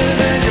nothing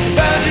and you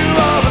found you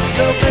are a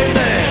self-made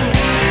man.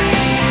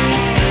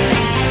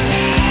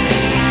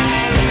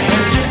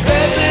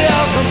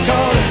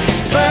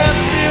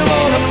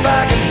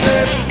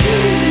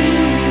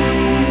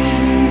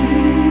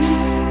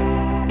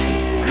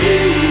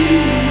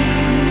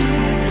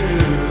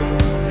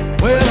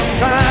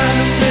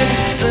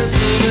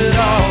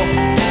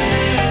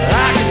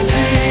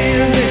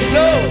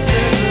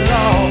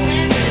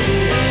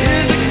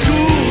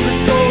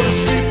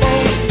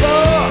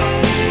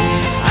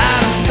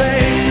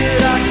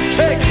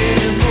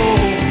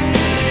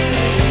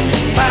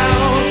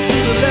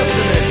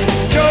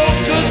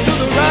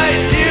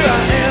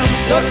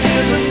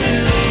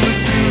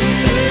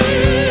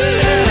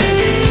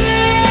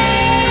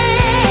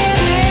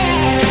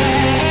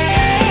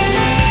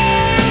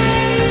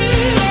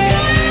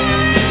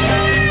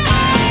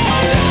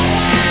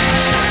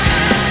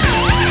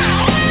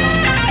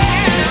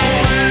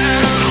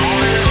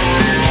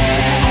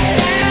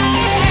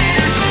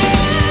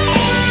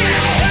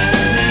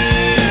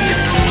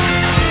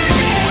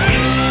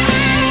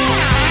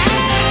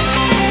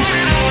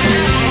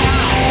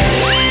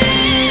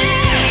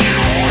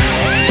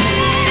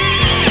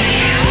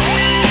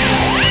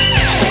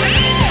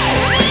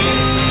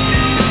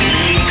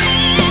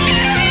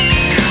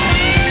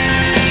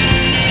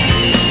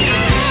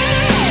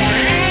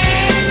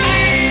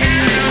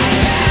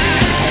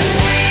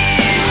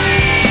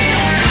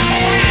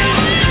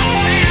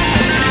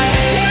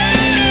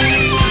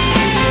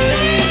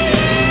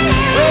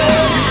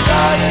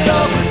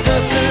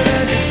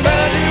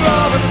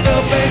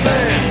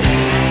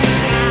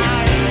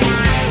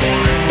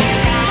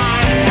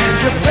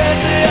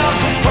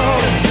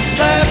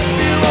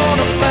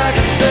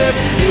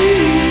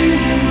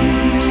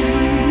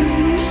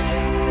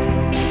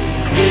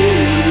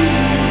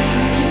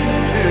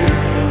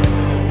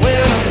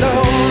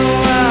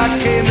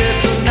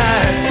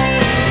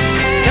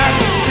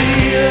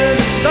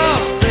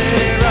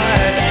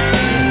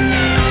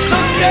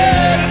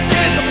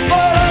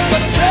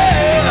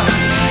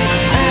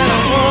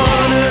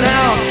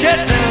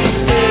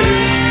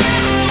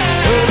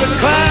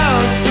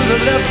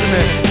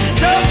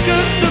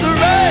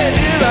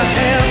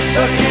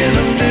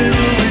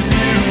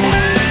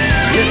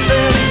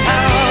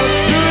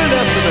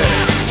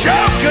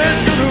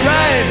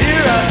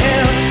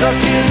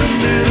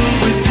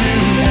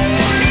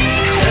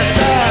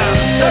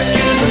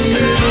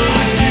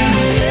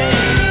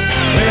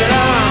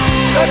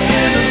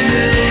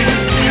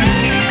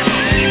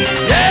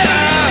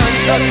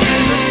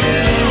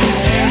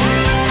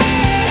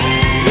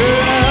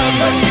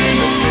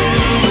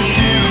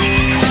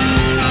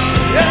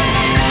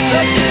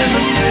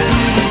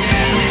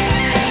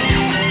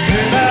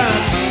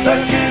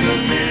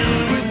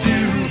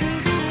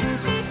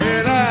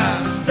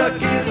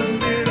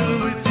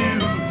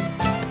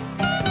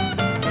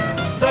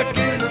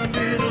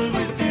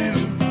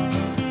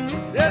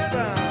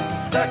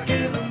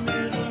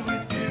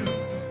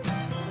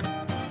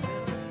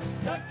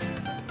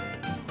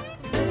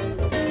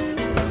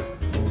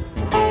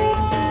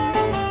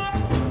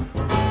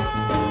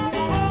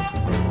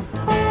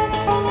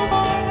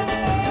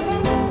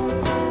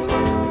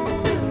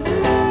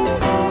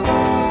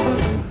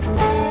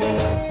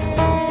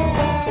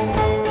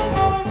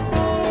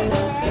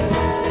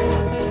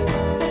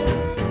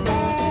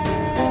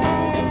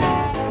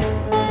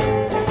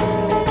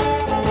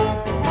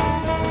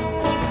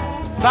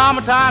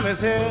 Summertime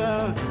is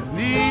here,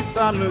 need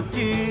something to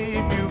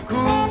keep you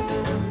cool.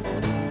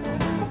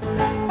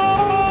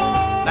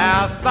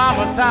 Now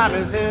summertime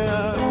is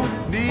here,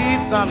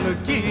 need something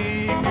to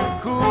keep you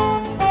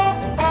cool.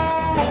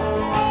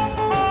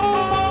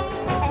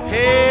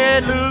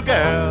 Hey little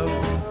girl,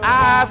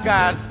 I've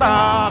got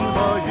something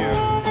for you.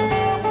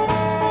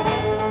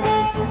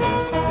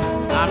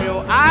 I'm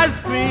your ice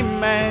cream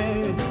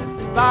man,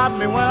 stop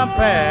me when I'm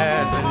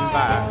passing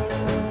by.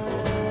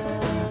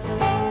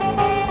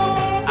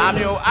 I'm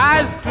your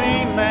ice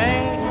cream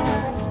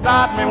man,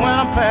 stop me when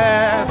I'm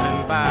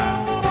passing by.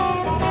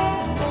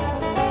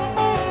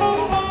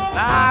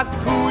 Now I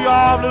cool you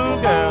off,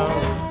 little girl,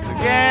 to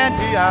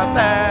guarantee I'm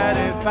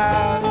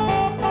satisfied.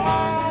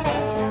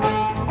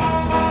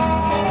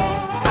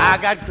 I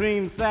got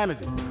cream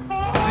sandwiches,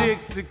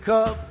 Dixie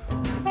cup,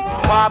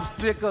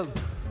 popsicles,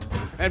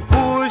 and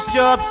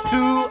push-ups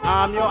too.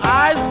 I'm your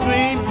ice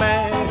cream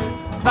man,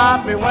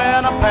 stop me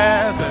when I'm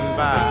passing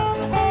by.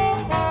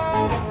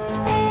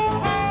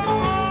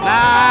 Now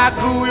I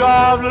cool you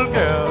off, little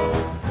girl,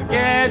 to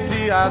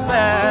guarantee I'm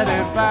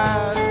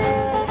satisfied.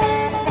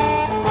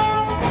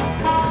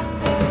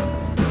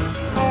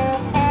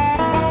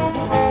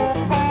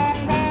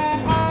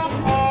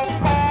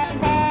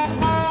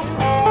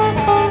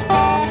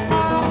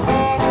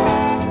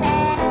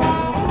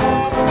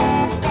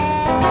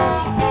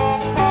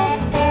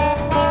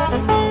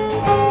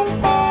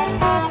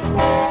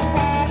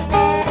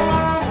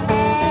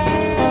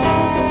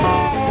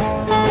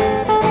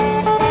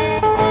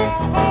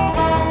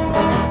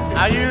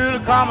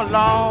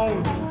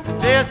 Along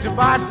just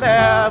about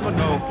 11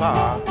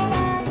 o'clock.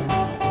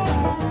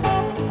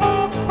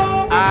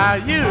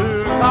 I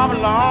you come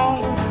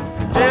along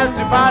just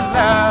about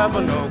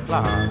 11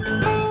 o'clock.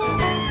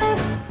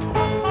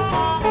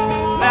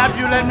 Now if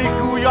you let me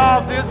cool you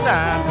off this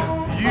time,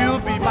 you'll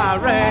be my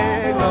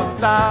regular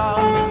star.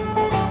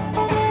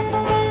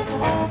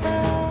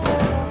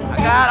 I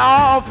got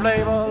all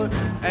flavors,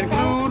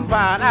 including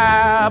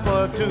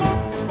pineapple too.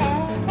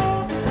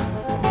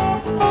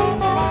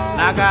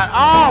 I got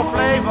all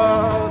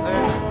flavors,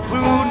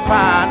 including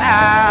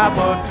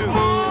pineapple too.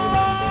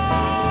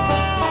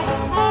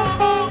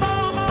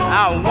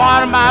 Now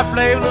one of my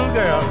flavors, little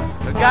girl,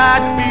 got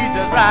to be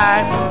just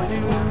right for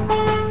you.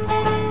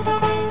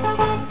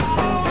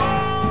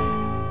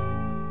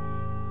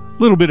 A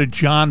little bit of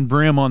John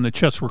Brim on the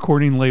Chess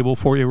recording label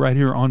for you right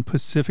here on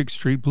Pacific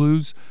Street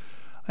Blues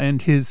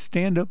and his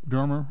stand-up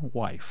drummer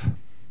wife.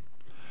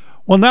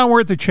 Well, now we're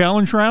at the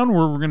challenge round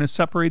where we're going to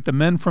separate the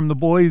men from the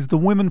boys, the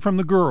women from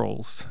the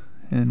girls,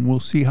 and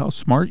we'll see how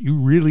smart you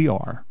really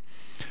are.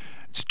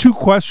 It's 2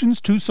 questions,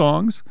 2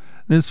 songs.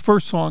 This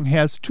first song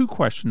has 2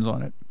 questions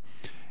on it.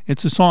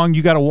 It's a song,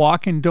 You Gotta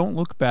Walk and Don't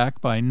Look Back,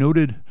 by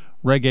noted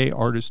reggae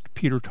artist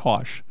Peter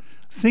Tosh.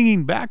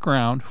 Singing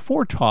background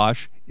for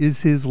Tosh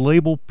is his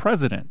label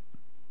president.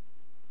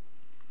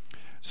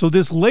 So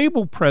this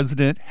label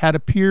president had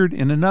appeared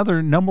in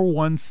another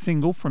 #1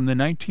 single from the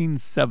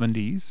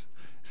 1970s,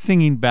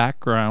 singing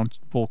background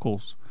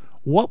vocals.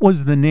 What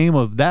was the name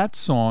of that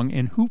song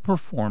and who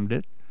performed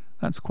it?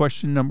 That's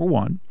question number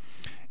 1.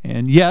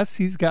 And yes,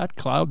 he's got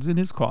clouds in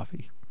his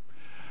coffee.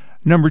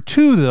 Number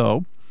 2,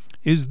 though,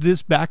 is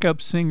this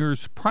backup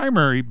singer's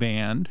primary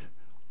band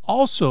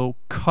also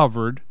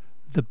covered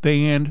the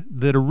band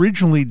that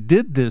originally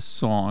did this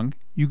song,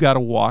 You Gotta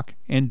Walk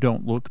and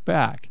Don't Look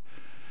Back.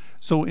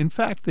 So in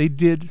fact, they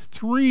did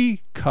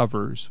 3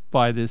 covers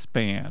by this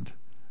band.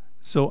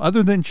 So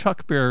other than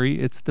Chuck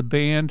Berry, it's the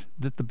band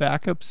that the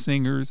backup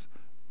singer's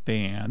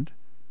band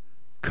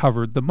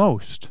covered the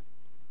most.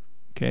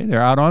 Okay,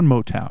 they're out on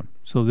Motown.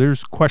 So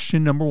there's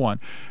question number 1.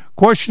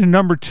 Question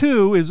number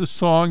 2 is a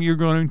song you're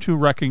going to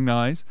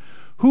recognize.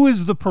 Who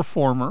is the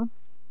performer?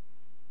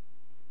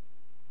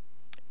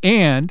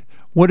 And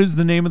what is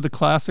the name of the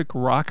classic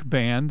rock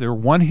band, their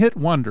one-hit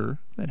wonder,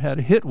 that had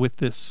a hit with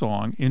this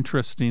song,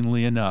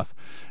 interestingly enough?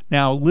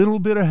 Now, a little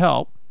bit of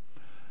help.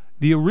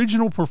 The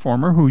original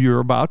performer, who you're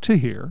about to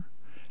hear,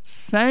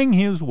 sang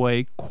his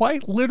way,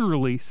 quite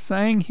literally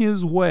sang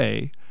his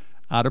way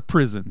out of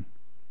prison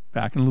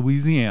back in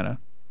Louisiana.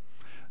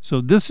 So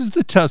this is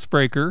the test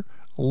breaker.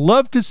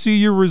 Love to see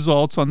your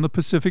results on the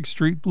Pacific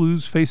Street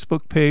Blues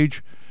Facebook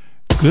page.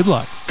 Good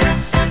luck.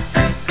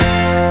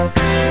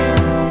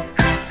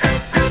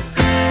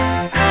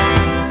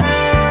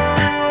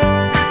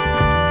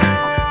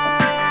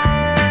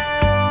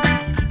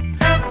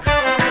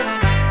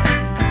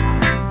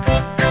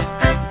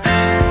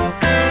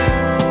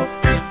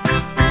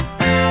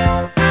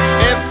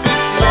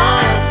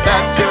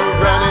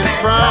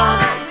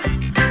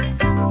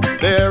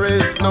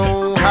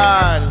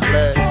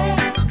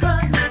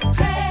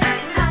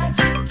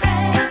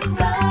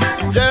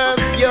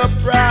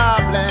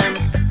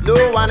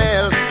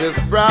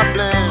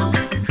 Problems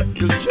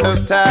you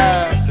just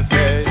have to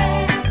face.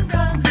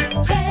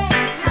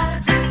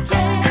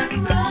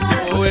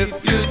 Oh, if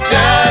you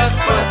just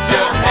put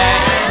your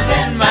hand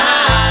in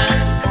mine,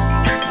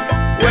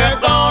 we're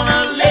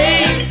gonna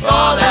leave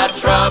all our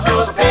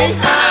troubles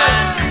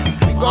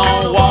behind. We're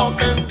gonna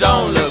walk and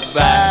don't look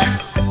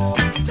back.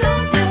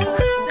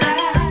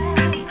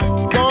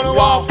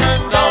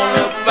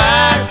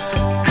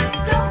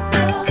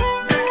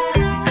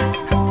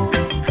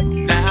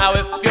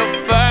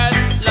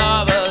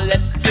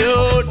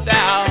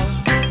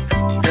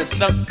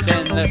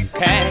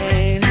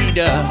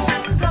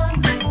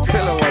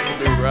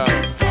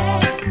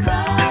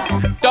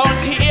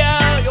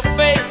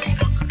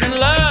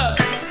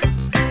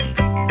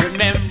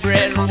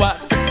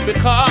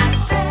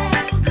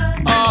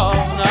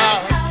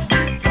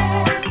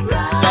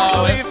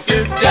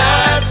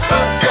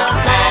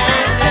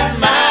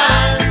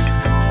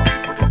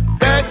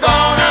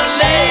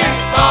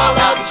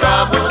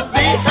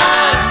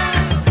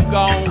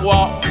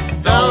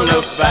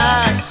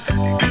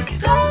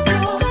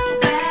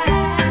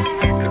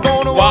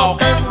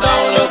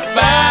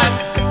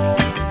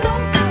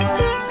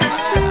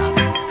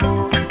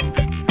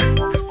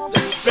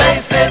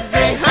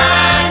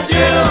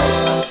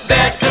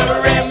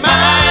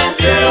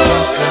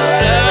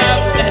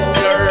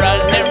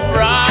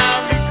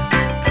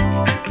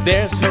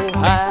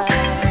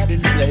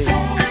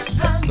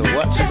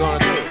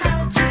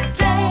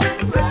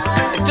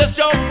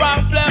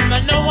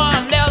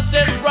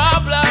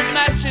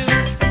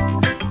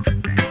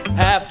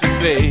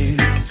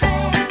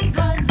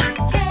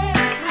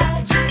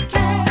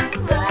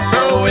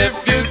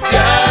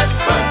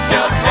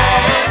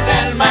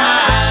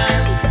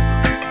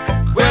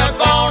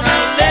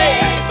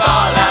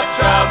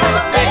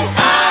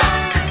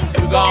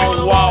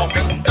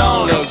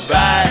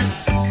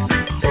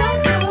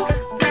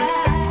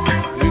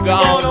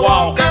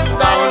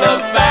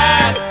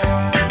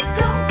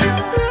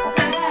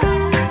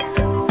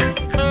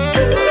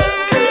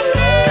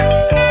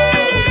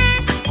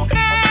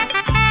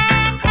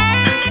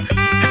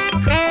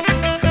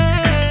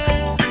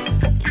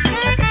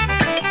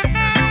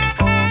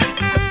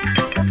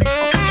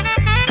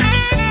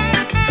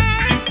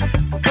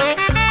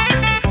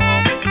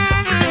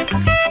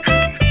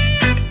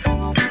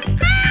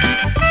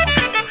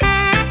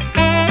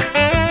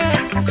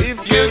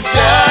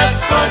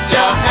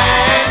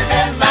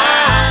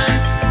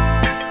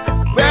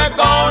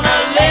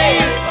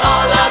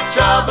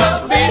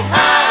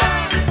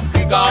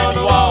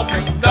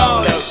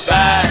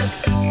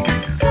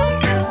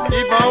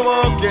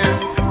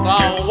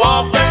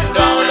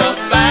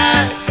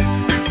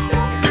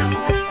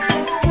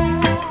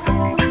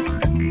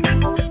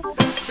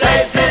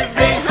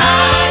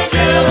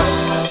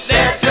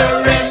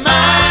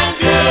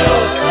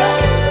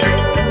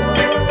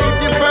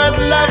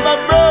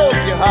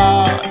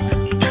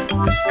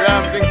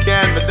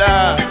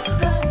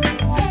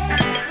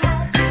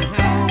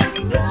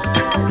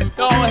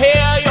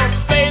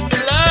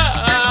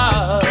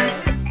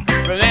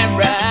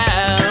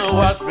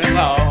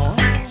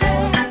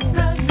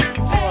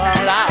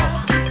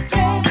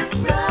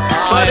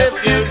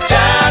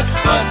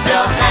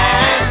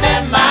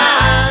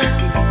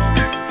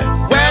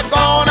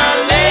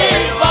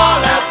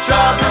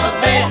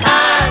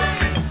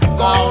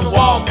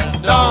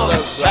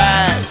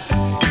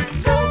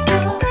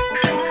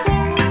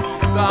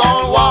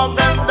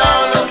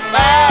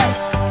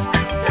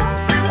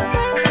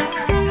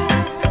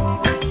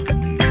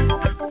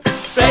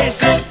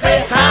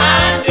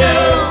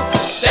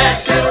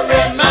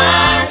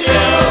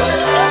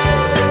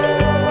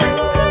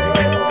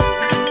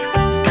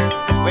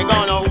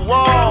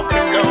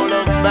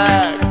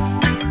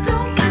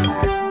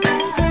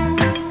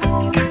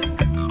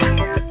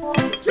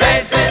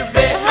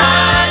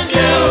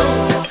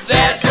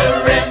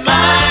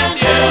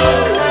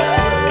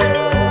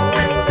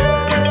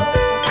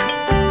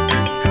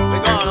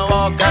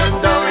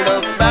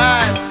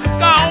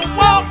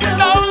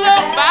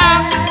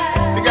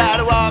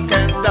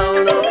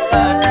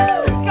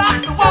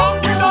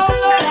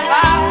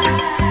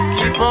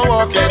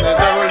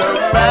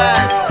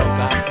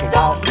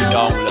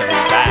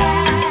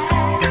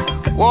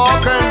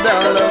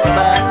 don't look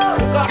back.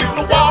 Got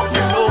to walk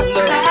in those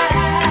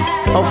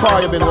legs. How far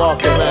you been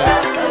walking, man?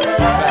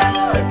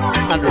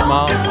 About 100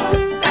 miles.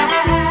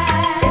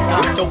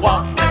 Got to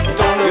walk.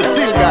 You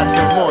still got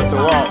some more to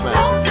walk, man.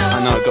 I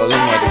know, got a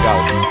long way to go.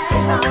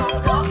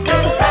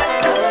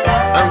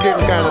 I'm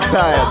getting kind of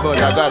tired,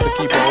 but I got to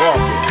keep on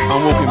walking.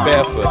 I'm walking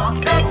barefoot.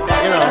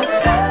 You know.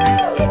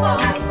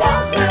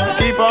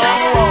 Keep on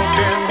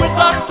walking. We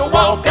got to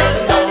walk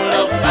and don't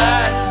look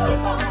back.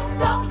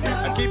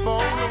 Keep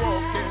on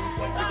walking.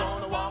 We're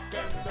gonna walk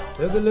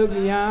and don't Look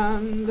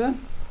yonder.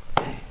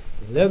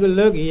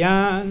 Look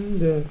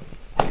yonder.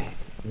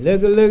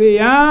 Look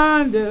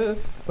yonder.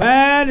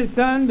 Where the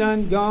sun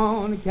done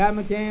gone, the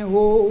cabin can't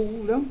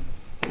hold 'em.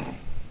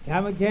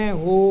 Cabin can't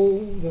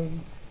hold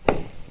 'em.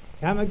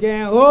 Cabin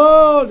can't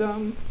hold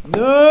 'em.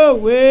 No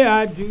way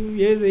I do.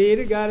 Yes,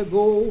 they gotta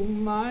go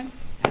mine.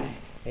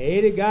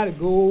 Hey, they gotta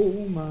go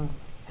mine.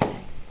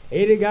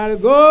 Hey, they gotta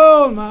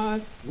go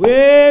mine.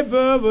 Way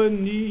above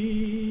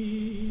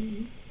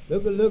knee.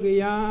 Look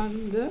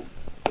yonder.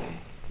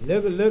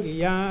 Look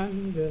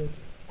yonder.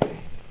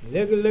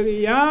 Look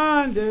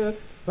yonder.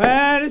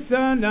 Where the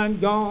sun done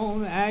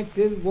gone, axe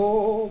is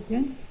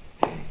walking.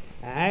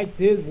 Axe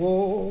is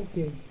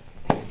walking.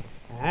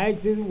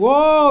 Axe is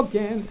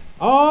walking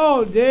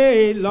all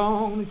day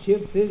long.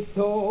 Chips is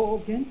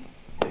talking.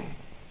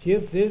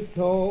 Chips is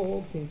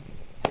talking.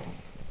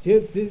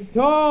 Chips is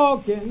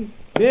talking,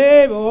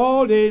 baby,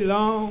 all day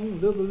long.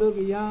 Look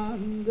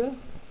yonder.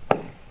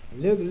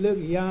 Look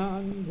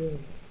yonder.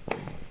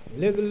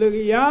 Look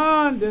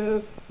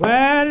yonder,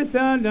 where the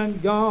sun done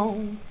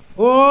gone.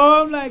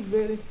 Oh, Black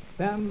Betty,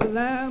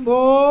 bam-ba-lam,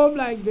 oh,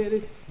 Black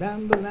Betty,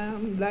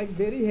 bam-ba-lam, Black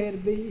Betty had a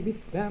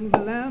baby,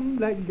 bam-ba-lam,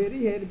 Black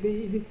Betty had a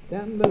baby,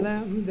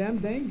 bam-ba-lam, them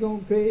thing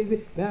gone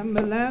crazy,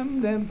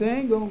 bam-ba-lam, them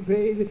thing gone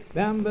crazy,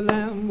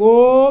 bam-ba-lam,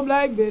 oh,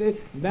 Black Betty,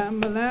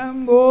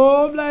 bam-ba-lam,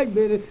 oh, Black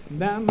Betty,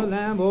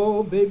 bam-ba-lam,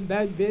 oh, big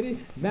Black Betty,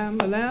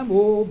 bam-ba-lam,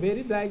 oh,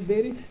 Betty, Black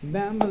Betty,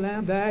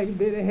 bam-ba-lam, Black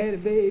Betty had a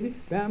baby,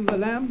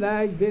 bam-ba-lam,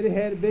 Black Betty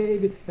had a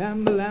baby,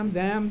 bam-ba-lam,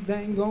 damn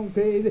thing gone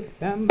crazy,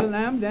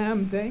 bam-ba-lam,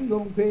 damn thing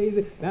gone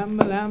crazy,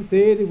 bam-ba-lam,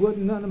 said he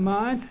wasn't none of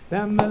mine,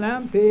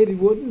 bam-ba-lam, said he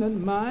wouldn't none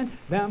of mine,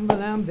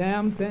 bam-ba-lam,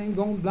 damn thing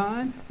gone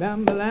blind,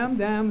 bam-ba-lam,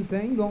 damn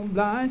thing gone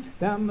blind,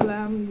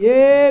 bam-ba-lam,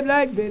 yeah,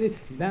 Black Betty,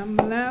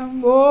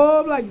 bam-ba-lam,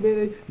 oh, Black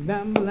Betty,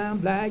 bam-ba-lam,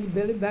 Black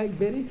Betty,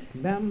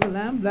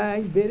 bam-ba-lam,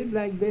 Black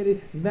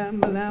Betty,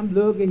 bam-ba-lam,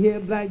 look here,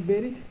 Black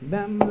Betty,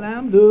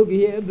 bam-ba-lam, look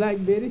here, Black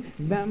Betty,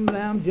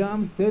 bam-ba-lam,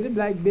 jump steady,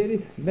 Black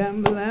Betty,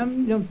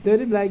 bam-ba-lam, jump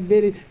steady, Black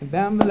Betty,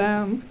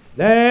 bam-ba-lam,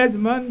 last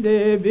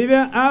Monday, baby,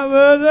 I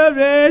was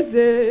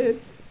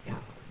arrested.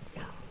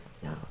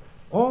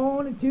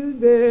 On a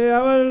Tuesday, I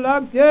was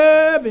locked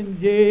up in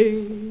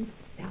jail.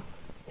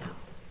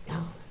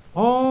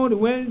 On a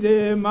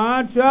Wednesday,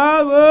 my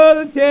trial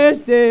was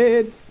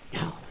attested.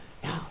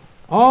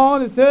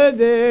 On a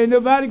Thursday,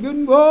 nobody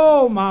couldn't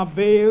go my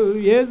bail.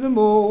 Yes, and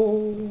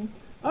more.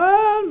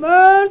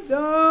 Almost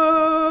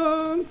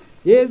done.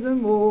 Yes,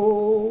 and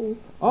more.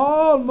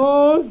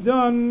 Almost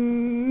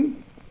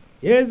done.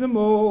 Yes, and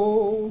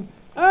more.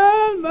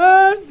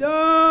 Almost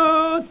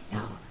done.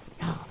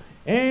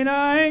 And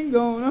I ain't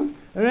gonna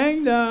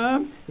ring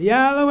the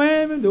yellow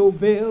window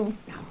bell.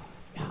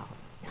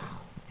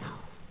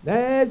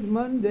 Last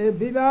Monday,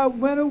 baby, I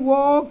went a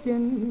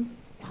walking.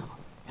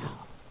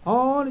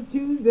 On a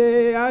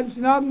Tuesday, I just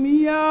knocked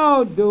me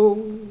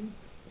outdoors.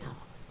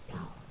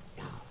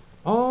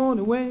 On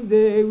a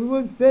Wednesday, we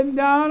was sitting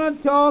down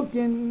and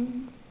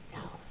talking.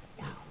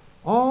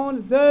 On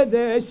a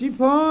Thursday, she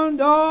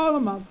pawned all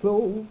of my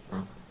clothes.